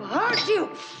wanted to hurt you,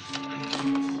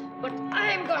 but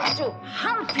I'm going to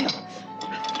help you.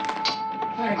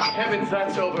 Thank heavens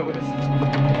that's over with.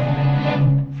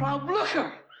 Frau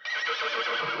Blücher!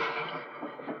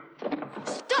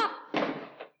 Stop!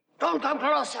 Don't come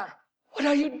closer. What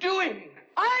are you doing?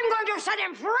 I'm going to set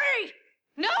him free.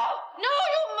 No,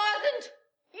 you mustn't.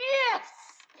 Yes.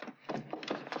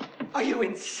 Are you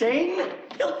insane?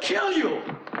 He'll kill you.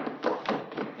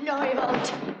 No, he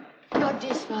won't. Not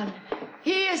this one.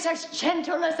 He is as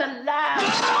gentle as a lamb.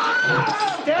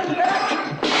 Stand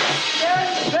back!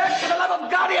 Stand back! For the love of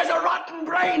God, he has a rotten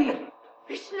brain!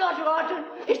 It's not rotten.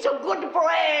 It's a good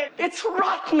brain. It's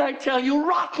rotten, I tell you,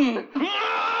 rotten!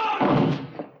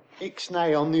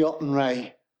 Ixnay on the Otten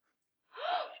Ray.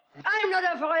 I'm not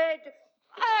afraid.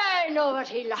 I know what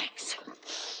he likes.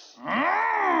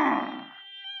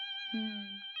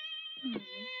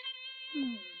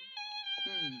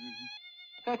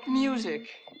 That music.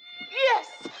 Yes,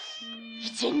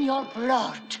 it's in your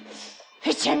blood.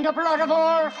 It's in the blood of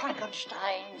all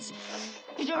Frankensteins.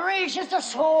 It reaches the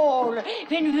soul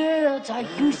when words are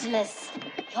useless.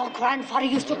 Your grandfather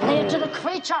used to play it to the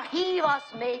creature he was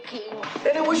making.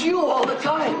 Then it was you all the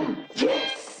time.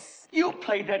 Yes. You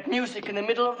played that music in the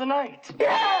middle of the night.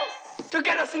 Yes. To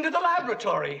get us into the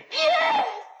laboratory. Yes.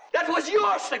 That was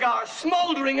your cigar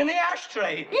smoldering in the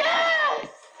ashtray. Yes.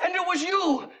 And it was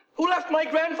you who left my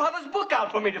grandfather's book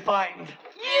out for me to find.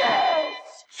 Yes.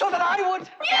 So that I would.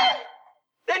 Yes.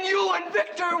 Then you and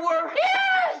Victor were.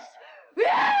 Yes.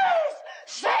 Yes.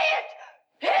 Say it.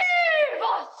 He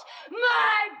was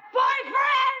my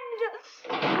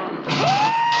boyfriend.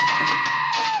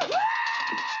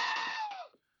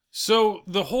 So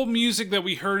the whole music that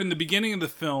we heard in the beginning of the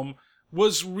film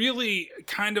was really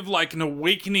kind of like an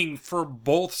awakening for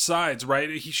both sides,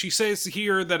 right? She says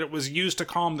here that it was used to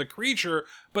calm the creature,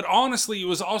 but honestly, it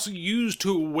was also used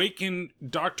to awaken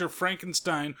Dr.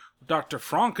 Frankenstein, Dr.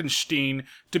 Frankenstein,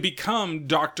 to become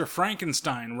Dr.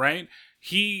 Frankenstein, right?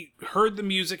 He heard the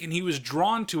music and he was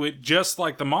drawn to it just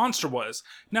like the monster was.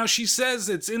 Now, she says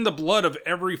it's in the blood of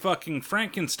every fucking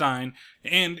Frankenstein,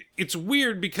 and it's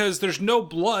weird because there's no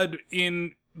blood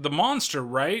in the monster,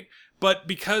 right? But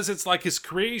because it's like his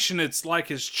creation, it's like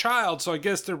his child, so I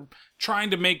guess they're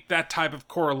trying to make that type of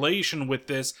correlation with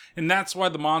this, and that's why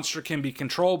the monster can be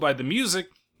controlled by the music,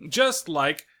 just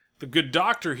like the good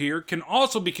doctor here can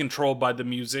also be controlled by the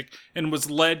music, and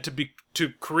was led to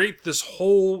create this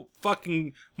whole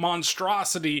fucking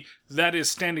monstrosity that is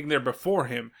standing there before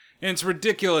him. And it's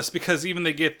ridiculous because even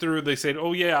they get through, they say,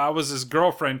 oh yeah, I was his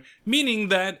girlfriend, meaning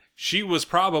that she was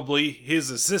probably his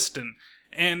assistant.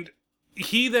 And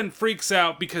he then freaks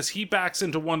out because he backs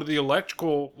into one of the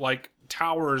electrical,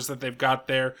 towers that they've got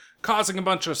there, causing a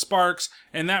bunch of sparks,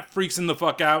 and that freaks him the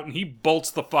fuck out, and he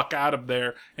bolts the fuck out of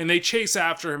there, and they chase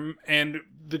after him, and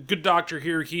the good doctor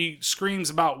here, he screams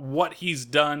about what he's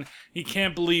done, he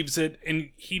can't believe it, and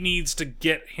he needs to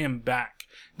get him back.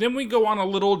 Then we go on a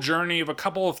little journey of a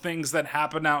couple of things that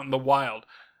happen out in the wild.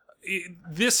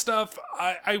 This stuff,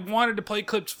 I wanted to play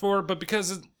clips for, but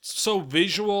because it's so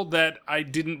visual that I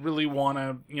didn't really want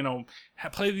to,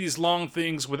 play these long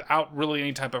things without really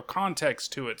any type of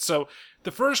context to it. So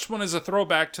the first one is a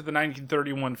throwback to the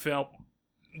 1931 film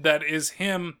that is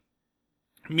him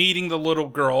meeting the little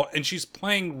girl, and she's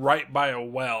playing right by a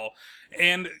well.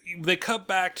 And they cut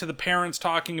back to the parents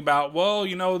talking about, well,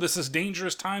 you know, this is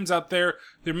dangerous times out there.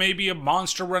 There may be a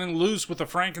monster running loose with a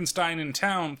Frankenstein in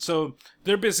town. So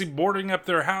they're busy boarding up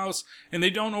their house, and they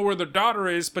don't know where their daughter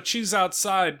is, but she's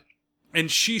outside. And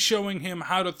she's showing him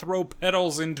how to throw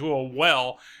petals into a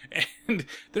well. And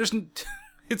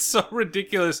it's so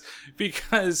ridiculous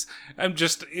because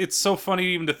it's so funny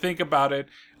even to think about it.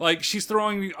 Like, she's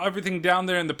throwing everything down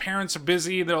there and the parents are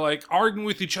busy. They're like arguing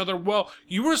with each other. Well,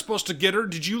 you were supposed to get her.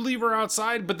 Did you leave her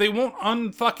outside? But they won't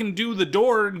unfucking do the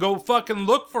door and go fucking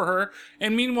look for her.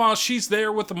 And meanwhile, she's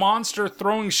there with the monster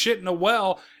throwing shit in a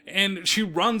well, and she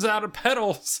runs out of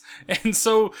petals. And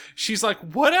so she's like,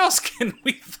 what else can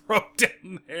we throw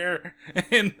down there?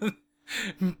 And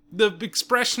the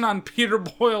expression on Peter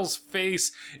Boyle's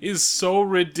face is so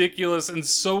ridiculous and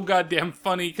so goddamn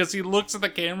funny because he looks at the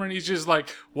camera and he's just like,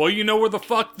 well, you know where the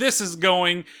fuck this is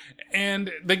going.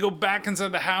 And they go back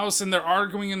inside the house and they're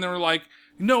arguing and they're like,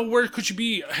 no, where could you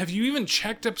be? Have you even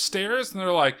checked upstairs? And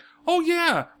they're like, oh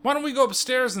yeah, why don't we go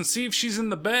upstairs and see if she's in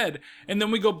the bed? And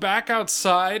then we go back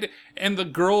outside and the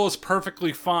girl is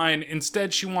perfectly fine.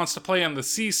 Instead, she wants to play on the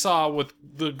seesaw with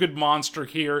the good monster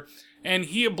here. And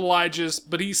he obliges,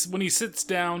 but when he sits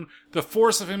down, the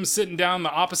force of him sitting down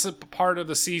the opposite part of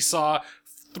the seesaw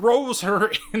throws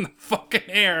her in the fucking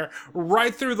air,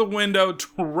 right through the window,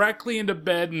 directly into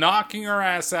bed, knocking her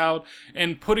ass out,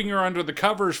 and putting her under the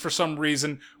covers for some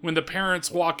reason when the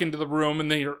parents walk into the room and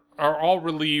they are all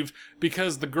relieved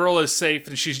because the girl is safe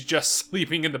and she's just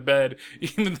sleeping in the bed,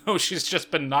 even though she's just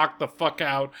been knocked the fuck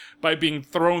out by being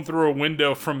thrown through a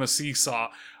window from a seesaw.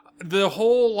 The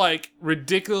whole, like,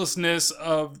 ridiculousness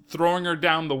of throwing her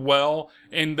down the well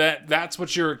and that's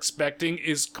what you're expecting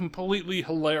is completely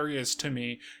hilarious to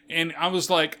me. And I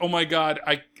was like, oh my god,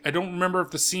 I don't remember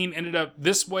if the scene ended up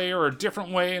this way or a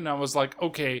different way, and I was like,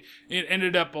 okay, it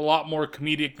ended up a lot more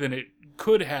comedic than it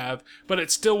could have, but it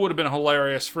still would have been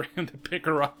hilarious for him to pick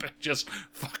her up and just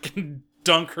fucking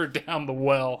dunk her down the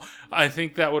well. I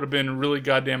think that would have been really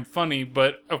goddamn funny,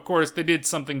 but of course they did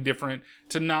something different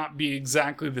to not be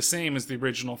exactly the same as the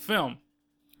original film.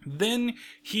 Then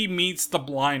he meets the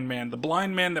blind man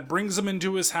that brings him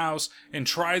into his house and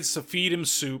tries to feed him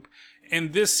soup,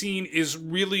 and this scene is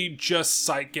really just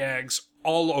sight gags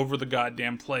all over the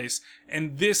goddamn place,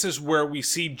 and this is where we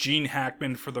see Gene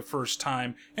Hackman for the first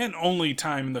time, and only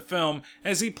time in the film,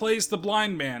 as he plays the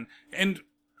blind man. And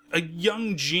a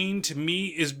young Gene, to me,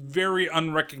 is very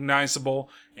unrecognizable,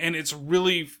 and it's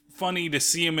really funny to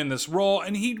see him in this role.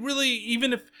 And he really,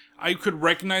 even if I could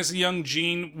recognize a young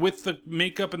Gene with the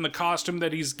makeup and the costume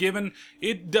that he's given,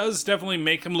 it does definitely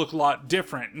make him look a lot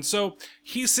different. And so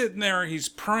he's sitting there, he's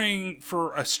praying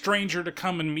for a stranger to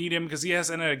come and meet him because he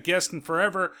hasn't had a guest in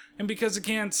forever, and because he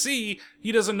can't see,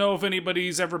 he doesn't know if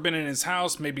anybody's ever been in his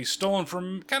house, maybe stolen from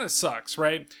him. Kind of sucks,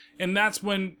 right? And that's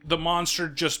when the monster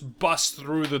just busts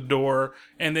through the door,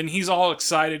 and then he's all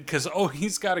excited because, oh,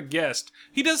 he's got a guest.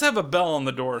 He does have a bell on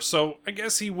the door, so I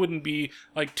guess he wouldn't be,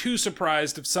 like, too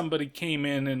surprised if somebody came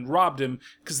in and robbed him,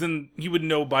 because then he would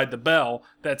know by the bell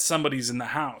that somebody's in the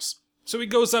house. So he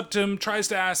goes up to him, tries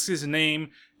to ask his name.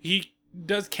 He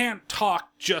can't talk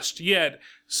just yet,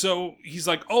 so he's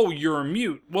like, oh, you're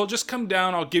mute. Well, just come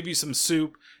down, I'll give you some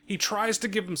soup. He tries to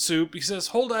give him soup. He says,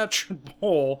 hold out your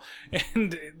bowl.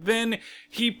 And then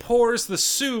he pours the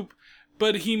soup,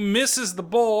 but he misses the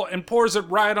bowl and pours it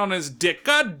right on his dick.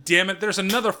 God damn it, there's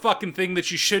another fucking thing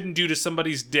that you shouldn't do to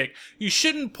somebody's dick. You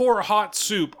shouldn't pour hot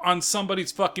soup on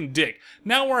somebody's fucking dick.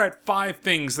 Now we're at 5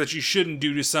 things that you shouldn't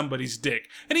do to somebody's dick.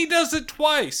 And he does it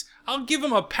twice. I'll give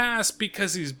him a pass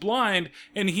because he's blind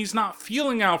and he's not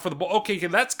feeling out for the bowl. Okay,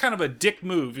 that's kind of a dick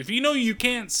move. If you know you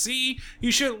can't see,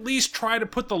 you should at least try to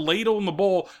put the ladle in the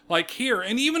bowl like here.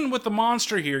 And even with the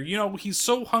monster here, you know, he's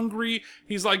so hungry.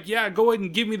 He's like, yeah, go ahead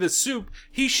and give me the soup.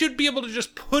 He should be able to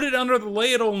just put it under the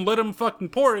ladle and let him fucking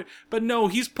pour it. But no,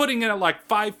 he's putting it at like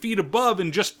 5 feet above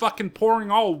and just fucking pouring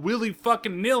all willy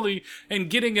fucking nilly and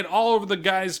getting it all over the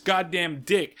guy's goddamn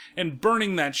dick and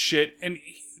burning that shit. And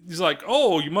he's like,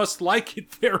 oh, you must like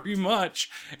it very much,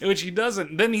 which he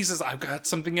doesn't. Then he says, I've got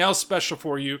something else special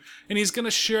for you, and he's going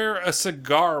to share a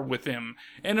cigar with him.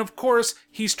 And of course,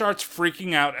 he starts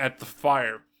freaking out at the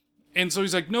fire. And so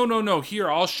he's like, no, here,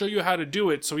 I'll show you how to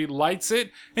do it. So he lights it,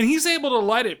 and he's able to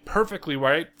light it perfectly,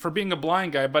 right, for being a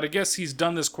blind guy, but I guess he's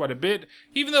done this quite a bit,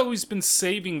 even though he's been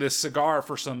saving this cigar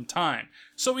for some time.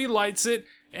 So he lights it,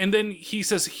 and then he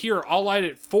says, here, I'll light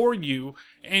it for you.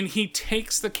 And he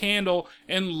takes the candle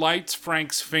and lights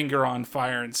Frank's finger on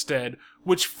fire instead,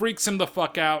 which freaks him the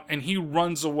fuck out, and he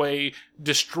runs away,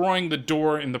 destroying the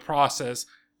door in the process.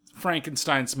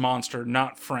 Frankenstein's monster,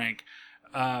 not Frank.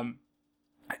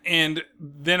 And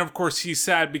then, of course, he's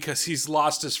sad because he's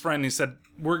lost his friend. He said,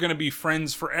 we're going to be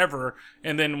friends forever.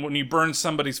 And then when you burn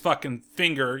somebody's fucking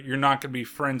finger, you're not going to be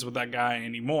friends with that guy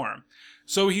anymore.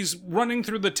 So he's running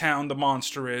through the town, the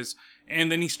monster is, and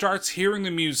then he starts hearing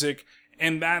the music,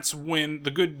 and that's when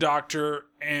the good doctor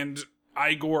and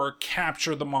Igor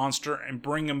capture the monster and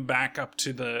bring him back up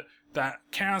to that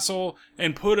castle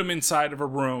and put him inside of a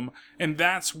room. And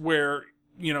that's where,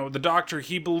 the doctor,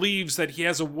 he believes that he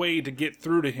has a way to get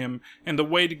through to him, and the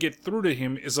way to get through to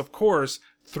him is, of course,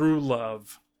 through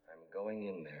love. I'm going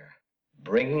in there.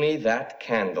 Bring me that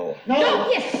candle. No!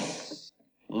 Yes!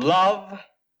 Love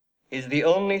is the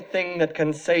only thing that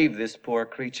can save this poor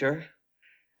creature.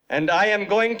 And I am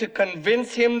going to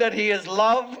convince him that he is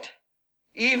loved,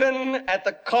 even at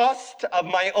the cost of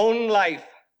my own life.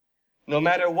 No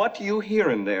matter what you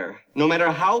hear in there, no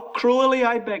matter how cruelly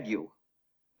I beg you,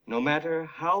 no matter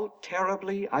how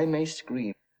terribly I may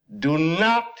scream, do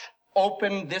not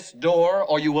open this door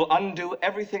or you will undo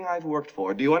everything I've worked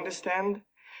for. Do you understand?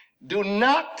 Do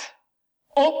not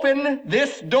open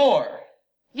this door.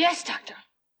 Yes, Doctor.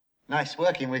 Nice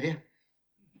working with you.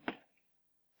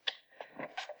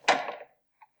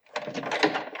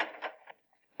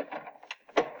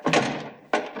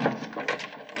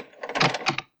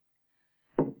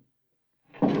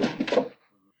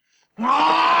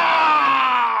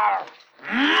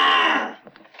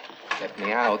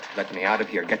 Let me out of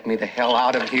here. Get me the hell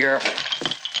out of here.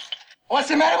 What's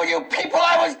the matter with you people?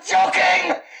 I was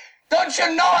joking! Don't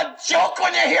you know a joke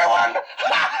when you hear one?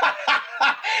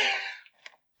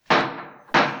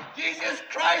 Jesus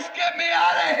Christ, get me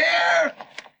out of here!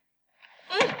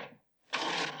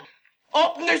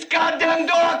 Open this goddamn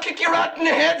door, I'll kick your rotten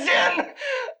heads in!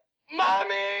 Mommy!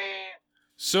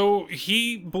 So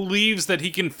he believes that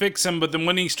he can fix him, but then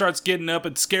when he starts getting up,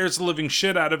 it scares the living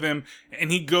shit out of him,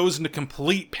 and he goes into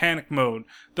complete panic mode.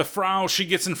 The Frau, she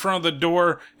gets in front of the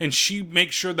door, and she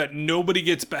makes sure that nobody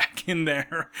gets back in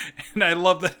there. And I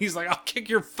love that he's like, I'll kick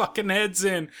your fucking heads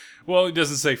in. Well, he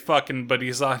doesn't say fucking, but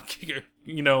he's like,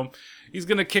 he's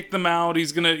gonna kick them out.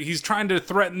 He's trying to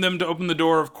threaten them to open the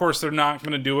door. Of course, they're not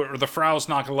gonna do it, or the Frau's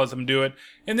not gonna let them do it.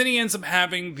 And then he ends up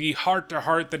having the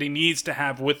heart-to-heart that he needs to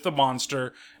have with the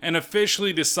monster, and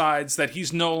officially decides that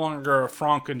he's no longer a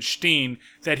Frankenstein,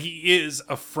 that he is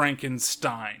a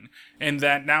Frankenstein. And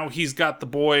that now he's got the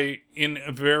boy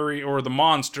the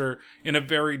monster in a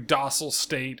very docile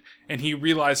state, and he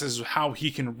realizes how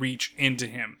he can reach into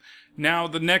him. Now,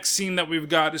 the next scene that we've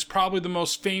got is probably the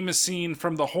most famous scene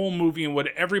from the whole movie and what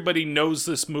everybody knows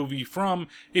this movie from.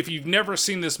 If you've never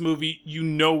seen this movie, you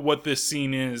know what this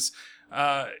scene is.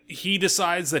 He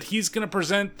decides that he's going to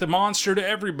present the monster to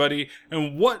everybody,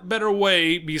 and what better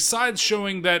way, besides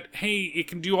showing that, hey, it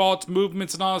can do all its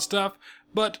movements and all that stuff,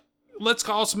 but let's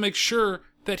also make sure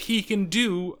that he can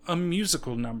do a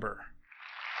musical number.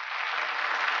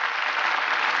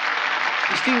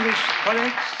 Distinguished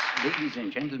colleagues, ladies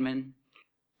and gentlemen,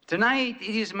 tonight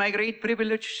it is my great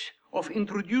privilege of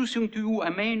introducing to you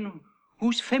a man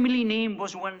whose family name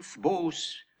was once both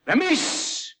the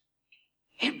Miss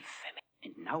Infamy.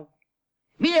 And now,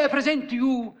 may I present to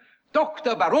you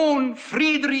Dr. Baron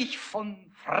Friedrich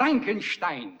von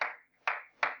Frankenstein.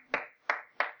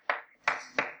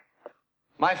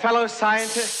 My fellow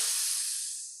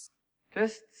scientists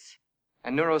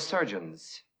and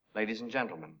neurosurgeons, ladies and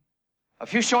gentlemen. A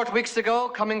few short weeks ago,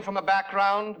 coming from a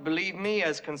background, believe me,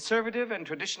 as conservative and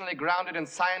traditionally grounded in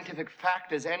scientific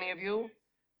fact as any of you,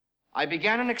 I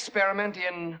began an experiment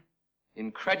in,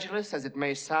 incredulous as it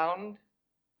may sound,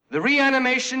 the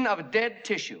reanimation of dead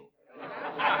tissue.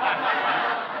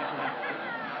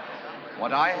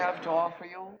 What I have to offer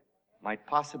you might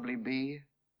possibly be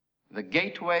the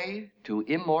gateway to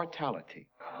immortality.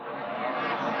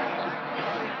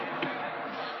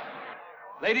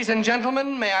 Ladies and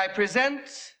gentlemen, may I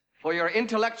present, for your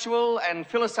intellectual and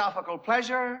philosophical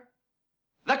pleasure,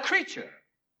 the creature.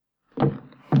 Please.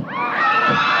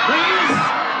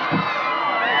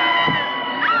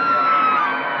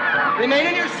 Remain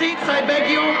in your seats, I beg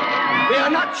you. We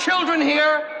are not children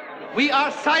here. We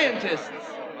are scientists.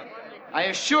 I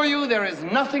assure you there is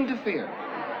nothing to fear.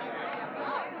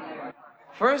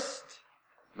 First,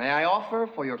 may I offer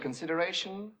for your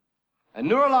consideration a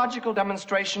neurological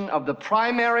demonstration of the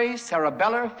primary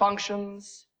cerebellar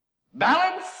functions,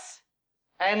 balance,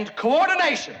 and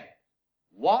coordination.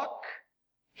 Walk,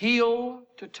 heel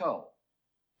to toe.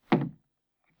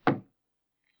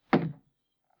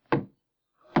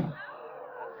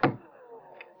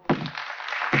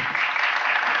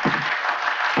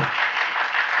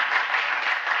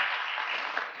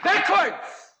 Backwards.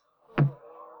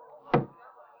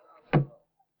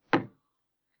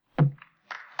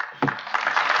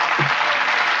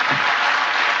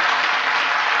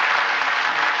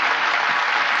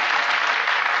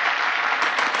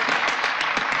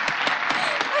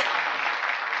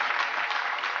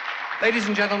 Ladies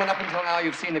and gentlemen, up until now,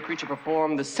 you've seen the creature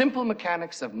perform the simple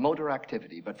mechanics of motor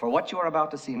activity. But for what you are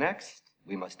about to see next,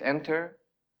 we must enter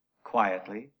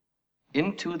quietly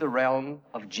into the realm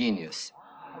of genius.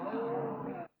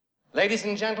 Ladies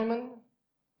and gentlemen,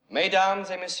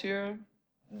 mesdames et messieurs,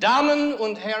 Damen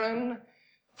und Herren,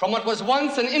 from what was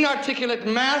once an inarticulate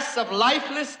mass of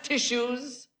lifeless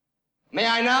tissues, may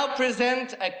I now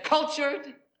present a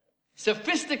cultured,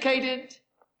 sophisticated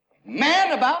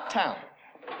man about town.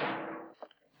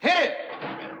 Hit it!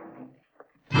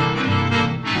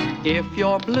 If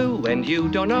you're blue and you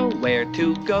don't know where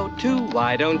to go to,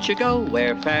 why don't you go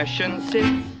where fashion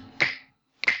sits?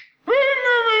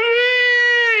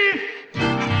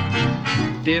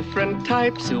 Different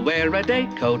types who wear a day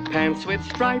coat, pants with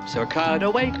stripes, or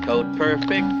cutaway coat,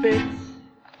 perfect fits.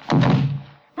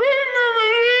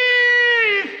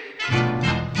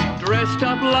 Dressed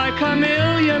up like $1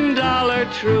 million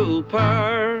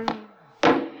trooper,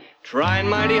 trying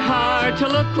mighty hard to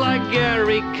look like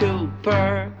Gary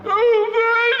Cooper.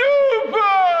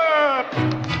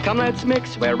 Come, let's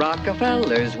mix where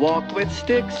Rockefellers walk with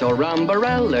sticks or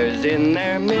umbrellas in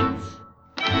their mitts.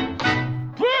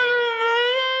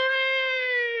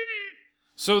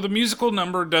 So the musical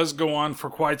number does go on for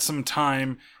quite some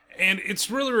time, and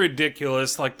it's really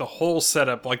ridiculous, like the whole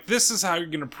setup. Like, this is how you're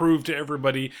going to prove to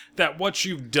everybody that what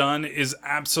you've done is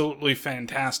absolutely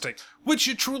fantastic, which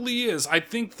it truly is. I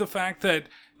think the fact that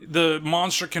the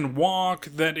monster can walk,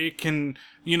 that it can,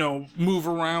 you know, move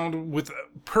around with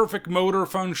perfect motor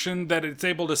function, that it's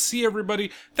able to see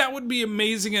everybody, that would be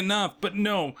amazing enough. But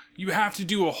no, you have to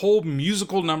do a whole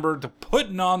musical number to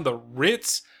putting on the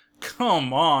Ritz.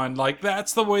 Come on, like,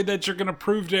 that's the way that you're gonna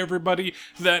prove to everybody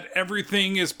that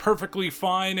everything is perfectly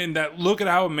fine and that look at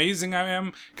how amazing I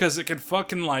am, because it can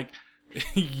fucking, like,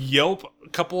 yelp a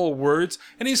couple of words,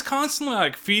 and he's constantly,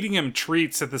 like, feeding him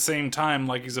treats at the same time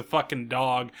like he's a fucking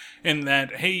dog, and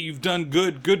that, hey, you've done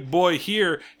good boy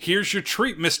here's your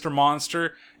treat, Mr.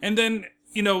 Monster, and then,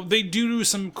 you know, they do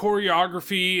some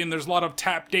choreography, and there's a lot of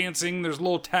tap dancing. There's a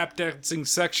little tap dancing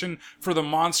section for the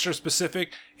monster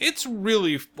specific. It's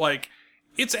really, like,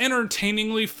 it's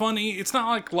entertainingly funny. It's not,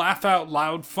 like, laugh out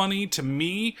loud funny to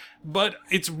me, but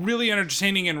it's really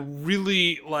entertaining and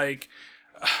really, like,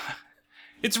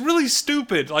 it's really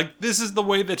stupid. Like, this is the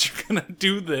way that you're gonna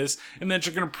do this, and that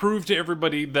you're gonna prove to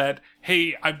everybody that,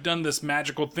 hey, I've done this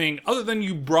magical thing, other than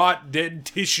you brought dead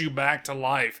tissue back to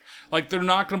life. Like, they're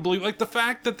not gonna believe, like, the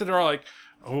fact that they're like,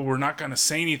 oh, we're not gonna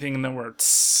say anything, and then we're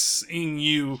tss-ing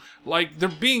you. Like, they're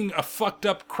being a fucked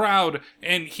up crowd,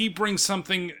 and he brings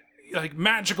something, like,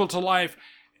 magical to life,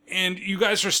 and you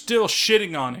guys are still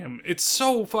shitting on him. It's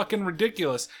so fucking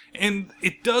ridiculous. And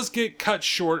it does get cut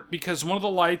short because one of the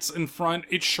lights in front,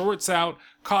 it shorts out,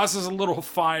 causes a little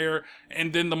fire,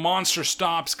 and then the monster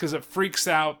stops because it freaks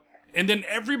out. And then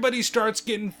everybody starts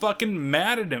getting fucking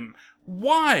mad at him.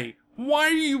 Why? Why are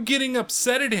you getting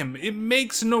upset at him? It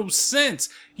makes no sense.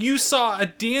 You saw a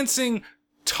dancing,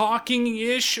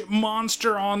 talking-ish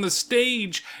monster on the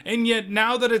stage, and yet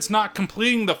now that it's not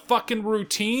completing the fucking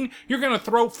routine, you're gonna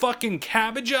throw fucking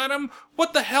cabbage at him?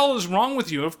 What the hell is wrong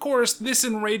with you? Of course, this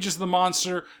enrages the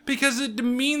monster because it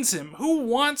demeans him. Who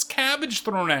wants cabbage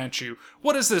thrown at you?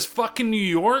 What is this, fucking New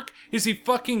York? Is he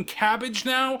fucking cabbage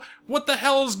now? What the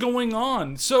hell is going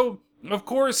on? So, of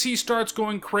course, he starts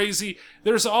going crazy.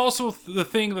 There's also the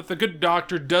thing that the good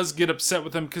doctor does get upset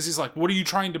with him because he's like, what are you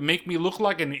trying to make me look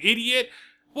like an idiot?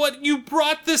 What, you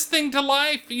brought this thing to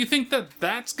life? You think that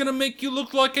that's gonna make you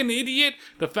look like an idiot?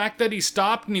 The fact that he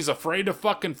stopped and he's afraid of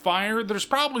fucking fire? There's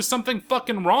probably something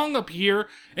fucking wrong up here,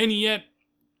 and yet,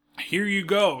 here you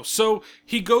go. So,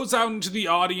 he goes out into the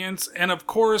audience, and of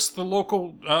course, the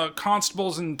local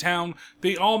constables in town,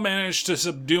 they all manage to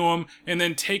subdue him, and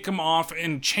then take him off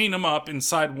and chain him up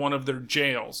inside one of their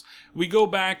jails. We go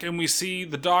back and we see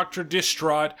the doctor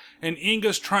distraught, and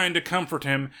Inga's trying to comfort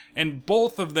him, and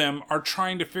both of them are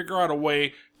trying to figure out a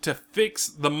way to fix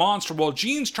the monster. Well,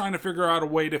 Jean's trying to figure out a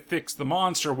way to fix the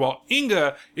monster, while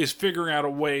Inga is figuring out a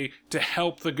way to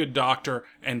help the good doctor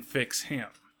and fix him.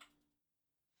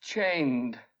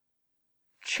 Chained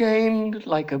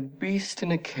like a beast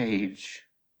in a cage.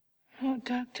 Oh,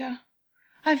 Doctor,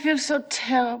 I feel so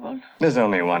terrible. There's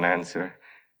only one answer.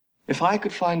 If I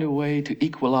could find a way to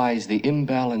equalize the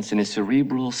imbalance in his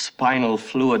cerebral spinal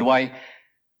fluid, why,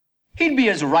 he'd be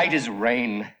as right as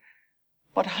rain.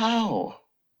 But how?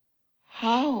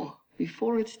 How?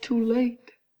 Before it's too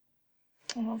late.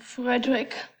 Oh,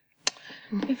 Frederick,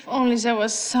 if only there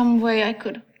was some way I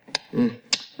could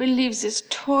relieve this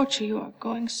torture you are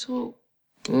going through.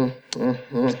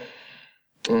 If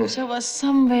there was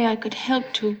some way I could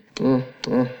help to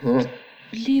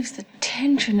relieves the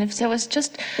tension. If there was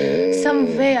just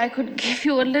some way I could give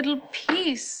you a little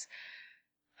peace.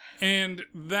 And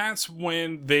that's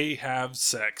when they have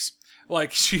sex.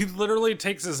 Like, she literally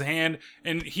takes his hand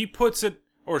and he puts it,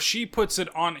 or she puts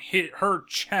it on her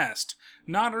chest,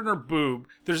 not on her boob.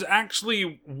 There's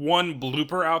actually one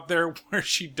blooper out there where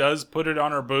she does put it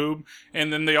on her boob,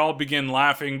 and then they all begin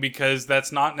laughing because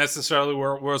that's not necessarily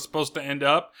where we're supposed to end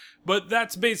up. But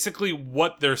that's basically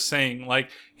what they're saying. Like,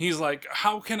 he's like,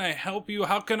 how can I help you?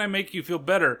 How can I make you feel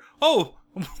better? Oh,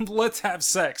 let's have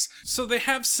sex. So they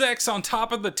have sex on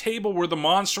top of the table where the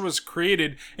monster was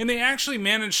created, and they actually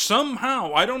managed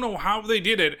somehow, I don't know how they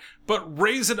did it, but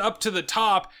raise it up to the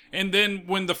top, and then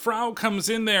when the Frau comes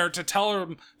in there to tell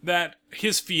him that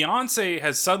his fiance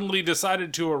has suddenly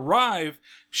decided to arrive,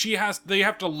 they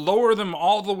have to lower them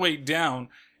all the way down,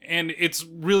 and it's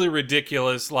really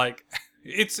ridiculous. Like,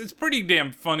 it's pretty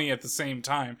damn funny at the same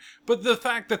time. But the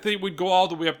fact that they would go all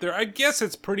the way up there, I guess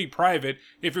it's pretty private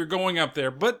if you're going up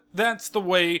there. But that's the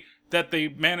way that they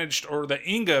managed, or that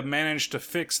Inga managed to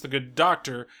fix the good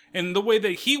doctor. And the way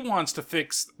that he wants to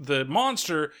fix the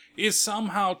monster is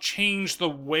somehow change the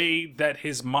way that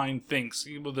his mind thinks.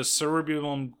 The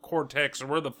cerebellum cortex, or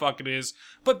where the fuck it is.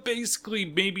 But basically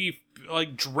maybe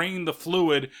like drain the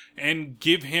fluid and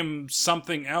give him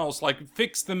something else, like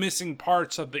fix the missing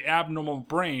parts of the abnormal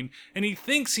brain. And he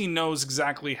thinks he knows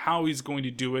exactly how he's going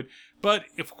to do it. But,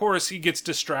 of course, he gets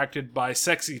distracted by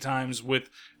sexy times with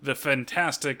the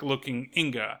fantastic-looking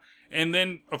Inga. And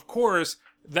then, of course,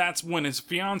 that's when his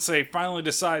fiancée finally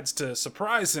decides to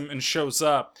surprise him and shows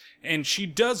up. And she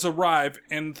does arrive,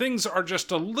 and things are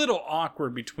just a little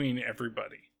awkward between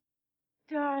everybody.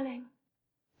 Darling.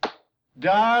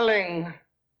 Darling.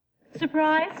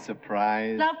 Surprise?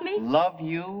 Surprise. Love me? Love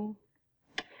you?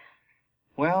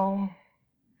 Well,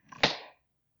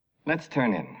 let's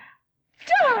turn in.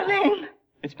 Darling!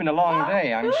 It's been a long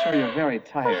day. I'm sure you're very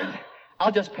tired.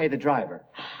 I'll just pay the driver.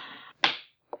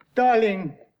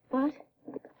 Darling. What?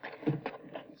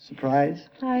 Surprise?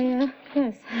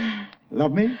 Yes.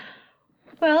 Love me?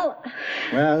 Well...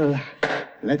 Well,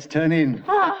 let's turn in.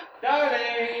 Oh.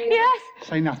 Darling! Yes?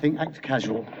 Say nothing, act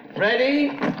casual.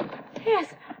 Ready?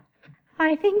 Yes.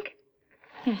 I think...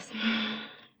 Yes.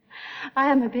 I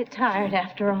am a bit tired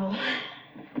after all.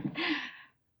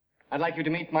 I'd like you to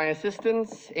meet my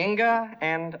assistants, Inga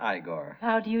and Igor.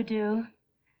 How do you do?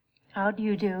 How do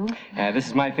you do? This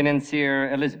is my financier,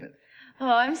 Elizabeth. Oh,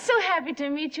 I'm so happy to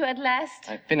meet you at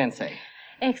last. Financé.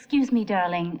 Excuse me,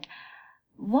 darling.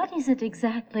 What is it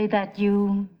exactly that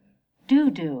you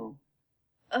do?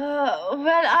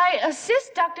 Well, I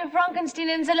assist Dr. Frankenstein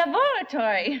in the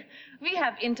laboratory. We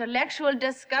have intellectual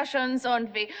discussions,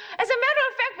 and we... As a matter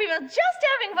of fact, we were just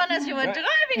having fun as you were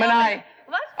driving... Manai.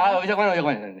 What?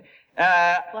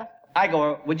 What?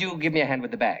 Igor, would you give me a hand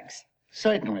with the bags?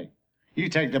 Certainly. You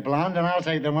take the blonde and I'll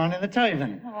take the one in the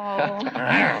tavern. Oh.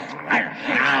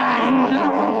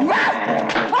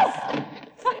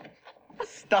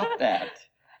 Stop that.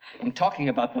 I'm talking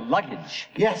about the luggage.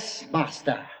 Yes,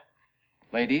 master.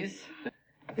 Ladies?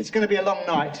 It's going to be a long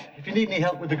night. If you need any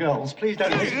help with the girls, please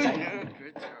don't hesitate.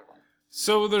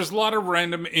 So there's a lot of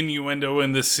random innuendo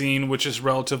in this scene, which is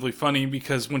relatively funny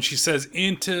because when she says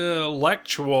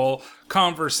intellectual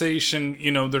conversation,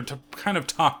 they're kind of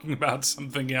talking about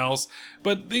something else,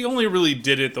 but they only really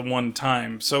did it the one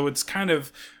time. So it's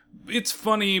it's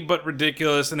funny but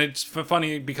ridiculous, and it's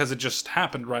funny because it just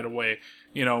happened right away.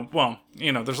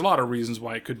 There's a lot of reasons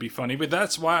why it could be funny, but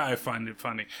that's why I find it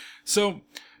funny. So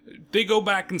they go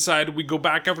back inside, we go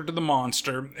back over to the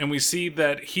monster, and we see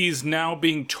that he's now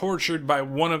being tortured by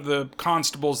one of the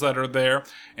constables that are there,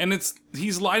 and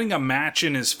he's lighting a match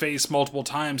in his face multiple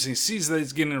times, and he sees that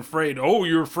he's getting afraid. Oh,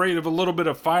 you're afraid of a little bit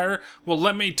of fire? Well,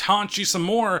 let me taunt you some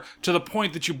more, to the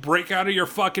point that you break out of your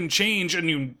fucking change and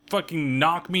you fucking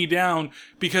knock me down,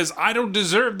 because I don't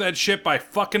deserve that shit by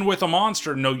fucking with a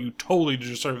monster. No, you totally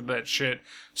deserve that shit.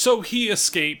 So he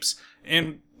escapes,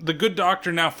 and the good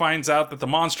doctor now finds out that the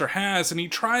monster has, and he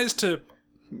tries to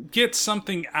get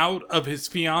something out of his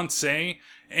fiancée,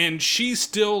 and she's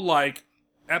still like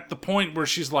at the point where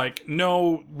she's like,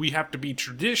 no, we have to be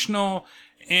traditional,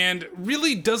 and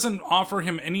really doesn't offer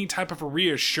him any type of a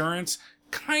reassurance.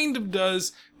 Kind of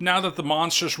does now that the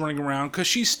monster's running around, because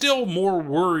she's still more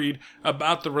worried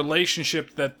about the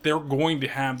relationship that they're going to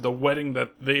have, the wedding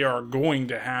that they are going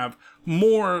to have,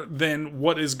 more than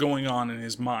what is going on in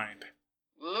his mind.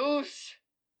 Loose?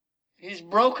 He's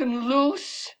broken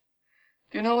loose?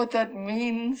 Do you know what that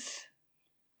means?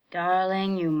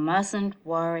 Darling, you mustn't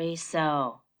worry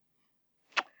so.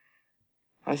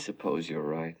 I suppose you're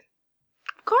right.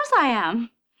 Of course I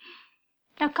am.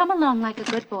 Now come along like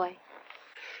a good boy.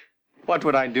 What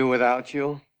would I do without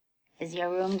you? Is your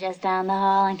room just down the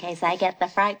hall in case I get the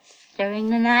frights during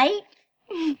the night?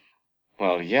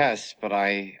 Well, yes, but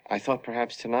I thought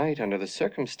perhaps tonight, under the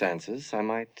circumstances, I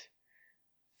might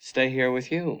stay here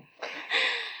with you.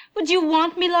 Would you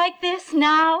want me like this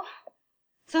now?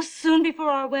 So soon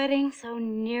before our wedding, so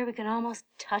near we can almost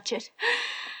touch it.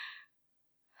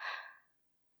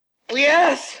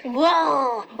 Yes!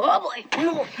 Whoa!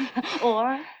 Oh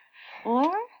boy!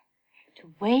 Or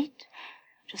to wait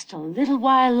just a little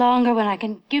while longer when I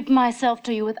can give myself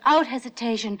to you without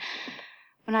hesitation,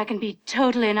 when I can be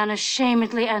totally and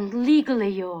unashamedly and legally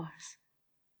yours.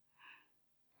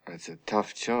 That's a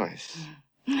tough choice.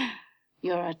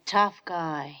 You're a tough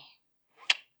guy.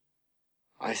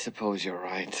 I suppose you're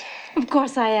right. Of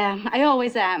course I am. I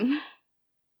always am.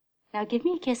 Now give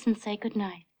me a kiss and say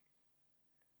goodnight.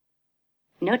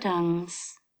 No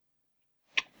tongues.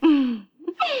 Good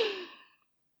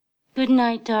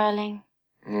night, darling.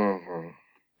 Mm-hmm.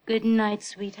 Good night,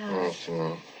 sweetheart.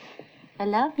 Mm-hmm. I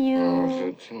love you.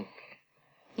 Mm-hmm.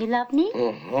 You love me?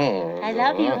 Mm-hmm. I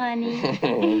love you,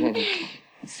 honey.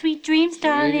 Sweet dreams,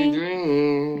 darling.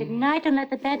 Good night, don't let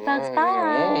the bed bugs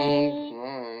bite.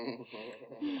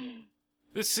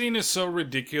 This scene is so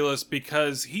ridiculous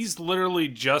because he's literally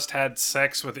just had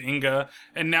sex with Inga,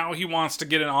 and now he wants to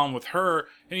get it on with her,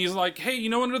 and he's like, hey, you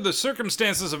know, under the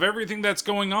circumstances of everything that's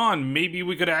going on, maybe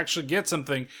we could actually get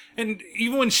something. And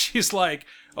even when she's like,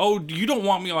 oh, you don't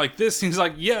want me like this, and he's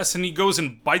like, yes, and he goes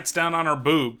and bites down on her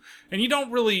boob. And you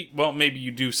don't really, well, maybe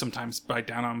you do sometimes bite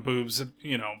down on boobs,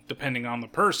 you know, depending on the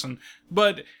person,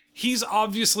 but he's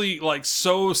obviously, like,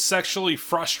 so sexually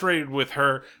frustrated with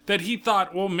her that he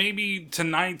thought, well, maybe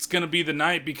tonight's gonna be the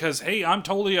night because, hey, I'm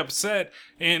totally upset,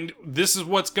 and this is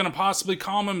what's gonna possibly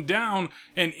calm him down,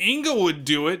 and Inga would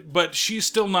do it, but she's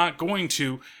still not going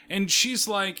to, and she's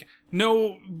like,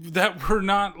 no, that we're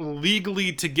not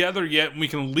legally together yet, and we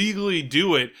can legally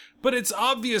do it, but it's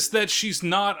obvious that she's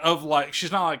not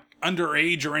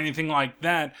underage or anything like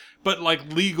that, but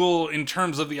like legal in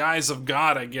terms of the eyes of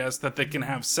God, I guess, that they can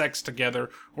have sex together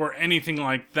or anything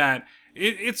like that.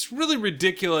 It's really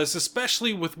ridiculous,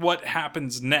 especially with what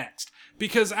happens next.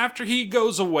 Because after he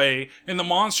goes away and the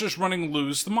monster's running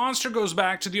loose, the monster goes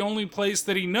back to the only place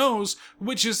that he knows,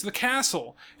 which is the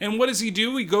castle. And what does he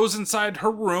do? He goes inside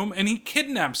her room and he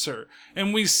kidnaps her.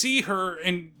 And we see her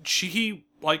and he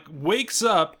wakes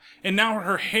up, and now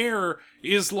her hair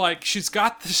is like, she's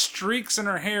got the streaks in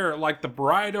her hair like the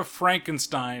bride of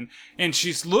Frankenstein, and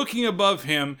she's looking above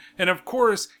him, and of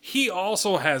course, he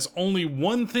also has only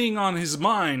one thing on his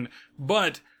mind,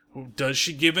 but does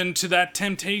she give in to that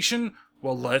temptation?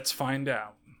 Well, let's find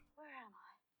out.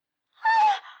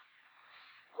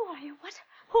 Who are you? What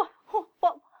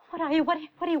are you? What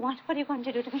do you want? What are you going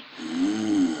to do to me?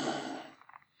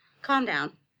 Calm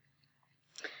down.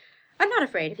 I'm not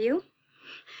afraid of you.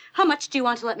 How much do you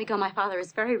want to let me go? My father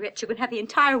is very rich. You can have the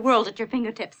entire world at your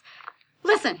fingertips.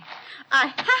 Listen, I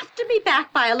have to be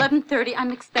back by 11:30. I'm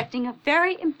expecting a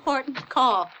very important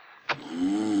call.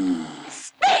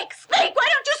 Speak! Speak! Why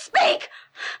don't you speak?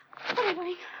 What are you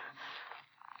doing?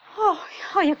 Oh,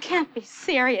 you can't be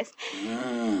serious.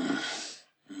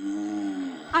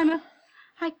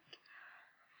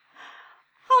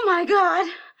 Oh, my God.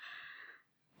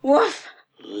 Woof.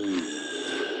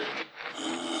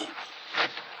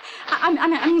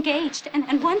 I'm engaged,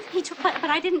 and once he took, but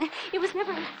I didn't. It was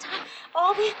never enough time.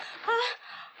 All the,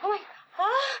 oh my,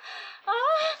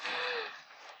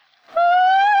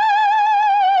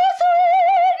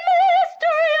 sweet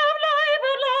mystery of life,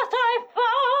 at last I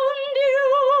found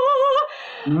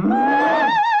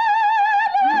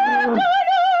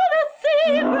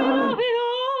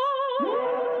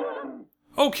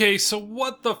you. Okay, so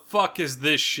what the fuck is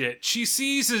this shit? She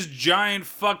sees his giant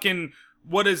fucking,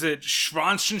 what is it,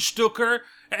 Schwanzenstucker?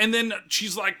 And then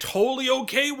she's like totally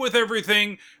okay with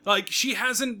everything. Like, she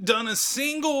hasn't done a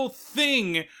single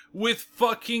thing with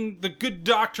fucking the good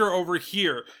doctor over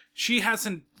here. She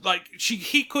hasn't, like,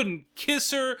 he couldn't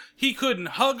kiss her, he couldn't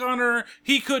hug on her,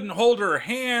 he couldn't hold her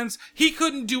hands, he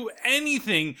couldn't do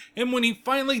anything. And when he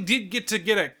finally did get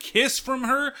a kiss from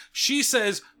her, she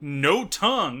says, no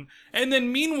tongue. And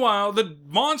then meanwhile, the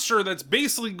monster that's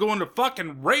basically going to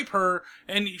fucking rape her,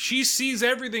 and she sees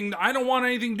everything, I don't want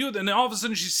anything to do with it, and then all of a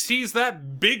sudden she sees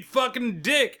that big fucking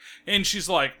dick, and she's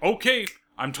like, okay,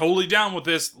 I'm totally down with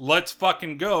this, let's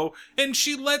fucking go. And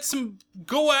she lets him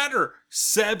go at her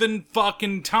 7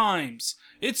 fucking times.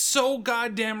 It's so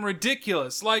goddamn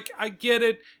ridiculous. Like, I get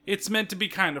it, it's meant to be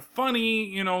kind of funny,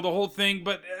 you know, the whole thing,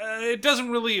 but it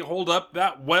doesn't really hold up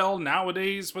that well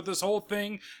nowadays with this whole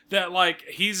thing, that, like,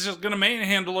 he's just gonna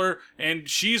manhandle her, and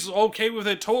she's okay with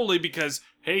it totally because,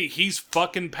 hey, he's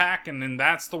fucking packing, and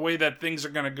that's the way that things are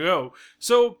gonna go.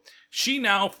 So she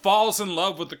now falls in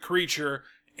love with the creature,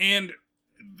 and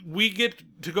we get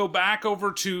to go back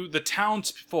over to the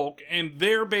townsfolk, and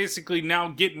they're basically now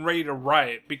getting ready to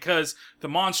riot because the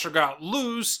monster got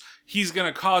loose. He's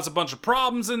gonna cause a bunch of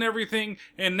problems and everything,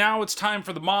 and now it's time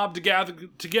for the mob to gather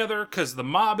together because the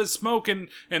mob is smoking,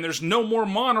 and there's no more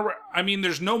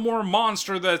there's no more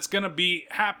monster that's gonna be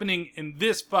happening in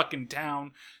this fucking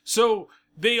town. So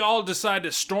they all decide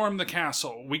to storm the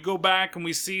castle. We go back and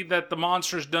we see that the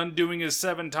monster's done doing his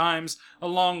 7 times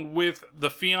along with the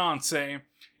fiancé,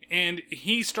 and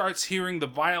he starts hearing the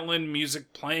violin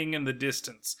music playing in the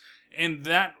distance. And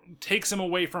that takes him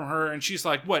away from her, and she's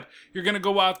like, what, you're gonna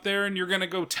go out there and you're gonna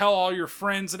go tell all your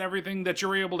friends and everything that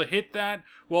you're able to hit that?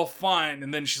 Well, fine.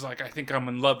 And then she's like, I think I'm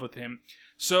in love with him.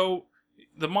 So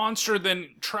the monster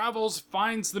then travels,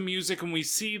 finds the music, and we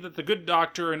see that the good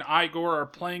doctor and Igor are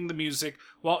playing the music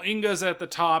while Inga's at the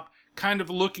top, kind of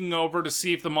looking over to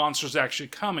see if the monster's actually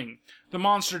coming. The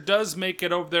monster does make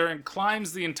it over there and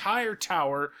climbs the entire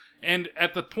tower, and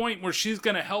at the point where she's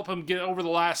going to help him get over the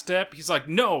last step, he's like,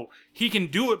 no, he can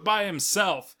do it by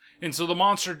himself. And so the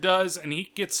monster does, and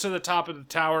he gets to the top of the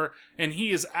tower, and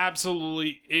he is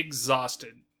absolutely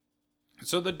exhausted.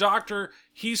 So the doctor,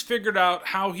 he's figured out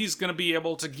how he's going to be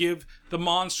able to give the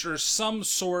monster some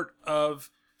sort of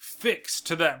fix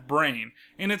to that brain.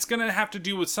 And it's going to have to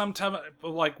do with some type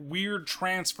of, like, weird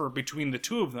transfer between the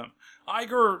two of them.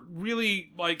 Igor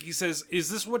really, he says,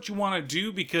 is this what you want to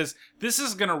do? Because this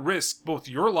is going to risk both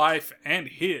your life and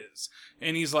his.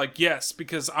 And he's like, yes,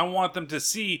 because I want them to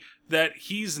see that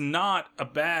he's not a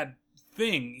bad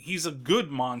thing. He's a good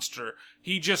monster.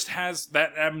 He just has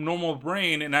that abnormal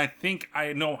brain, and I think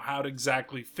I know how to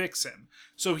exactly fix him.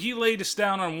 So he lays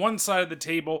down on one side of the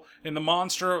table, and the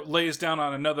monster lays down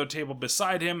on another table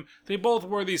beside him. They both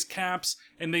wear these caps,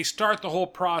 and they start the whole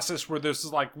process where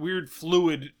there's like weird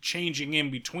fluid changing in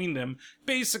between them.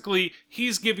 Basically,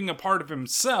 he's giving a part of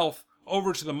himself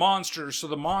over to the monster so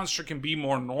the monster can be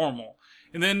more normal.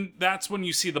 And then that's when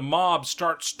you see the mob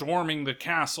start storming the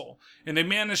castle. And they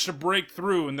manage to break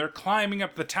through, and they're climbing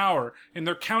up the tower, and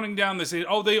they're counting down. They say,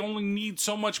 oh, they only need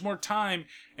so much more time.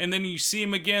 And then you see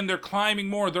them again, they're climbing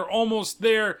more, they're almost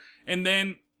there. And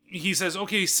then he says,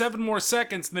 okay, 7 more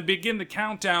seconds, and they begin the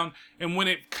countdown. And when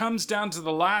it comes down to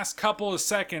the last couple of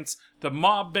seconds, the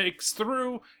mob breaks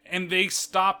through, and they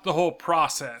stop the whole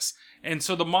process. And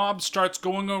so the mob starts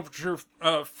going over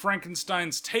to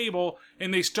Frankenstein's table,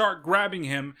 and they start grabbing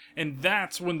him, and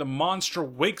that's when the monster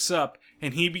wakes up,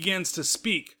 and he begins to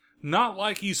speak. Not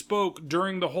like he spoke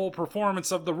during the whole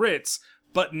performance of the Ritz,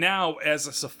 but now as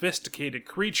a sophisticated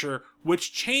creature,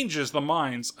 which changes the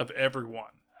minds of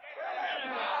everyone.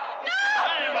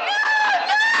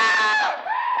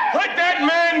 Put that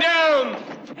man down!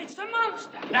 It's the monster!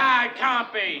 Nah, it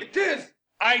can't be. It is.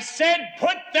 I said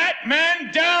put that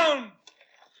man down!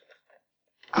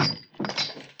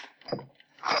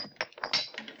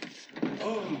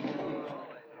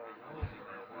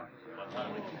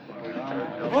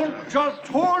 Well, just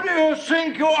who do you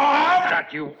think you are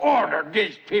that you ordered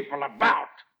these people about?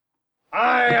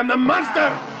 I am the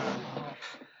monster!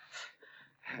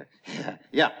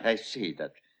 Yeah, I see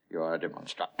that you are the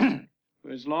monster. For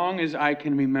as long as I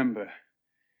can remember,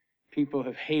 people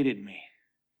have hated me.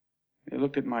 They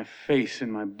looked at my face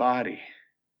and my body,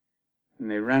 and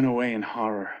they ran away in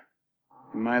horror.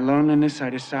 In my loneliness,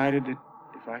 I decided that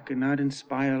if I could not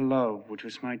inspire love, which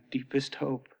was my deepest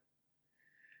hope,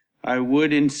 I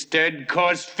would instead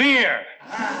cause fear.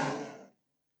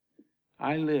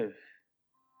 I live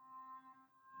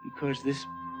because this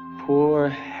poor,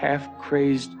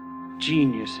 half-crazed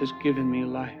genius has given me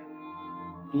life.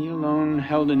 He alone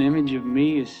held an image of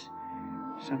me as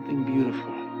something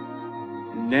beautiful.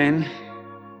 And then,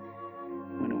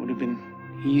 when it would have been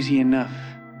easy enough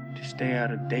to stay out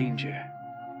of danger,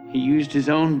 he used his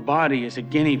own body as a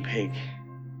guinea pig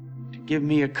to give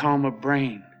me a calmer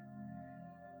brain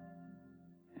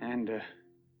and a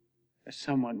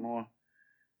somewhat more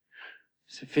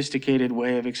sophisticated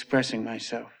way of expressing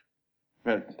myself.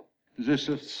 Well, this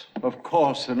is, of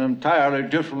course, an entirely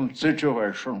different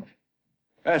situation.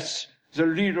 As the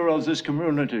leader of this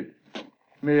community,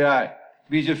 may I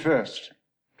be the first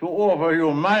to offer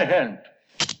you my hand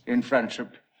in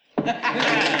friendship.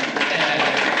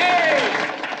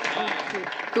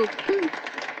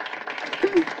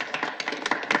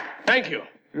 Thank you.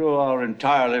 You are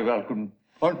entirely welcome.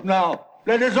 And now,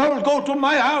 let us all go to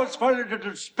my house for a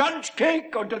little sponge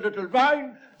cake and a little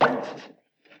wine.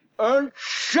 And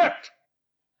shit!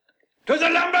 To the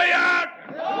lumberyard!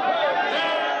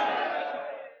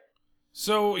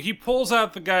 So he pulls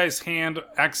out the guy's hand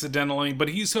accidentally, but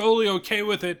he's totally okay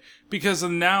with it because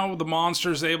now the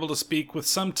monster is able to speak with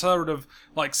some sort of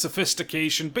like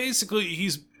sophistication. Basically,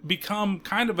 he's become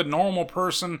kind of a normal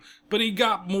person, but he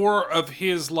got more of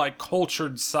his like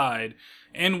cultured side.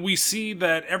 And we see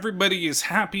that everybody is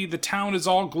happy, the town is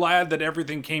all glad that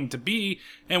everything came to be,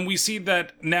 and we see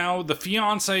that now the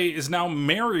fiance is now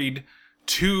married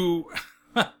to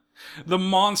the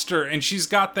monster, and she's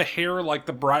got the hair like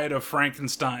the bride of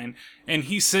Frankenstein, and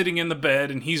he's sitting in the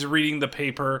bed and he's reading the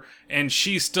paper, and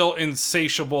she's still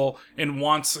insatiable and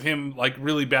wants him like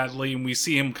really badly, and we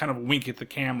see him kind of wink at the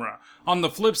camera. On the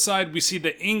flip side, we see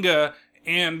that Inga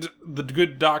and the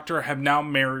good doctor have now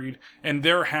married, and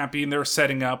they're happy and they're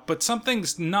setting up, but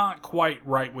something's not quite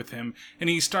right with him, and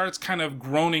he starts kind of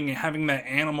groaning and having that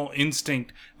animal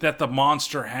instinct that the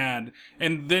monster had.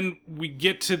 And then we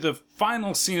get to the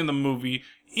final scene of the movie.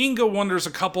 Inga wonders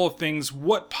a couple of things,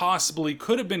 what possibly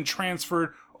could have been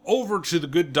transferred over to the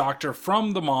good doctor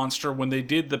from the monster when they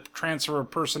did the transfer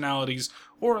of personalities,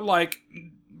 or like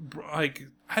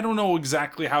I don't know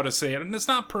exactly how to say it, and it's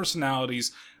not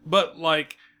personalities, but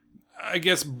like, I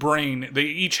guess brain. They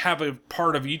each have a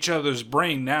part of each other's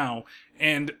brain now,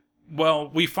 and, well,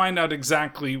 we find out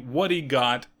exactly what he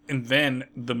got, and then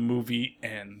the movie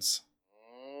ends.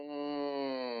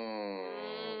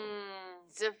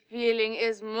 The feeling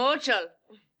is mutual.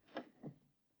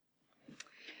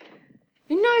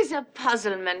 You know, it's a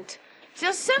puzzlement.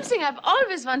 There's something I've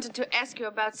always wanted to ask you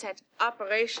about that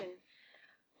operation.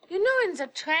 You know, in the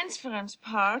transference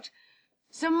part,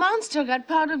 the monster got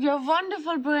part of your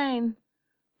wonderful brain.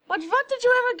 But what did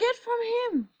you ever get from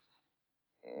him?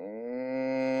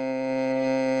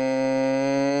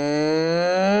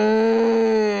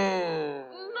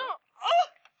 No. Oh,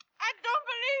 I don't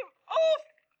believe. Oh,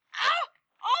 ow,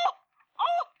 oh,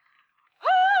 oh.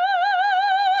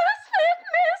 Ah, sweet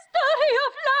mystery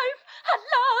of life, at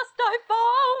last I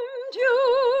found you.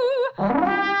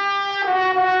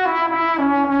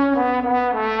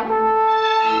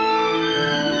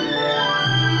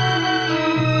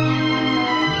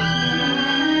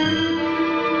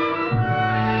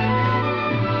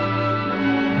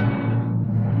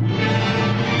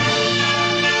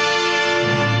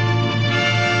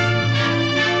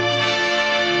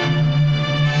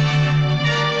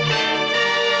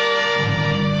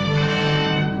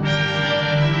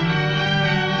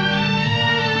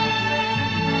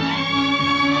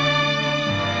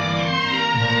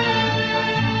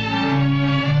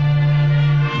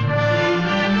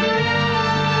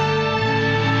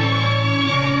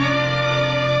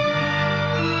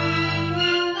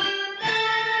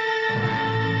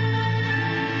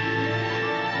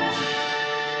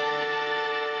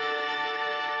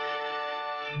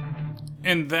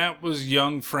 And that was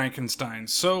Young Frankenstein.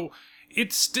 So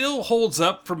it still holds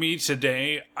up for me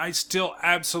today. I still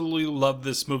absolutely love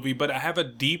this movie, but I have a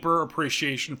deeper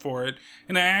appreciation for it.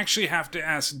 And I actually have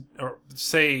to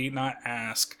say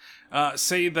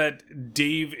that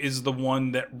Dave is the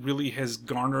one that really has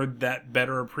garnered that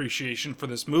better appreciation for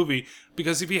this movie.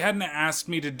 Because if he hadn't asked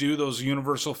me to do those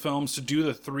Universal films, to do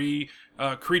the 3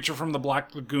 Creature from the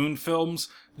Black Lagoon films,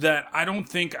 that I don't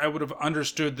think I would have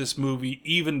understood this movie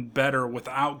even better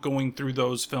without going through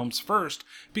those films first,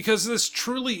 because this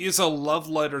truly is a love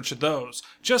letter to those.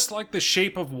 Just like The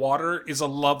Shape of Water is a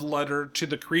love letter to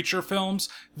the Creature films,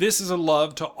 this is a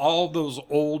love to all those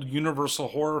old Universal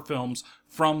horror films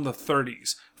from the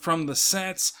 30s. From the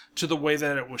sets, to the way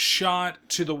that it was shot,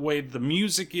 to the way the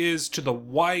music is, to the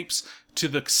wipes, to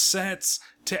the sets,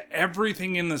 to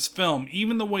everything in this film,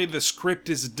 even the way the script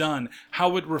is done,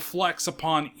 how it reflects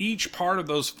upon each part of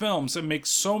those films and makes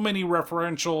so many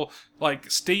referential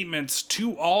statements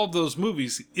to all of those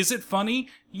movies. Is it funny?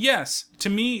 Yes. To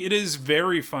me, it is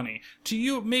very funny. To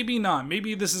you, maybe not.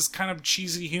 Maybe this is kind of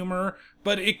cheesy humor,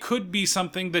 but it could be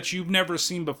something that you've never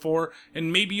seen before,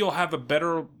 and maybe you'll have a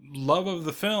better love of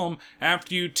the film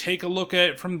after you take a look at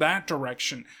it from that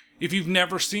direction. If you've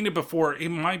never seen it before, it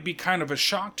might be kind of a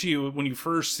shock to you when you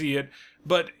first see it,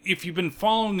 but if you've been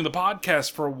following the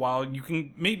podcast for a while, you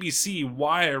can maybe see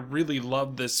why I really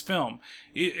love this film.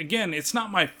 Again, it's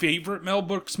not my favorite Mel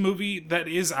Brooks movie that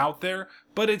is out there,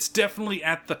 but it's definitely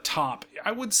at the top.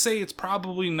 I would say it's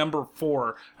probably number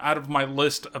 4 out of my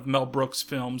list of Mel Brooks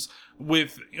films,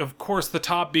 with, of course, the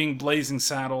top being Blazing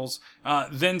Saddles,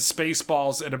 then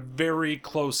Spaceballs at a very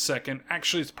close second.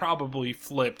 Actually, it's probably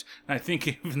flipped. I think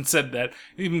I even said that.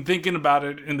 Even thinking about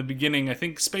it in the beginning, I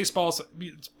think Spaceballs,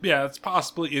 yeah, it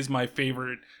possibly is my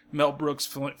favorite Mel Brooks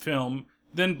film,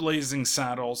 then Blazing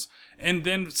Saddles, and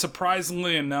then,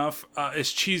 surprisingly enough,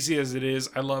 as cheesy as it is,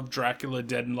 I love Dracula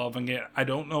Dead and Loving It. I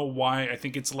don't know why. I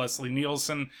think it's Leslie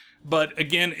Nielsen. But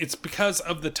again, it's because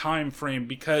of the time frame,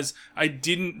 because I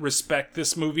didn't respect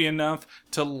this movie enough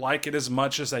to like it as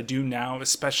much as I do now,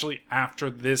 especially after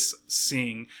this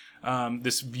seeing,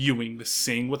 this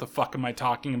seeing. What the fuck am I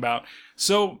talking about?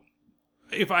 So,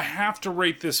 if I have to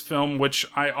rate this film, which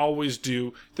I always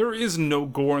do, there is no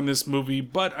gore in this movie,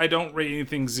 but I don't rate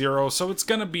anything 0, so it's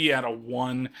gonna be at a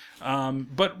 1.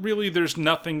 But really, there's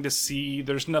nothing to see.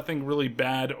 There's nothing really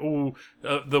bad. Oh,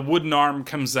 the wooden arm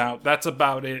comes out. That's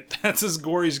about it. That's as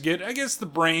gory as you get. I guess the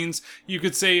brains, you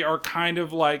could say, are kind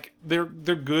of like, they're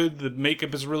good. The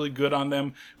makeup is really good on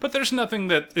them, but there's nothing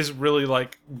that is really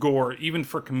like gore, even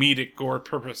for comedic gore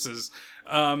purposes.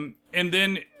 And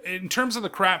then, in terms of the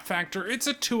crap factor, it's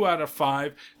a 2 out of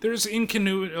 5. There's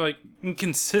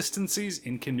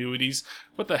inconsistencies.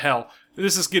 What the hell?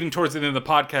 This is getting towards the end of the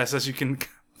podcast, as you can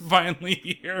finally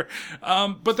hear.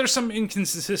 But there's some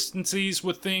inconsistencies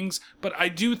with things, but I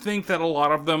do think that a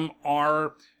lot of them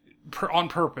are on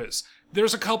purpose.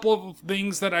 There's a couple of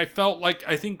things that I felt like,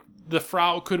 I think the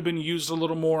Frau could have been used a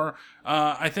little more.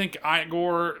 I think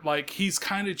Igor, he's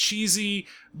kind of cheesy,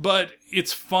 but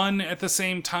it's fun at the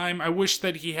same time. I wish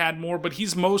that he had more, but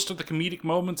he's most of the comedic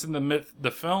moments in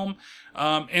the film.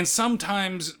 And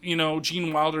sometimes,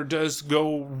 Gene Wilder does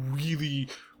go really,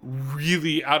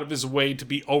 really out of his way to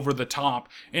be over the top.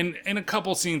 And in a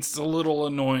couple scenes, it's a little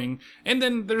annoying. And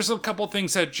then there's a couple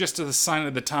things that just are the sign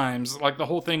of the times, like the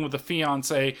whole thing with the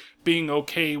fiance being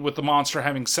okay with the monster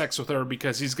having sex with her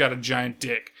because he's got a giant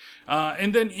dick.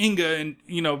 And then Inga, and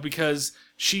because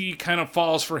she kind of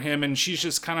falls for him, and she's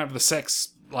just kind of the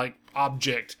sex,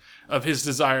 object of his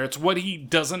desire. It's what he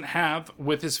doesn't have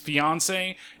with his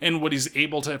fiance and what he's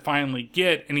able to finally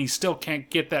get, and he still can't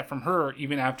get that from her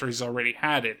even after he's already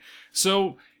had it.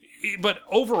 So, but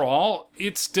overall,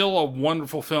 it's still a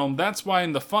wonderful film. That's why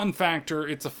in the fun factor,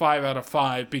 it's a 5 out of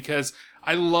 5, because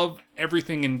I love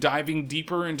everything, and diving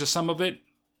deeper into some of it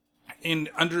and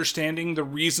understanding the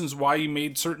reasons why he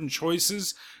made certain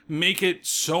choices make it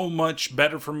so much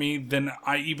better for me than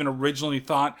I even originally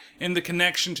thought. And the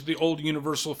connection to the old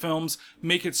Universal films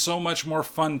make it so much more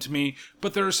fun to me.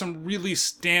 But there are some really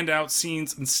standout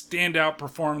scenes and standout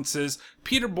performances.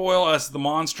 Peter Boyle as the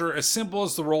monster, as simple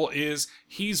as the role is,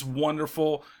 he's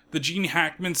wonderful. The Gene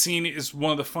Hackman scene is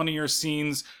one of the funnier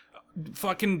scenes.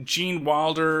 Fucking Gene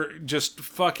Wilder just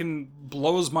fucking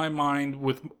blows my mind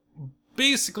with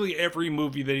basically every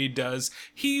movie that he does.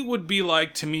 He would be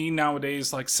to me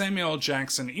nowadays, like Samuel L.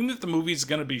 Jackson. Even if the movie's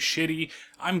gonna be shitty,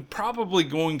 I'm probably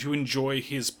going to enjoy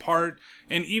his part.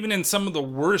 And even in some of the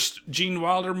worst Gene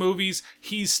Wilder movies,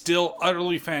 he's still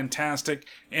utterly fantastic.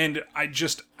 And I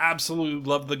just absolutely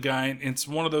love the guy. It's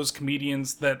one of those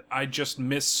comedians that I just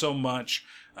miss so much.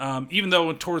 Even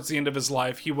though towards the end of his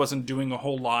life, he wasn't doing a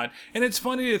whole lot. And it's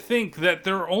funny to think that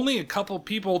there are only a couple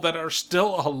people that are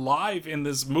still alive in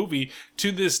this movie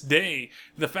to this day.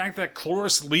 The fact that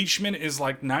Cloris Leachman is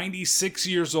 96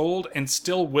 years old and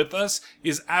still with us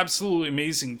is absolutely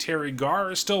amazing. Terry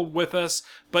Garr is still with us,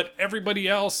 but everybody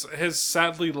else has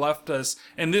sadly left us.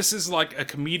 And this is a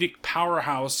comedic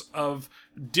powerhouse of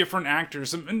different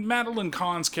actors. And Madeline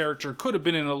Kahn's character could have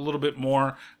been in a little bit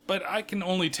more, but I can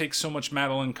only take so much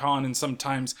Madeline Kahn in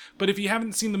sometimes. But if you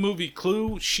haven't seen the movie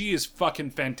Clue, she is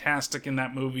fucking fantastic in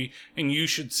that movie, and you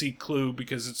should see Clue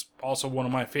because it's also one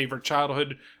of my favorite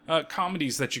childhood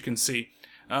comedies that you can see.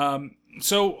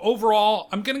 So overall,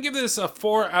 I'm going to give this a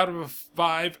 4 out of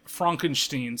 5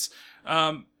 Frankensteins.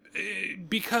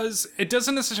 Because it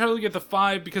doesn't necessarily get the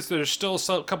 5 because there's still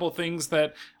a couple of things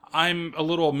that I'm a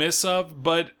little miss of,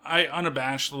 but I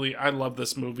love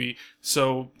this movie,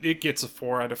 so it gets a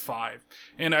 4 out of 5.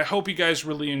 And I hope you guys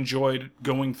really enjoyed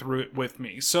going through it with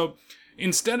me. So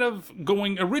instead of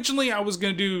originally I was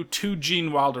going to do 2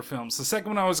 Gene Wilder films. The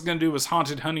second one I was going to do was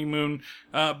Haunted Honeymoon,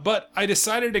 but I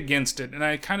decided against it, and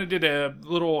I kind of did a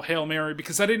little Hail Mary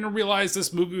because I didn't realize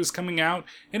this movie was coming out,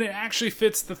 and it actually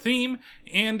fits the theme,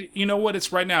 and you know what,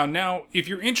 it's right now. Now, if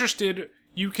you're interested,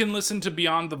 you can listen to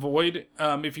Beyond the Void.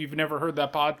 If you've never heard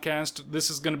that podcast, this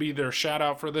is going to be their shout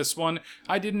out for this one.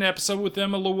 I did an episode with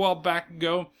them a little while back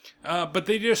ago, but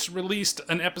they just released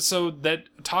an episode that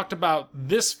talked about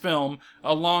this film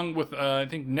along with, I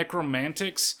think,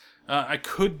 Necromantics. I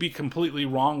could be completely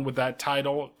wrong with that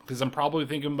title because I'm probably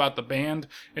thinking about the band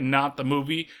and not the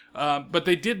movie. But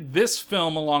they did this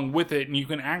film along with it, and you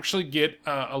can actually get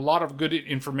a lot of good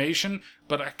information.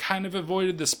 But I kind of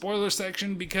avoided the spoiler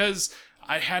section because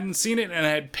I hadn't seen it, and I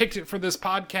had picked it for this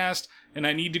podcast, and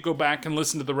I need to go back and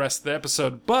listen to the rest of the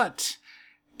episode. But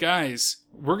guys,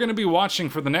 we're going to be watching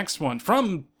for the next one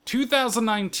from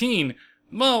 2019.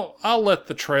 Well, I'll let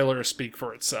the trailer speak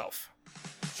for itself.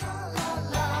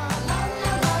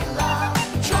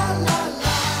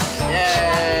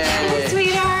 Hey,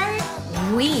 sweetheart.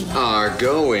 We are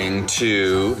going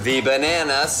to the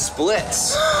Banana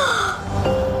Splits.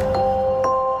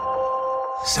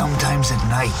 Sometimes at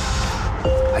night,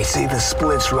 I see the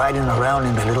Splits riding around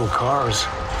in their little cars,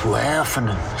 laughing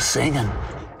and singing.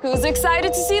 Who's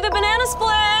excited to see the Banana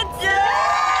Splits?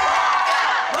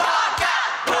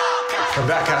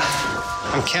 Rebecca,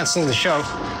 I'm canceling the show.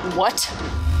 What?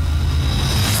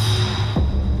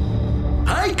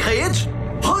 Hey, kids,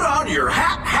 put on your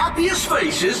happiest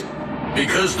faces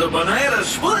because the Banana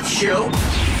Split Show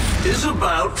is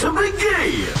about to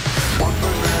begin.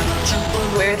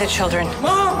 Where are the children?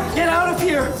 Mom, get out of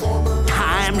here.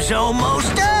 Time's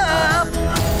almost up.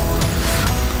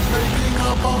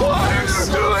 Why are you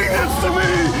doing this to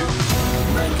me?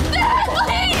 Dad,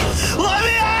 please! Let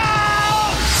me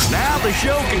out! Now the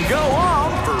show can go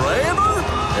on forever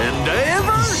and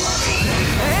ever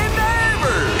and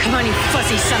ever. Come on, you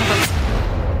fuzzy son of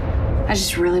a... I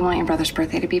just really want your brother's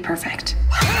birthday to be perfect.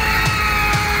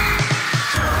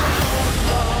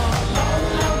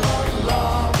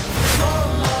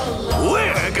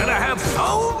 We're gonna have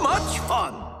so much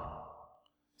fun.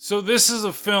 So this is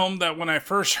a film that when I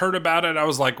first heard about it, I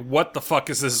was like, what the fuck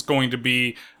is this going to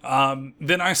be?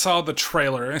 Then I saw the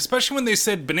trailer, and especially when they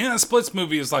said Banana Splits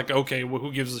movie, is like, okay, well,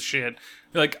 who gives a shit?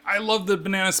 Like, I loved the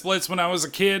Banana Splits when I was a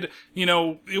kid. You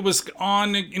know, it was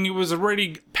on and it was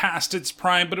already past its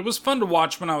prime, but it was fun to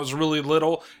watch when I was really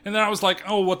little. And then I was like,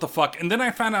 oh, what the fuck? And then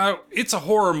I found out it's a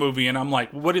horror movie, and I'm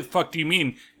like, what the fuck do you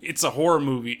mean it's a horror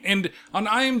movie? And on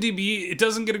IMDb, it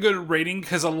doesn't get a good rating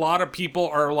because a lot of people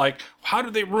are like, how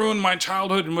did they ruin my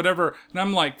childhood and whatever? And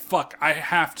I'm like, fuck, I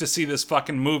have to see this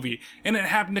fucking movie. And it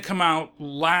happened to come out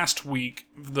last week,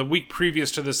 the week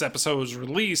previous to this episode was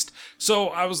released. So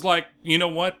I was like, you know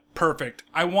what? Perfect.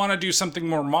 I want to do something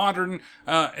more modern,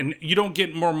 and you don't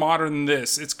get more modern than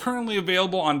this. It's currently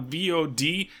available on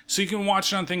VOD, so you can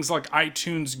watch it on things like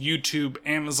iTunes, YouTube,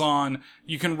 Amazon.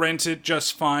 You can rent it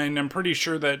just fine. I'm pretty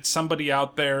sure that somebody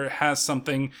out there has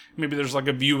something. Maybe there's like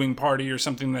a viewing party or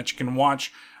something that you can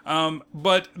watch.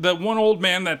 But the one old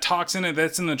man that talks in it,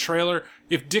 that's in the trailer,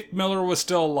 if Dick Miller was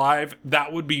still alive,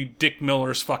 that would be Dick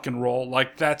Miller's fucking role.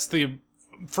 Like, that's the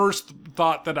first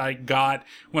thought that I got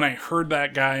when I heard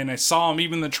that guy and I saw him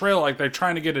even in the trailer, like they're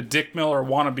trying to get a Dick Miller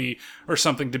wannabe or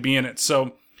something to be in it.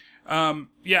 So,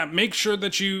 yeah, make sure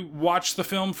that you watch the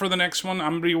film for the next one.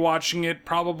 I'm going to be watching it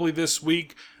probably this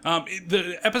week.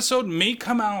 The episode may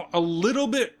come out a little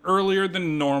bit earlier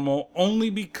than normal, only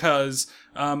because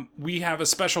we have a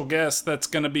special guest that's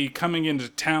going to be coming into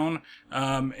town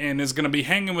and is going to be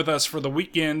hanging with us for the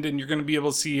weekend, and you're going to be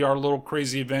able to see our little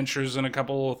crazy adventures and a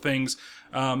couple of things.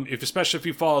 Especially if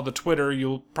you follow the Twitter,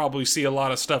 you'll probably see a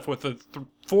lot of stuff with the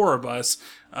four of us.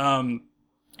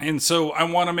 And so I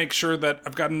want to make sure that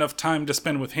I've got enough time to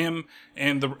spend with him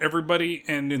and everybody.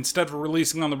 And instead of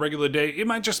releasing on the regular day, it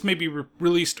might just maybe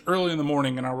released early in the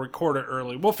morning and I'll record it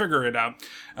early. We'll figure it out.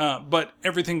 But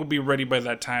everything will be ready by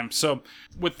that time. So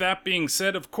with that being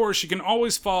said, of course, you can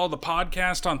always follow the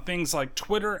podcast on things like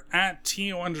Twitter at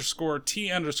 @T_T_podcast.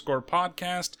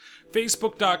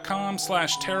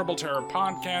 Facebook.com/Terrible Terror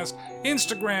Podcast,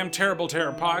 Instagram Terrible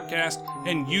Terror Podcast,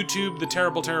 and YouTube the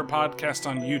Terrible Terror Podcast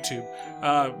on YouTube,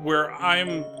 where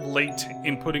I'm late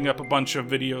in putting up a bunch of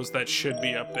videos that should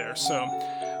be up there. So,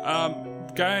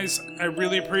 guys, I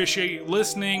really appreciate you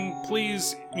listening.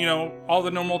 Please, all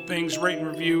the normal things, rate and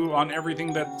review on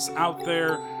everything that's out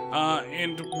there,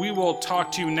 and we will talk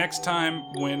to you next time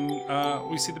when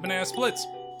we see the Banana Splits.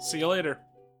 See you later.